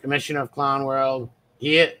 Commissioner of Clown World.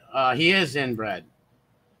 He is inbred.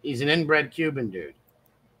 He's an inbred Cuban dude.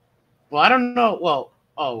 Well, I don't know. Well,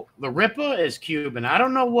 oh, the Ripper is Cuban. I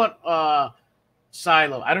don't know what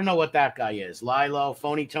Silo. I don't know what that guy is. Lilo,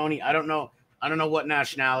 Phony Tony. I don't know. I don't know what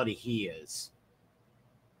nationality he is.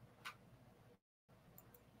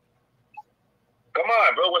 Come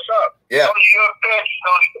on, bro. What's up? Yeah. Tony, you're a bitch,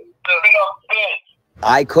 Tony.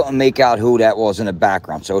 I couldn't make out who that was in the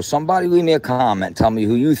background. So somebody leave me a comment. Tell me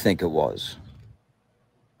who you think it was.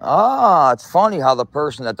 Ah, it's funny how the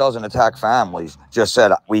person that doesn't attack families just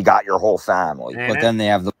said, we got your whole family. Man, but then they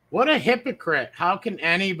have the... What a hypocrite. How can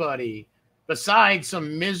anybody, besides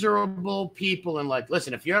some miserable people, and like,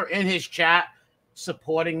 listen, if you're in his chat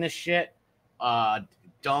supporting this shit,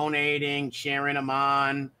 donating, cheering him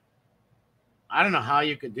on, I don't know how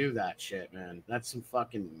you could do that shit, man. That's some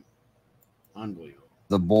fucking unbelievable.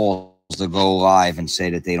 The balls to go live and say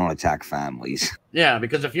that they don't attack families. Yeah,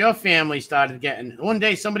 because if your family started getting, one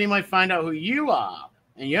day somebody might find out who you are,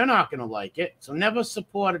 and you're not going to like it. So never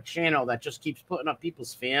support a channel that just keeps putting up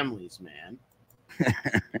people's families, man.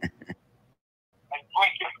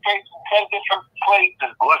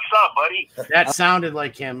 What's up, buddy? That sounded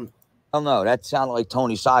like him. Oh, no, that sounded like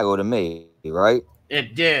Tony Silo to me, right?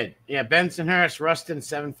 It did. Yeah, Bensonhurst,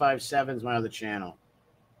 Rustin757 is my other channel.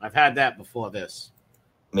 I've had that before this.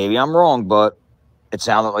 Maybe I'm wrong, but it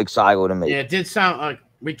sounded like Silo to me. Yeah, it did sound like,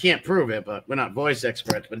 we can't prove it, but we're not voice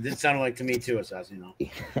experts, but it did sound like to me too, Assassino.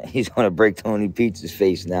 He's going to break Tony Pizza's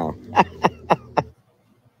face now. What's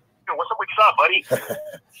up, buddy?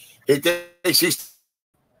 He thinks he's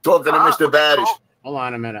talking to Mr. Baddies. Hold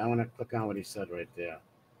on a minute. I want to click on what he said right there.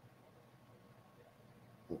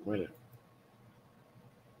 Wait a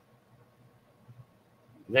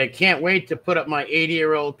They can't wait to put up my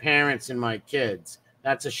 80-year-old parents and my kids.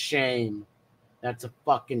 That's a shame. That's a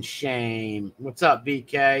fucking shame. What's up,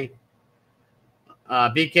 BK?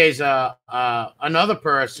 BK's another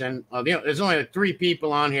person. There's only like 3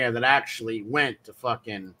 people on here that actually went to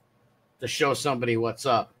to show somebody what's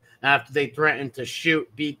up. After they threatened to shoot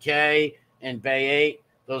BK and Bay 8,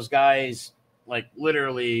 those guys like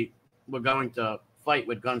literally were going to fight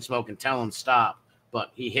with Gunsmoke and tell him stop.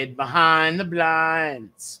 But he hid behind the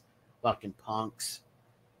blinds. Fucking punks.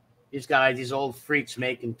 These guys, these old freaks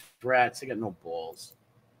making threats. They got no balls.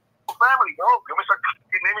 Family, bro. You want me to start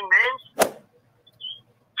naming names?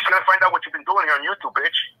 Just gonna find out what you've been doing here on YouTube,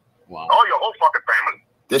 bitch. Wow. Oh, your whole fucking family.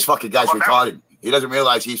 This fucking guy's retarded. He doesn't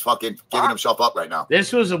realize he's fucking giving himself up right now.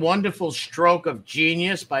 This was a wonderful stroke of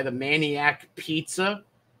genius by the maniac Pizza.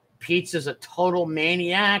 Pizza's a total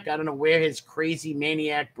maniac. I don't know where his crazy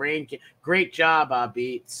maniac brain came. Great job,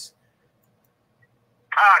 Beats.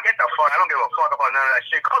 Get the fuck. I don't give a fuck about none of that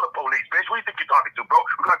shit. Call the police, bitch. Who do you think you're talking to, bro?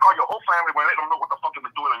 We're gonna call your whole family. We're gonna let them know what the fuck you've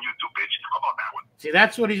been doing on YouTube, bitch. How about that one? See,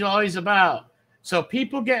 that's what he's always about. So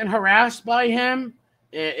people getting harassed by him,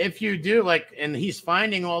 if you do, like, and he's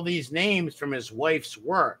finding all these names from his wife's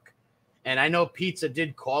work. And I know Pizza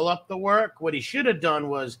did call up the work. What he should have done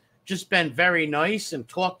was just been very nice and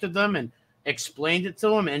talked to them and explained it to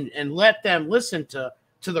them and let them listen to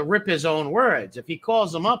the Ripper's own words. If he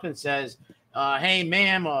calls them up and says, hey,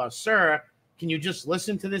 ma'am or sir, can you just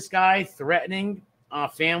listen to this guy threatening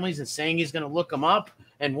families and saying he's going to look them up?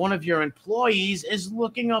 And one of your employees is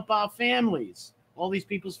looking up our families, all these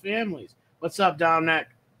people's families. What's up, Dominic?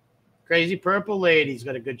 Crazy Purple Lady's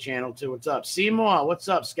got a good channel, too. What's up? Seymour, what's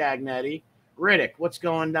up, Scagnetti? Riddick, what's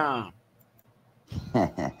going down?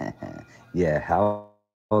 Yeah, how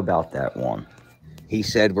about that one? He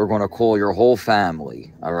said we're going to call your whole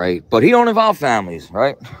family, all right? But he don't involve families,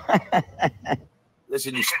 right?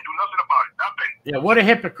 Listen, you can't do nothing about it. Nothing. Yeah, what a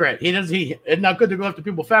hypocrite. It's not good to go after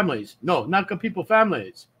people's families. No, not good people's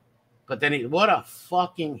families. But then what a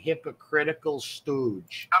fucking hypocritical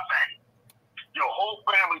stooge. Nothing. Your whole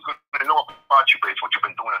family's gonna know about you, bitch, what you've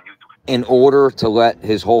been doing on YouTube. In order to let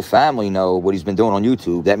his whole family know what he's been doing on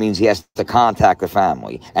YouTube, that means he has to contact the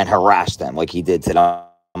family and harass them like he did to the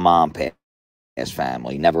Mom Pass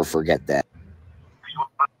family. Never forget that. You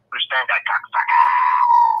understand that,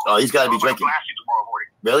 cocksucker? Oh, he's got to be drinking. Tomorrow morning.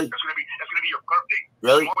 Really? That's gonna be your birthday.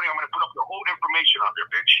 Really? Tomorrow morning, I'm gonna put up your whole information on there,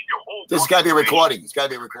 bitch. Your whole. This has got to be a recording. It's got to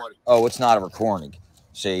be a recording. Oh, it's not a recording.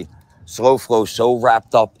 See? Slow Flow so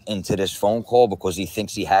wrapped up into this phone call because he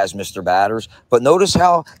thinks he has Mr. Batters. But notice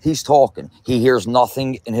how he's talking. He hears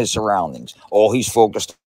nothing in his surroundings. All he's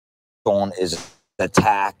focused on is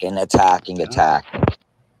attacking. Oh,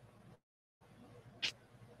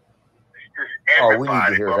 we need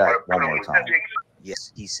to hear that one more time.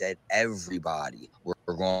 Yes, he said everybody. We're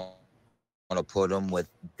going to put them with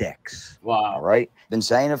dicks. Wow. All right? Been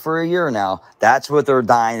saying it for a year now. That's what they're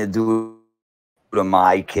dying to do to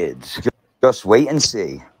my kids. Just wait and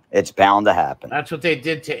see. It's bound to happen. That's what they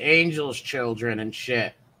did to Angel's children and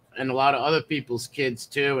shit. And a lot of other people's kids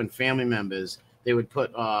too, and family members. They would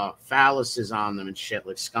put phalluses on them and shit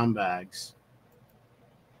like scumbags.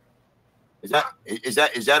 Is that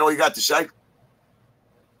all you got to say?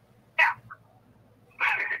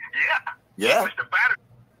 Yeah. Mr. Batter.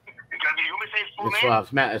 You want me to say his full name? Well,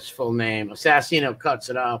 Matt, it's full name. Assassino cuts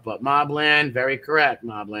it out, but Mobland, very correct,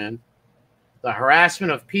 Mobland. The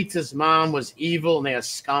harassment of Pizza's mom was evil, and they are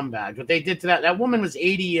scumbags. What they did to that woman was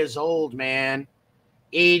 80 years old, man.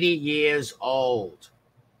 80 years old.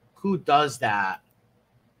 Who does that?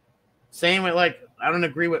 Same with, like, I don't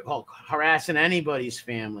agree with harassing anybody's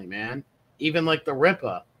family, man. Even like the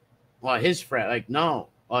Ripper or his friend. Like, no.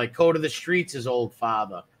 Or like Code of the Streets, his old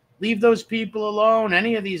father. Leave those people alone.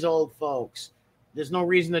 Any of these old folks. There's no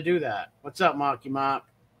reason to do that. What's up, Marky Mark?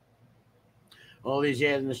 All these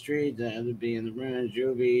years in the streets, I had to be in the room,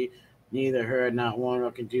 Juvie. Neither heard, not one,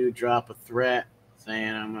 or can do drop a threat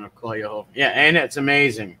saying, I'm going to call you home. Yeah, and it's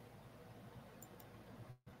amazing.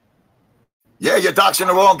 Yeah, you're doxing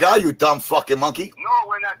the wrong guy, you dumb fucking monkey. No,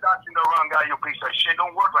 we're not doxing the wrong guy, you piece of shit.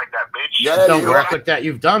 Don't work like that, bitch. Yeah, it don't work like that.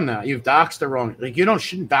 You've done that. You've doxed the wrong. Like, you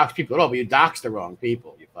shouldn't dox people at all, but you doxed the wrong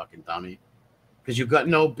people, you fucking dummy. Because you got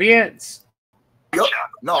no beards.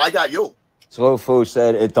 No, I got you. Slow Foo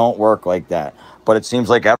said it don't work like that. But it seems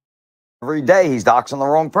like every day he's doxing the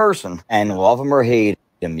wrong person. And love him or hate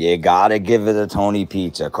him, you got to give it to Tony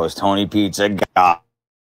Pizza because Tony Pizza got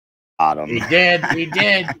him. He did. He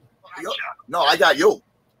did. No, I got you.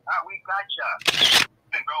 We got you.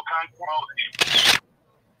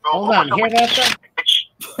 Hold on. Hear that,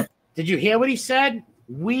 though? Did you hear what he said?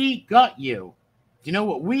 We got you. Do you know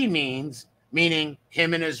what we means? Meaning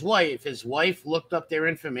him and his wife. His wife looked up their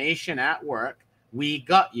information at work. We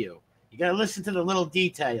got you. You got to listen to the little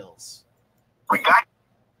details. We got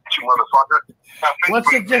you, motherfucker.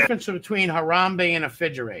 What's the difference between Harambe and a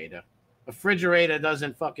refrigerator? A refrigerator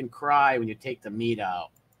doesn't fucking cry when you take the meat out.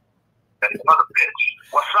 That mother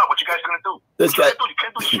bitch. What's up? What you guys gonna do? This guy. You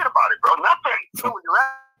can't do shit about it, bro. Nothing. You know where you're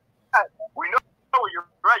at. We know where you're at.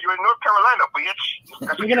 You're in North Carolina,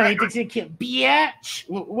 bitch. You're gonna hate this kid, bitch.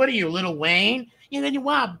 What are you, Little Wayne? You know you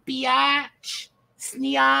want biatch,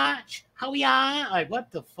 sneatch, how we are? Like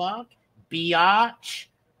what the fuck, biatch?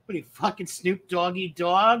 What are you fucking Snoop Doggy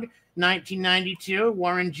Dog? 1992,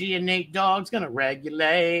 Warren G and Nate Dogg's gonna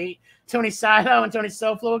regulate. Tony Silo and Tony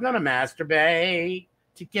Soflo are gonna masturbate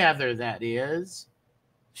together. That is,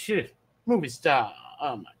 shit, movie star.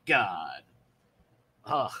 Oh my god.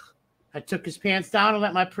 Ugh. I took his pants down and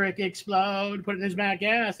let my prick explode, put it in his back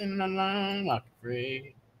ass, and I'm not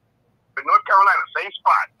free. In North Carolina, same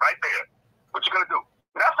spot, right there. What you gonna do?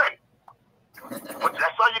 Nothing.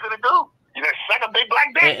 That's all you're gonna do. You're gonna suck a big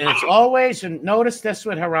black dick. And it's always, and notice this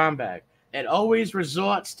with Harambe, it always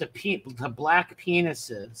resorts to black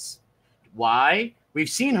penises. Why? We've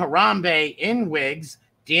seen Harambe in wigs,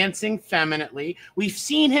 dancing femininely. We've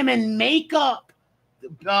seen him in makeup.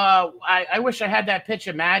 I wish I had that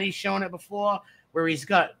picture. Maddie's shown it before, where he's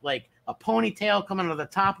got like a ponytail coming to the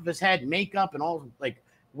top of his head, makeup, and all like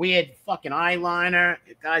weird fucking eyeliner.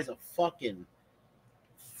 The guy's a fucking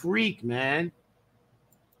freak, man.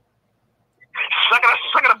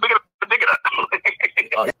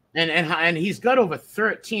 And he's got over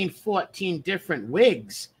 13, 14 different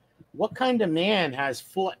wigs. What kind of man has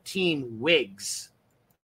 14 wigs?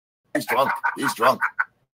 He's drunk. He's drunk.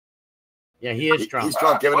 Yeah, he is drunk. He's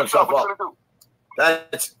drunk, giving himself up.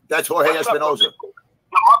 That's Jorge Espinoza.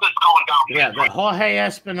 Yeah, the Jorge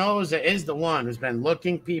Espinoza is the one who's been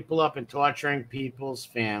looking people up and torturing people's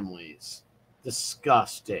families.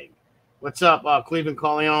 Disgusting. What's up, Cleveland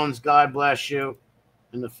Corleones? God bless you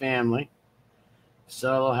and the family.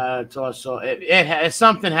 Solo had a torso.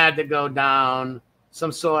 Something had to go down.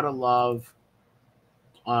 Some sort of love.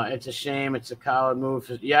 It's a shame. It's a coward move.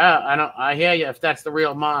 Yeah, I hear you. If that's the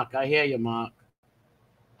real Mark, I hear you, Mark.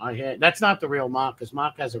 I hear. That's not the real Mark because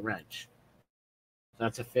Mark has a wrench.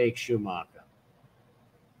 That's a fake Schumacher.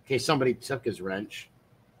 In case somebody took his wrench.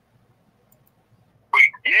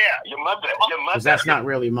 Yeah, your mother. Because that's not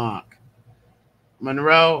really Mark.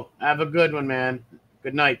 Monroe, have a good one, man.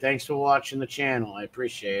 Good night. Thanks for watching the channel. I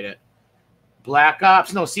appreciate it. Black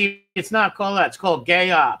ops? No, see, it's not called that. It's called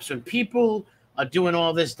gay ops. When people it's not called that. It's called gay ops. When people are doing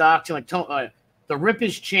all this doxing, like the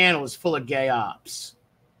Ripper's channel is full of gay ops,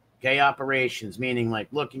 gay operations, meaning like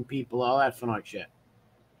looking people, all that fun shit,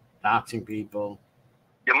 doxing people.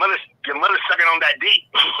 Your mother's sucking on that dick.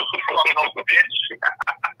 Fucking on the bitch.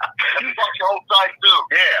 Fuck your whole side too.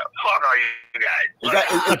 Yeah, fuck all you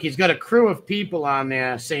guys. Look, he's got a crew of people on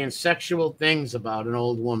there saying sexual things about an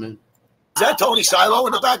old woman. Is that Tony Silo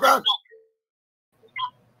in the background?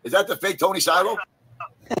 Is that the fake Tony Silo?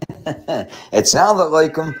 It sounded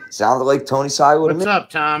like him. Sounded like Tony Silo. What's up,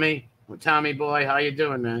 Tommy? Tommy boy, how you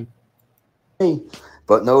doing, man? Hey.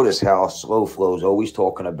 But notice how Slow Flow's always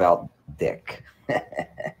talking about dick.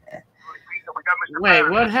 Wait,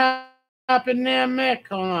 what happened there, Mick?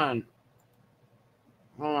 Hold on.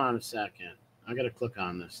 Hold on a second. I gotta click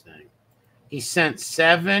on this thing. He sent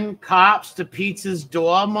 7 cops to Pizza's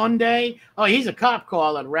door Monday. Oh, he's a cop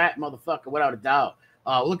caller, rat motherfucker, without a doubt.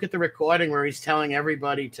 Look at the recording where he's telling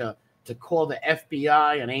everybody to call the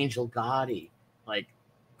FBI and Angel Gotti. Like,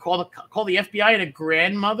 call the FBI and a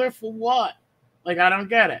grandmother for what? Like, I don't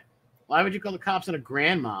get it. Why would you call the cops and a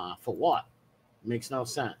grandma for what? It makes no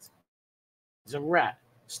sense. He's a rat,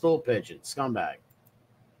 stool pigeon, scumbag.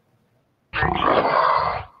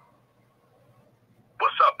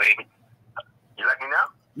 What's up, baby? You like me now?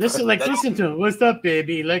 Listen to him. What's up,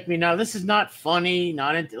 baby? You like me now? This is not funny,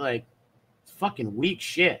 not into like fucking weak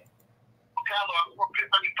shit.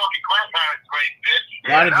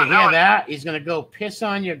 Why did you hear that? He's gonna go piss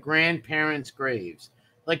on your grandparents' graves.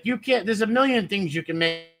 Like, you can't. There's a million things you can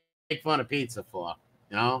make fun of pizza for.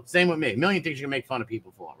 You know, same with me. A million things you can make fun of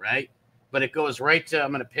people for, right? But it goes right to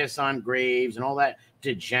I'm gonna piss on graves and all that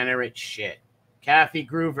degenerate shit. Kathy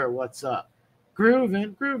Groover, what's up?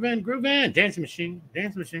 Groovin', dancing machine. Now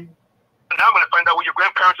I'm gonna find out where your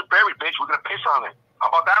grandparents are buried, bitch. We're gonna piss on it. How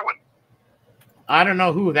about that one? I don't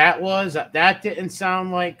know who that was. That didn't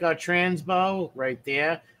sound like Transbo right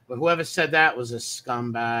there. But whoever said that was a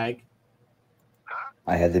scumbag.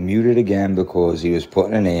 I had to mute it again because he was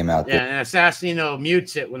putting a name out Yeah, and Assassino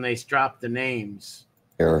mutes it when they drop the names.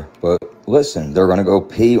 there. But listen, they're going to go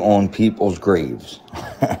pee on people's graves.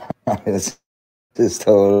 It's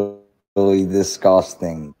totally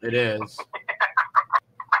disgusting. It is.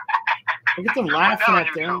 Look at them laughing at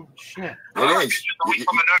them. Shit. It is.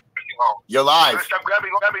 You're live. Stop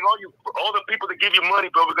grabbing all the people that give you money,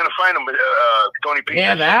 bro. We're gonna find them. Tony P.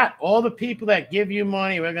 Yeah, that all the people that give you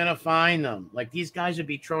money, we're gonna find them. Like, these guys would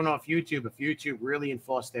be thrown off YouTube if YouTube really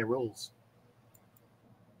enforced their rules.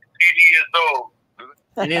 80 years old.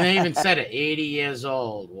 And then they even said it. 80 years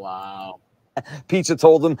old. Wow. Pizza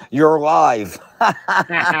told them, "You're live."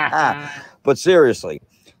 But seriously,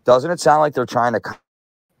 doesn't it sound like they're trying to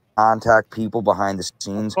contact people behind the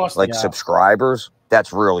scenes, like subscribers?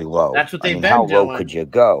 That's really low. That's what they've been how low doing. could you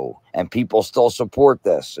go? And people still support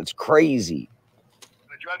this. It's crazy. The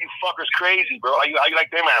drug you fuckers crazy, bro. How you like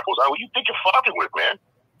them apples? Who you think you're fucking with, man?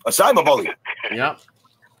 A cyberbully. Yep.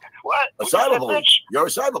 What? A cyberbully. You're a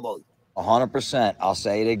cyberbully. 100%. I'll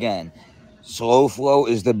say it again. Slow Flow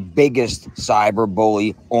is the biggest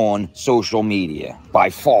cyberbully on social media by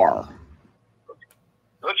far.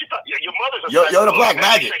 Your mother's a You're the black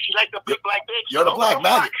maggot. She like the big black bitch. You're the black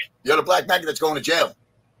maggot. You're the black maggot that's going to jail.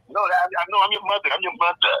 No, I'm your mother. I'm your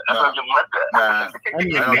mother. I'm your mother. I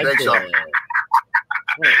don't think so.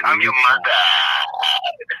 I'm your mother.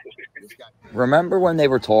 Remember when they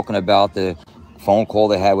were talking about the phone call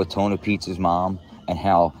they had with Tony Pizza's mom and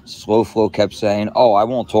how Slow Flow kept saying, "Oh, I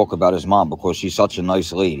won't talk about his mom because she's such a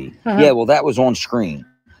nice lady." Yeah, well, that was on screen.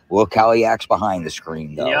 Look how he acts behind the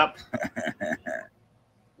screen, though. Yep.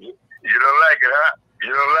 You don't like it, huh? You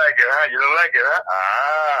don't like it, huh? You don't like it, huh?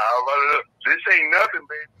 How about it? This ain't nothing,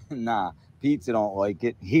 baby. Nah, Pizza don't like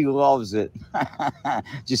it. He loves it.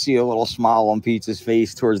 Just see a little smile on Pizza's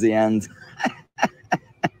face towards the end.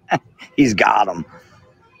 He's got him.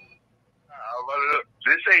 How about it?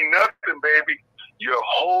 This ain't nothing, baby. Your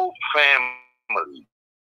whole family.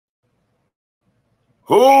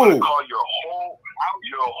 Who? I'm gonna call your whole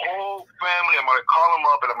family. I'm gonna call them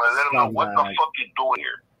up and I'm gonna let them know what the fuck you're doing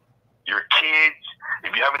here. Your kids.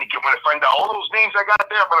 If you have any, I'm gonna find out all those names I got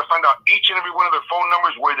there. I'm gonna find out each and every one of their phone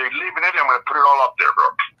numbers, where they live, and everything. I'm gonna put it all up there, bro.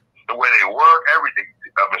 The way they work, everything.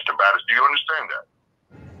 Mr. Batters, do you understand that?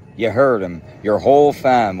 You heard him. Your whole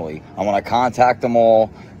family. I want to contact them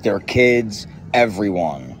all, their kids,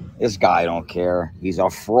 everyone. This guy don't care. He's a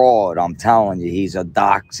fraud. I'm telling you, he's a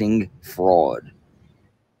doxing fraud.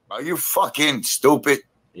 Are you fucking stupid?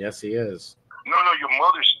 Yes, he is. No, your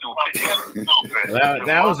mother's stupid.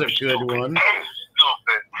 That was a good one.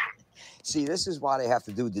 See, this is why they have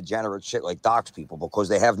to do degenerate shit like dox people, because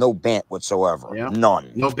they have no bant whatsoever. Yeah. None.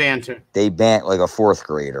 No banter. They bant like a 4th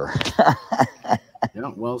grader.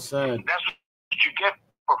 Yeah, well said. That's what you get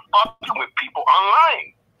for fucking with people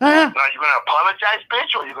online. Now you gonna apologize,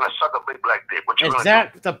 bitch, or you gonna suck a big black dick? What you Is gonna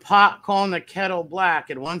that do? the pot calling the kettle black?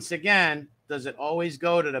 And once again, does it always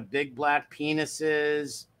go to the big black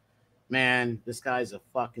penises? Man, this guy's a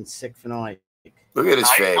fucking sick fanatic. Look at his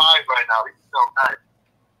He's face. fine right now. He's so nice.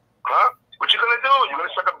 Huh? What you gonna do? You gonna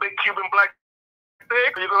suck a big Cuban black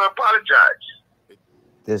dick, or you gonna apologize?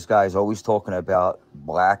 This guy's always talking about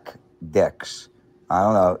black dicks. I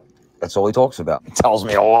don't know. That's all he talks about. It tells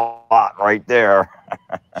me a lot right there.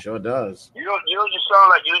 Sure does. You sound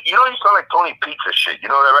like you sound like Tony Pizza shit. You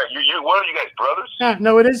know that, right? You one of you guys brothers?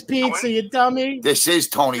 No, it is pizza, you dummy. This is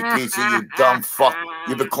Tony Pizza, you dumb fuck.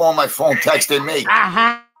 You've been calling my phone, texting me.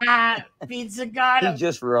 Pizza got him. He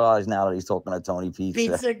just realized now that he's talking to Tony Pizza.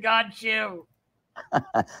 Pizza got you.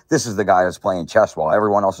 This is the guy that's playing chess while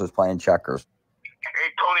everyone else is playing checkers.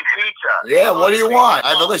 Hey, Tony Pizza. Yeah, what do you want?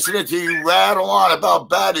 I've been listening to you rattle on about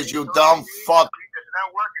baddies, you dumb fuck. It's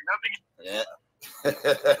not working. Yeah.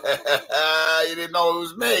 You didn't know it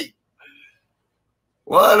was me.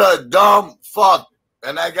 What a dumb fuck.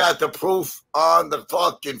 And I got the proof on the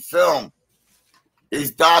fucking film.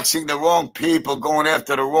 He's doxing the wrong people, going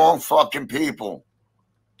after the wrong fucking people.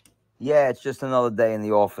 Yeah, it's just another day in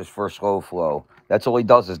the office for Slow Flow. That's all he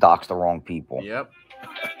does is dox the wrong people. Yep.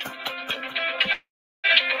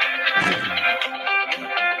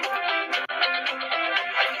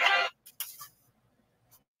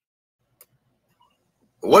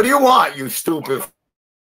 What do you want, you stupid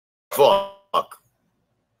fuck?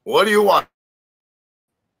 What do you want?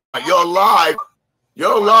 You're live.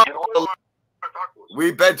 You're live.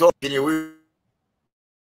 We've been talking to you.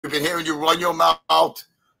 We've been hearing you run your mouth,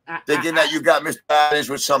 thinking that you got Mr. Adams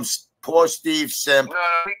with some poor Steve Simp. No,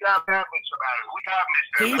 we got Mr. Adams. We got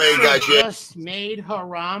Mr. Pizza Adams. just made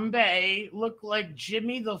Harambe look like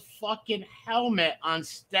Jimmy the fucking Helmet on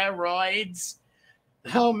steroids.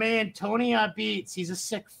 Oh man, Tony beats. He's a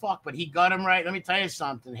sick fuck, but he got him right. Let me tell you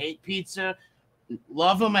something. Hate Pizza,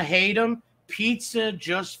 love him or hate him. Pizza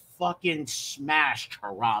just fucking smashed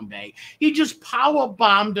Harambe. He just power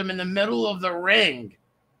bombed him in the middle of the ring.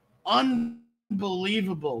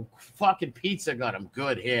 Unbelievable. Fucking Pizza got him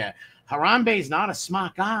good here. Harambe's not a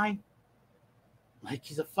smart guy. Like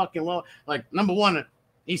he's a fucking low. Like number one,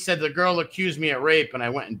 he said the girl accused me of rape and I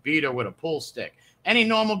went and beat her with a pool stick. Any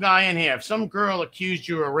normal guy in here, if some girl accused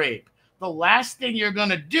you of rape, the last thing you're going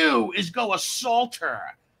to do is go assault her.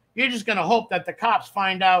 You're just going to hope that the cops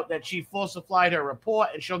find out that she falsified her report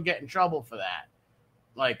and she'll get in trouble for that.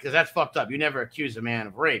 Like, because that's fucked up. You never accuse a man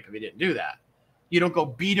of rape if he didn't do that. You don't go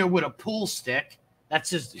beat her with a pool stick.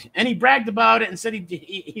 That's just, and he bragged about it and said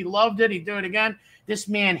he loved it. He'd do it again. This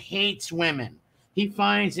man hates women. He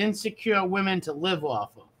finds insecure women to live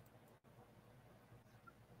off of.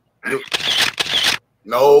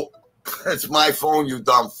 No, it's my phone, you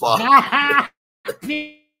dumb fuck.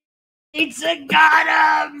 Pizza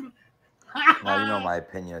got him. Now you know my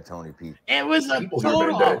opinion of Tony Pizza. It was a People here, man,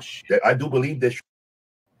 total. that I do believe this.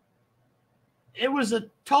 It was a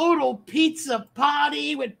total pizza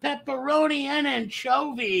party with pepperoni and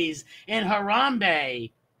anchovies, and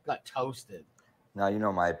Harambe got toasted. Now you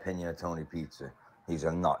know my opinion of Tony Pizza. He's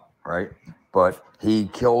a nut, right? But he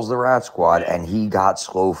kills the Rat Squad, and he got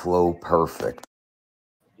Slow Flow perfect.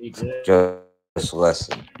 He did. Just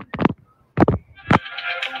listen.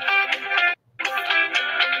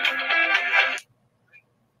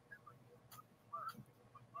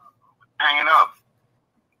 Hanging up.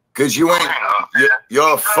 Because you ain't,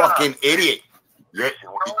 you're a fucking idiot.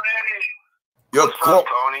 You're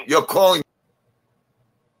calling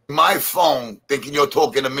my phone thinking you're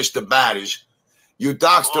talking to Mr. Batters. You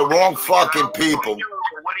doxed the wrong fucking people. What do you do?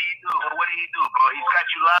 What do you do, bro? He's got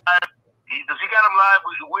you live. Does he got him live?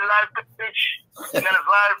 We're live, bitch. He got us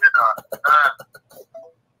live.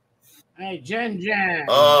 Hey, Jen.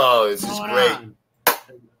 Oh, this is great.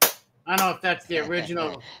 I don't know if that's the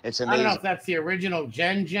original. It's I don't know amazing. if that's the original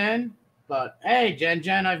Jen, but hey,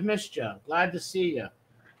 Jen, I've missed you. Glad to see you.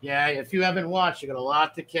 Yeah, if you haven't watched, you got a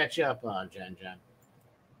lot to catch up on, Jen.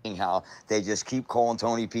 How they just keep calling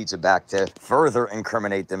Tony Pizza back to further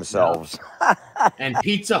incriminate themselves. And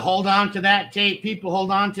Pizza, hold on to that tape. People, hold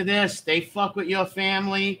on to this. They fuck with your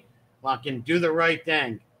family. Fucking do the right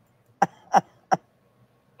thing.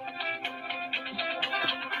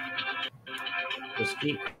 Just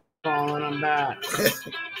keep calling them back.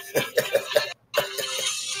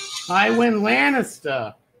 Tywin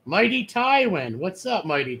Lannister. Mighty Tywin. What's up,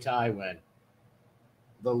 Mighty Tywin?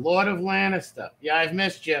 The Lord of Lannister. Yeah, I've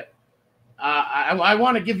missed you. I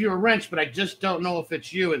want to give you a wrench, but I just don't know if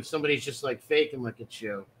it's you, and somebody's just like faking like it's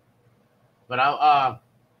you. But I'll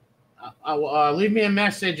leave me a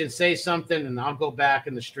message and say something, and I'll go back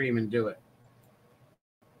in the stream and do it.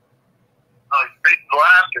 He's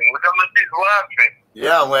laughing. Look how much he's laughing.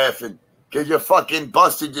 Yeah, I'm laughing. Because you fucking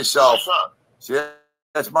busted yourself. What's up? See,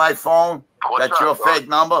 that's my phone. That's your fake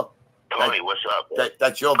number. Tony, what's up?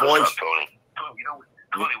 That's your voice. What's up, Tony?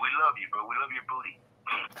 Tony, we love you, bro. We love your booty.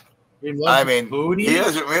 I mean, he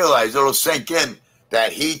doesn't realize, it'll sink in,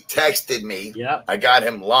 that he texted me. Yep. I got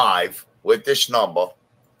him live with this number.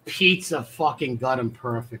 Pizza fucking got him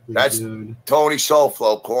perfectly, That's dude. Tony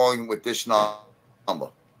Soulflow calling with this number.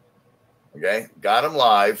 Okay? Got him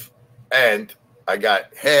live, and I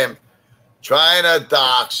got him trying to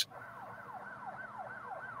dox.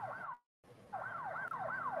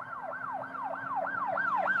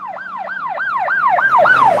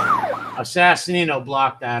 Assassinino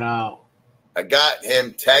blocked that out. I got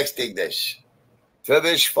him texting this to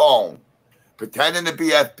this phone, pretending to be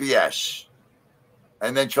FBS,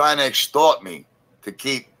 and then trying to extort me to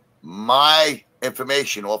keep my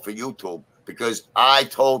information off of YouTube because I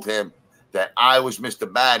told him that I was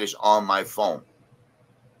Mr. Baddest on my phone.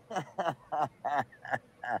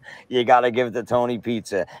 You got to give it to Tony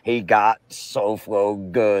Pizza. He got Slow Flow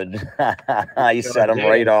good. He set him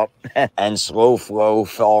right up. And Slow Flow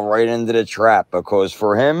fell right into the trap because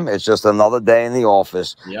for him, it's just another day in the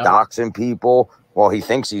office. Yep. Doxing people. Well, he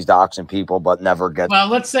thinks he's doxing people, but never gets. Well,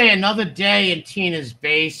 let's say another day in Tina's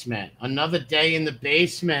basement. Another day in the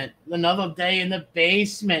basement. Another day in the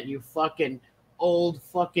basement, you fucking old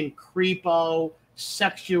fucking creepo,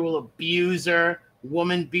 sexual abuser,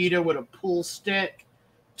 woman beater with a pool stick.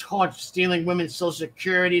 Stealing women's social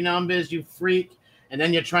security numbers, you freak. And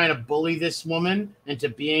then you're trying to bully this woman into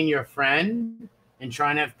being your friend and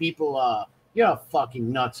trying to have people, you're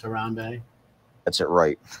fucking nuts, Harambe. That's it,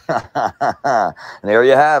 right. And there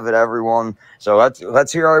you have it, everyone. So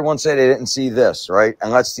let's hear everyone say they didn't see this, right?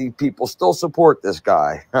 And let's see people still support this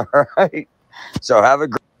guy. All right. So have a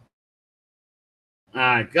great. All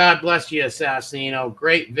right. God bless you, Assassino.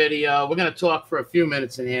 Great video. We're going to talk for a few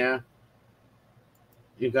minutes in here.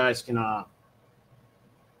 You guys can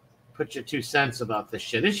put your 2 cents about this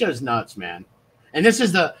shit. This shit is nuts, man. And this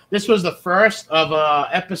was the first of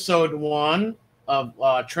episode 1 of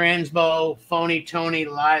Tranbo, Phony, Tony,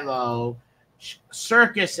 Lilo,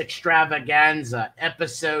 Circus Extravaganza,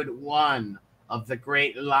 episode 1 of The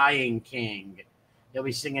Great Lying King. He'll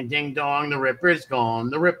be singing Ding Dong, the Ripper's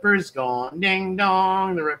gone, the Ripper's gone, Ding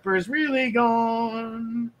Dong, the Ripper's really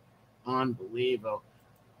gone. Unbelievable.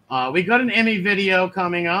 We got an Emmy video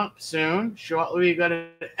coming up soon. Shortly, we got an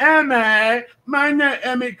Emmy. My name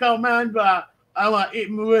Emmy Commander. I want to eat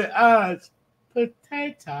my ass.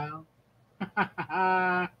 Potato.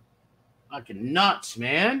 Fucking nuts,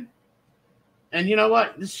 man. And you know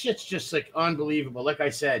what? This shit's just like unbelievable. Like I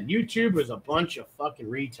said, YouTube is a bunch of fucking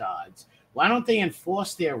retards. Why don't they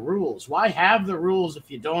enforce their rules? Why have the rules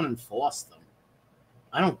if you don't enforce them?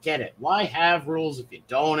 I don't get it. Why have rules if you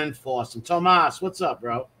don't enforce them? Tomas, what's up,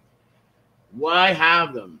 bro? Why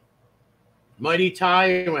have them? Mighty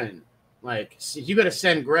Tywin. Like, see, you got to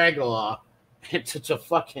send Gregor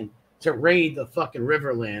to raid the fucking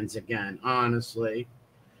Riverlands again, honestly.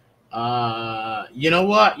 You know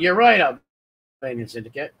what? You're right, Albanian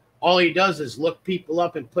Syndicate. All he does is look people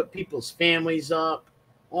up and put people's families up.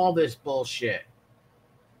 All this bullshit.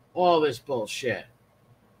 All this bullshit.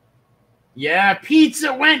 Yeah,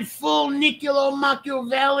 Pizza went full Niccolo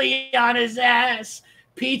Machiavelli on his ass.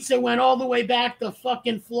 Pizza went all the way back to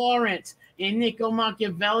fucking Florence and Niccolo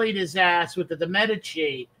Machiavelli'd his ass with the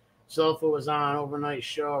Medici. Sofa was on overnight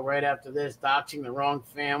show right after this, doxing the wrong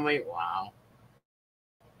family. Wow.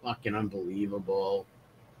 Fucking unbelievable.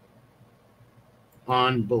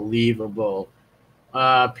 Unbelievable.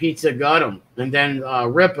 Pizza got him. And then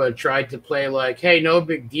Ripper tried to play like, hey, no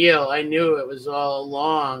big deal. I knew it was all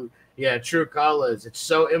along. Yeah, true colors. It's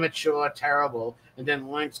so immature, terrible. And then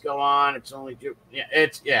links go on. It's only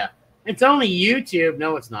it's only YouTube.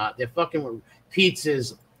 No, it's not. They're fucking with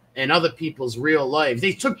pizzas and other people's real lives.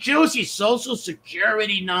 They took Josie's social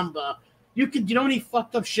security number. You know any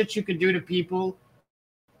fucked up shit you can do to people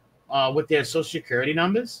with their social security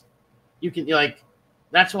numbers? You can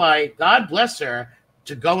that's why God bless her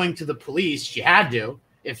to going to the police. She had to.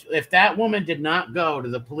 If that woman did not go to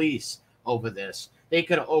the police over this, they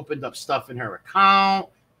could have opened up stuff in her account.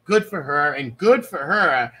 Good for her, and good for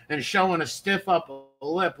her, and showing a stiff upper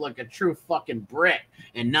lip like a true fucking brick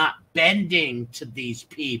and not bending to these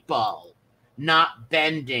people. not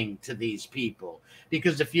bending to these people.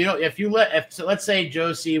 Because if let's say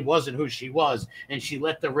Josie wasn't who she was and she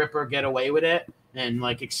let the Ripper get away with it and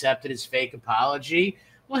like accepted his fake apology,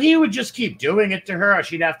 well, he would just keep doing it to her.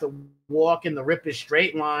 She'd have to walk in the Ripper's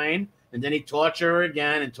straight line, and then he'd torture her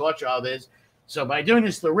again and torture others. So by doing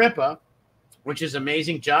this to the Ripper, which is an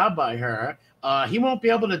amazing job by her, he won't be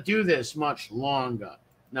able to do this much longer.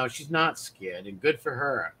 No, she's not scared, and good for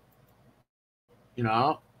her. You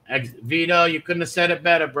know, Vito, you couldn't have said it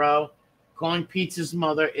better, bro. Calling Pizza's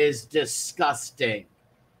mother is disgusting.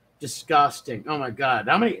 Disgusting. Oh, my God.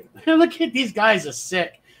 How many? Look at these guys are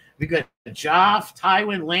sick. We got Joff,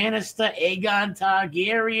 Tywin Lannister, Aegon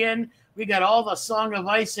Targaryen. We got all the Song of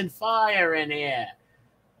Ice and Fire in here.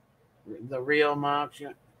 The real Mark.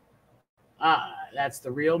 That's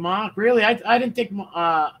the real Mark? Really? I didn't think...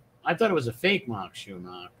 I thought it was a fake Mark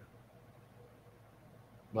Schumacher.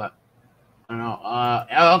 But... I don't know.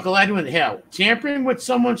 Uncle Edwin, hell, tampering with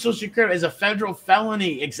someone's social security is a federal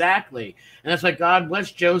felony. Exactly. And that's why God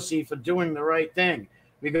bless Josie for doing the right thing.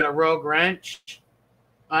 We got a rogue wrench.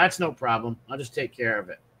 That's no problem. I'll just take care of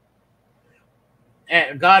it.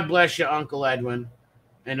 And God bless you, Uncle Edwin.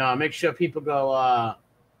 And make sure people go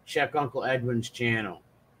check Uncle Edwin's channel.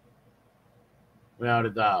 Without a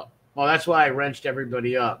doubt. Well, that's why I wrenched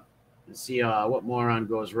everybody up. And see what moron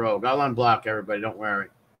goes rogue. I'll unblock everybody. Don't worry.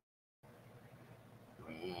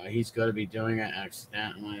 He's going to be doing it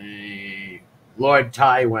accidentally. Lord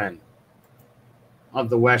Tywin of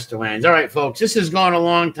the Westerlands. All right, folks, this has gone a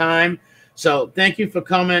long time. So thank you for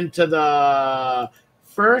coming to the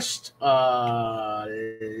first Tranbo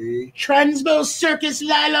Circus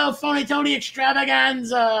Lilo Phony Tony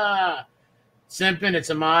Extravaganza. Simpin, it's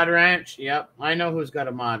a mod wrench. Yep, I know who's got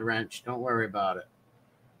a mod wrench. Don't worry about it.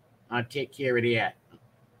 I'll take care of that.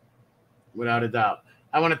 Without a doubt.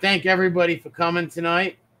 I want to thank everybody for coming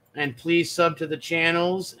tonight. And please sub to the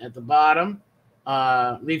channels at the bottom.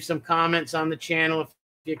 Leave some comments on the channel if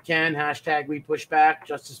you can. Hashtag We Push Back.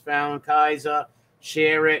 Justice Fallon Kaiser.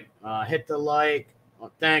 Share it. Hit the like.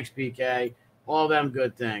 Well, thanks, PK. All them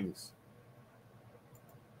good things.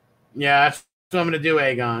 Yeah, that's what I'm going to do,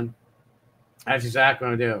 Aegon. That's exactly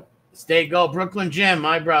what I'm going to do. Stay gold. Brooklyn Jim,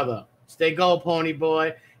 my brother. Stay gold, Pony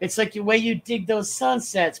Boy. It's like the way you dig those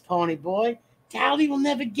sunsets, Pony Boy. Dowdy will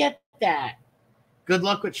never get that. Good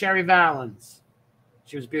luck with Cherry Valens.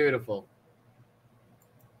 She was beautiful.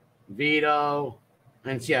 Vito.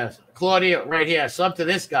 And yes, Claudio right here. Sub to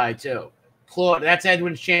this guy, too. That's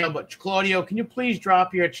Edwin's channel. But Claudio, can you please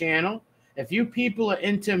drop your channel? If you people are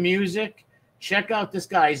into music, check out this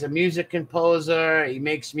guy. He's a music composer. He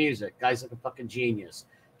makes music. Guy's like a fucking genius.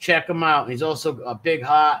 Check him out. He's also a big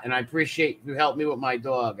heart, and I appreciate you helped me with my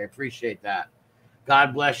dog. I appreciate that.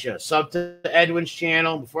 God bless you. Sub to Edwin's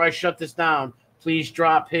channel. Before I shut this down, please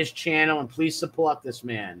drop his channel and please support this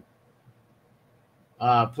man.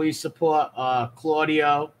 Please support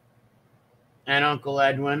Claudio and Uncle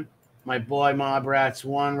Edwin. My boy Mob Rats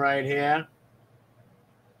 1 right here.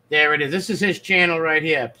 There it is. This is his channel right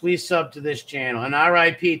here. Please sub to this channel. And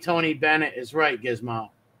R.I.P. Tony Bennett is right, Gizmo.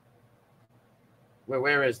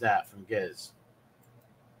 Where is that from Giz?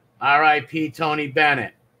 R.I.P. Tony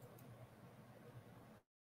Bennett.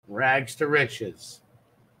 Rags to Riches.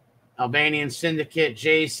 Albanian Syndicate,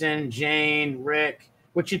 Jason, Jane, Rick.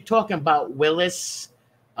 What you talking about, Willis?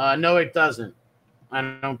 No, it doesn't. I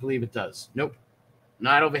don't believe it does. Nope.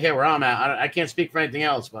 Not over here where I'm at. I can't speak for anything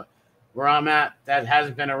else, but where I'm at, that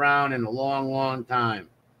hasn't been around in a long, long time.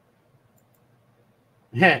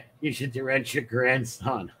 You should direct your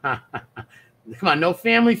grandson. Come on, no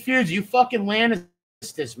family feuds. You fucking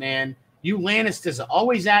Lannisters, man. You Lannisters are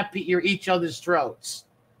always at each other's throats.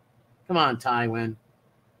 Come on, Tywin.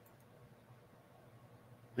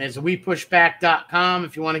 There's a WePushBack.com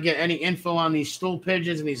if you want to get any info on these stool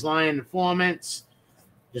pigeons and these lion informants.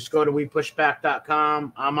 Just go to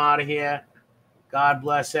WePushBack.com. I'm out of here. God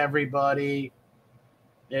bless everybody.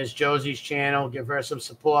 There's Josie's channel. Give her some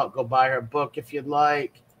support. Go buy her book if you'd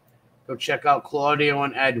like. Go check out Claudio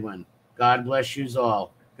and Edwin. God bless yous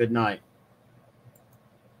all. Good night.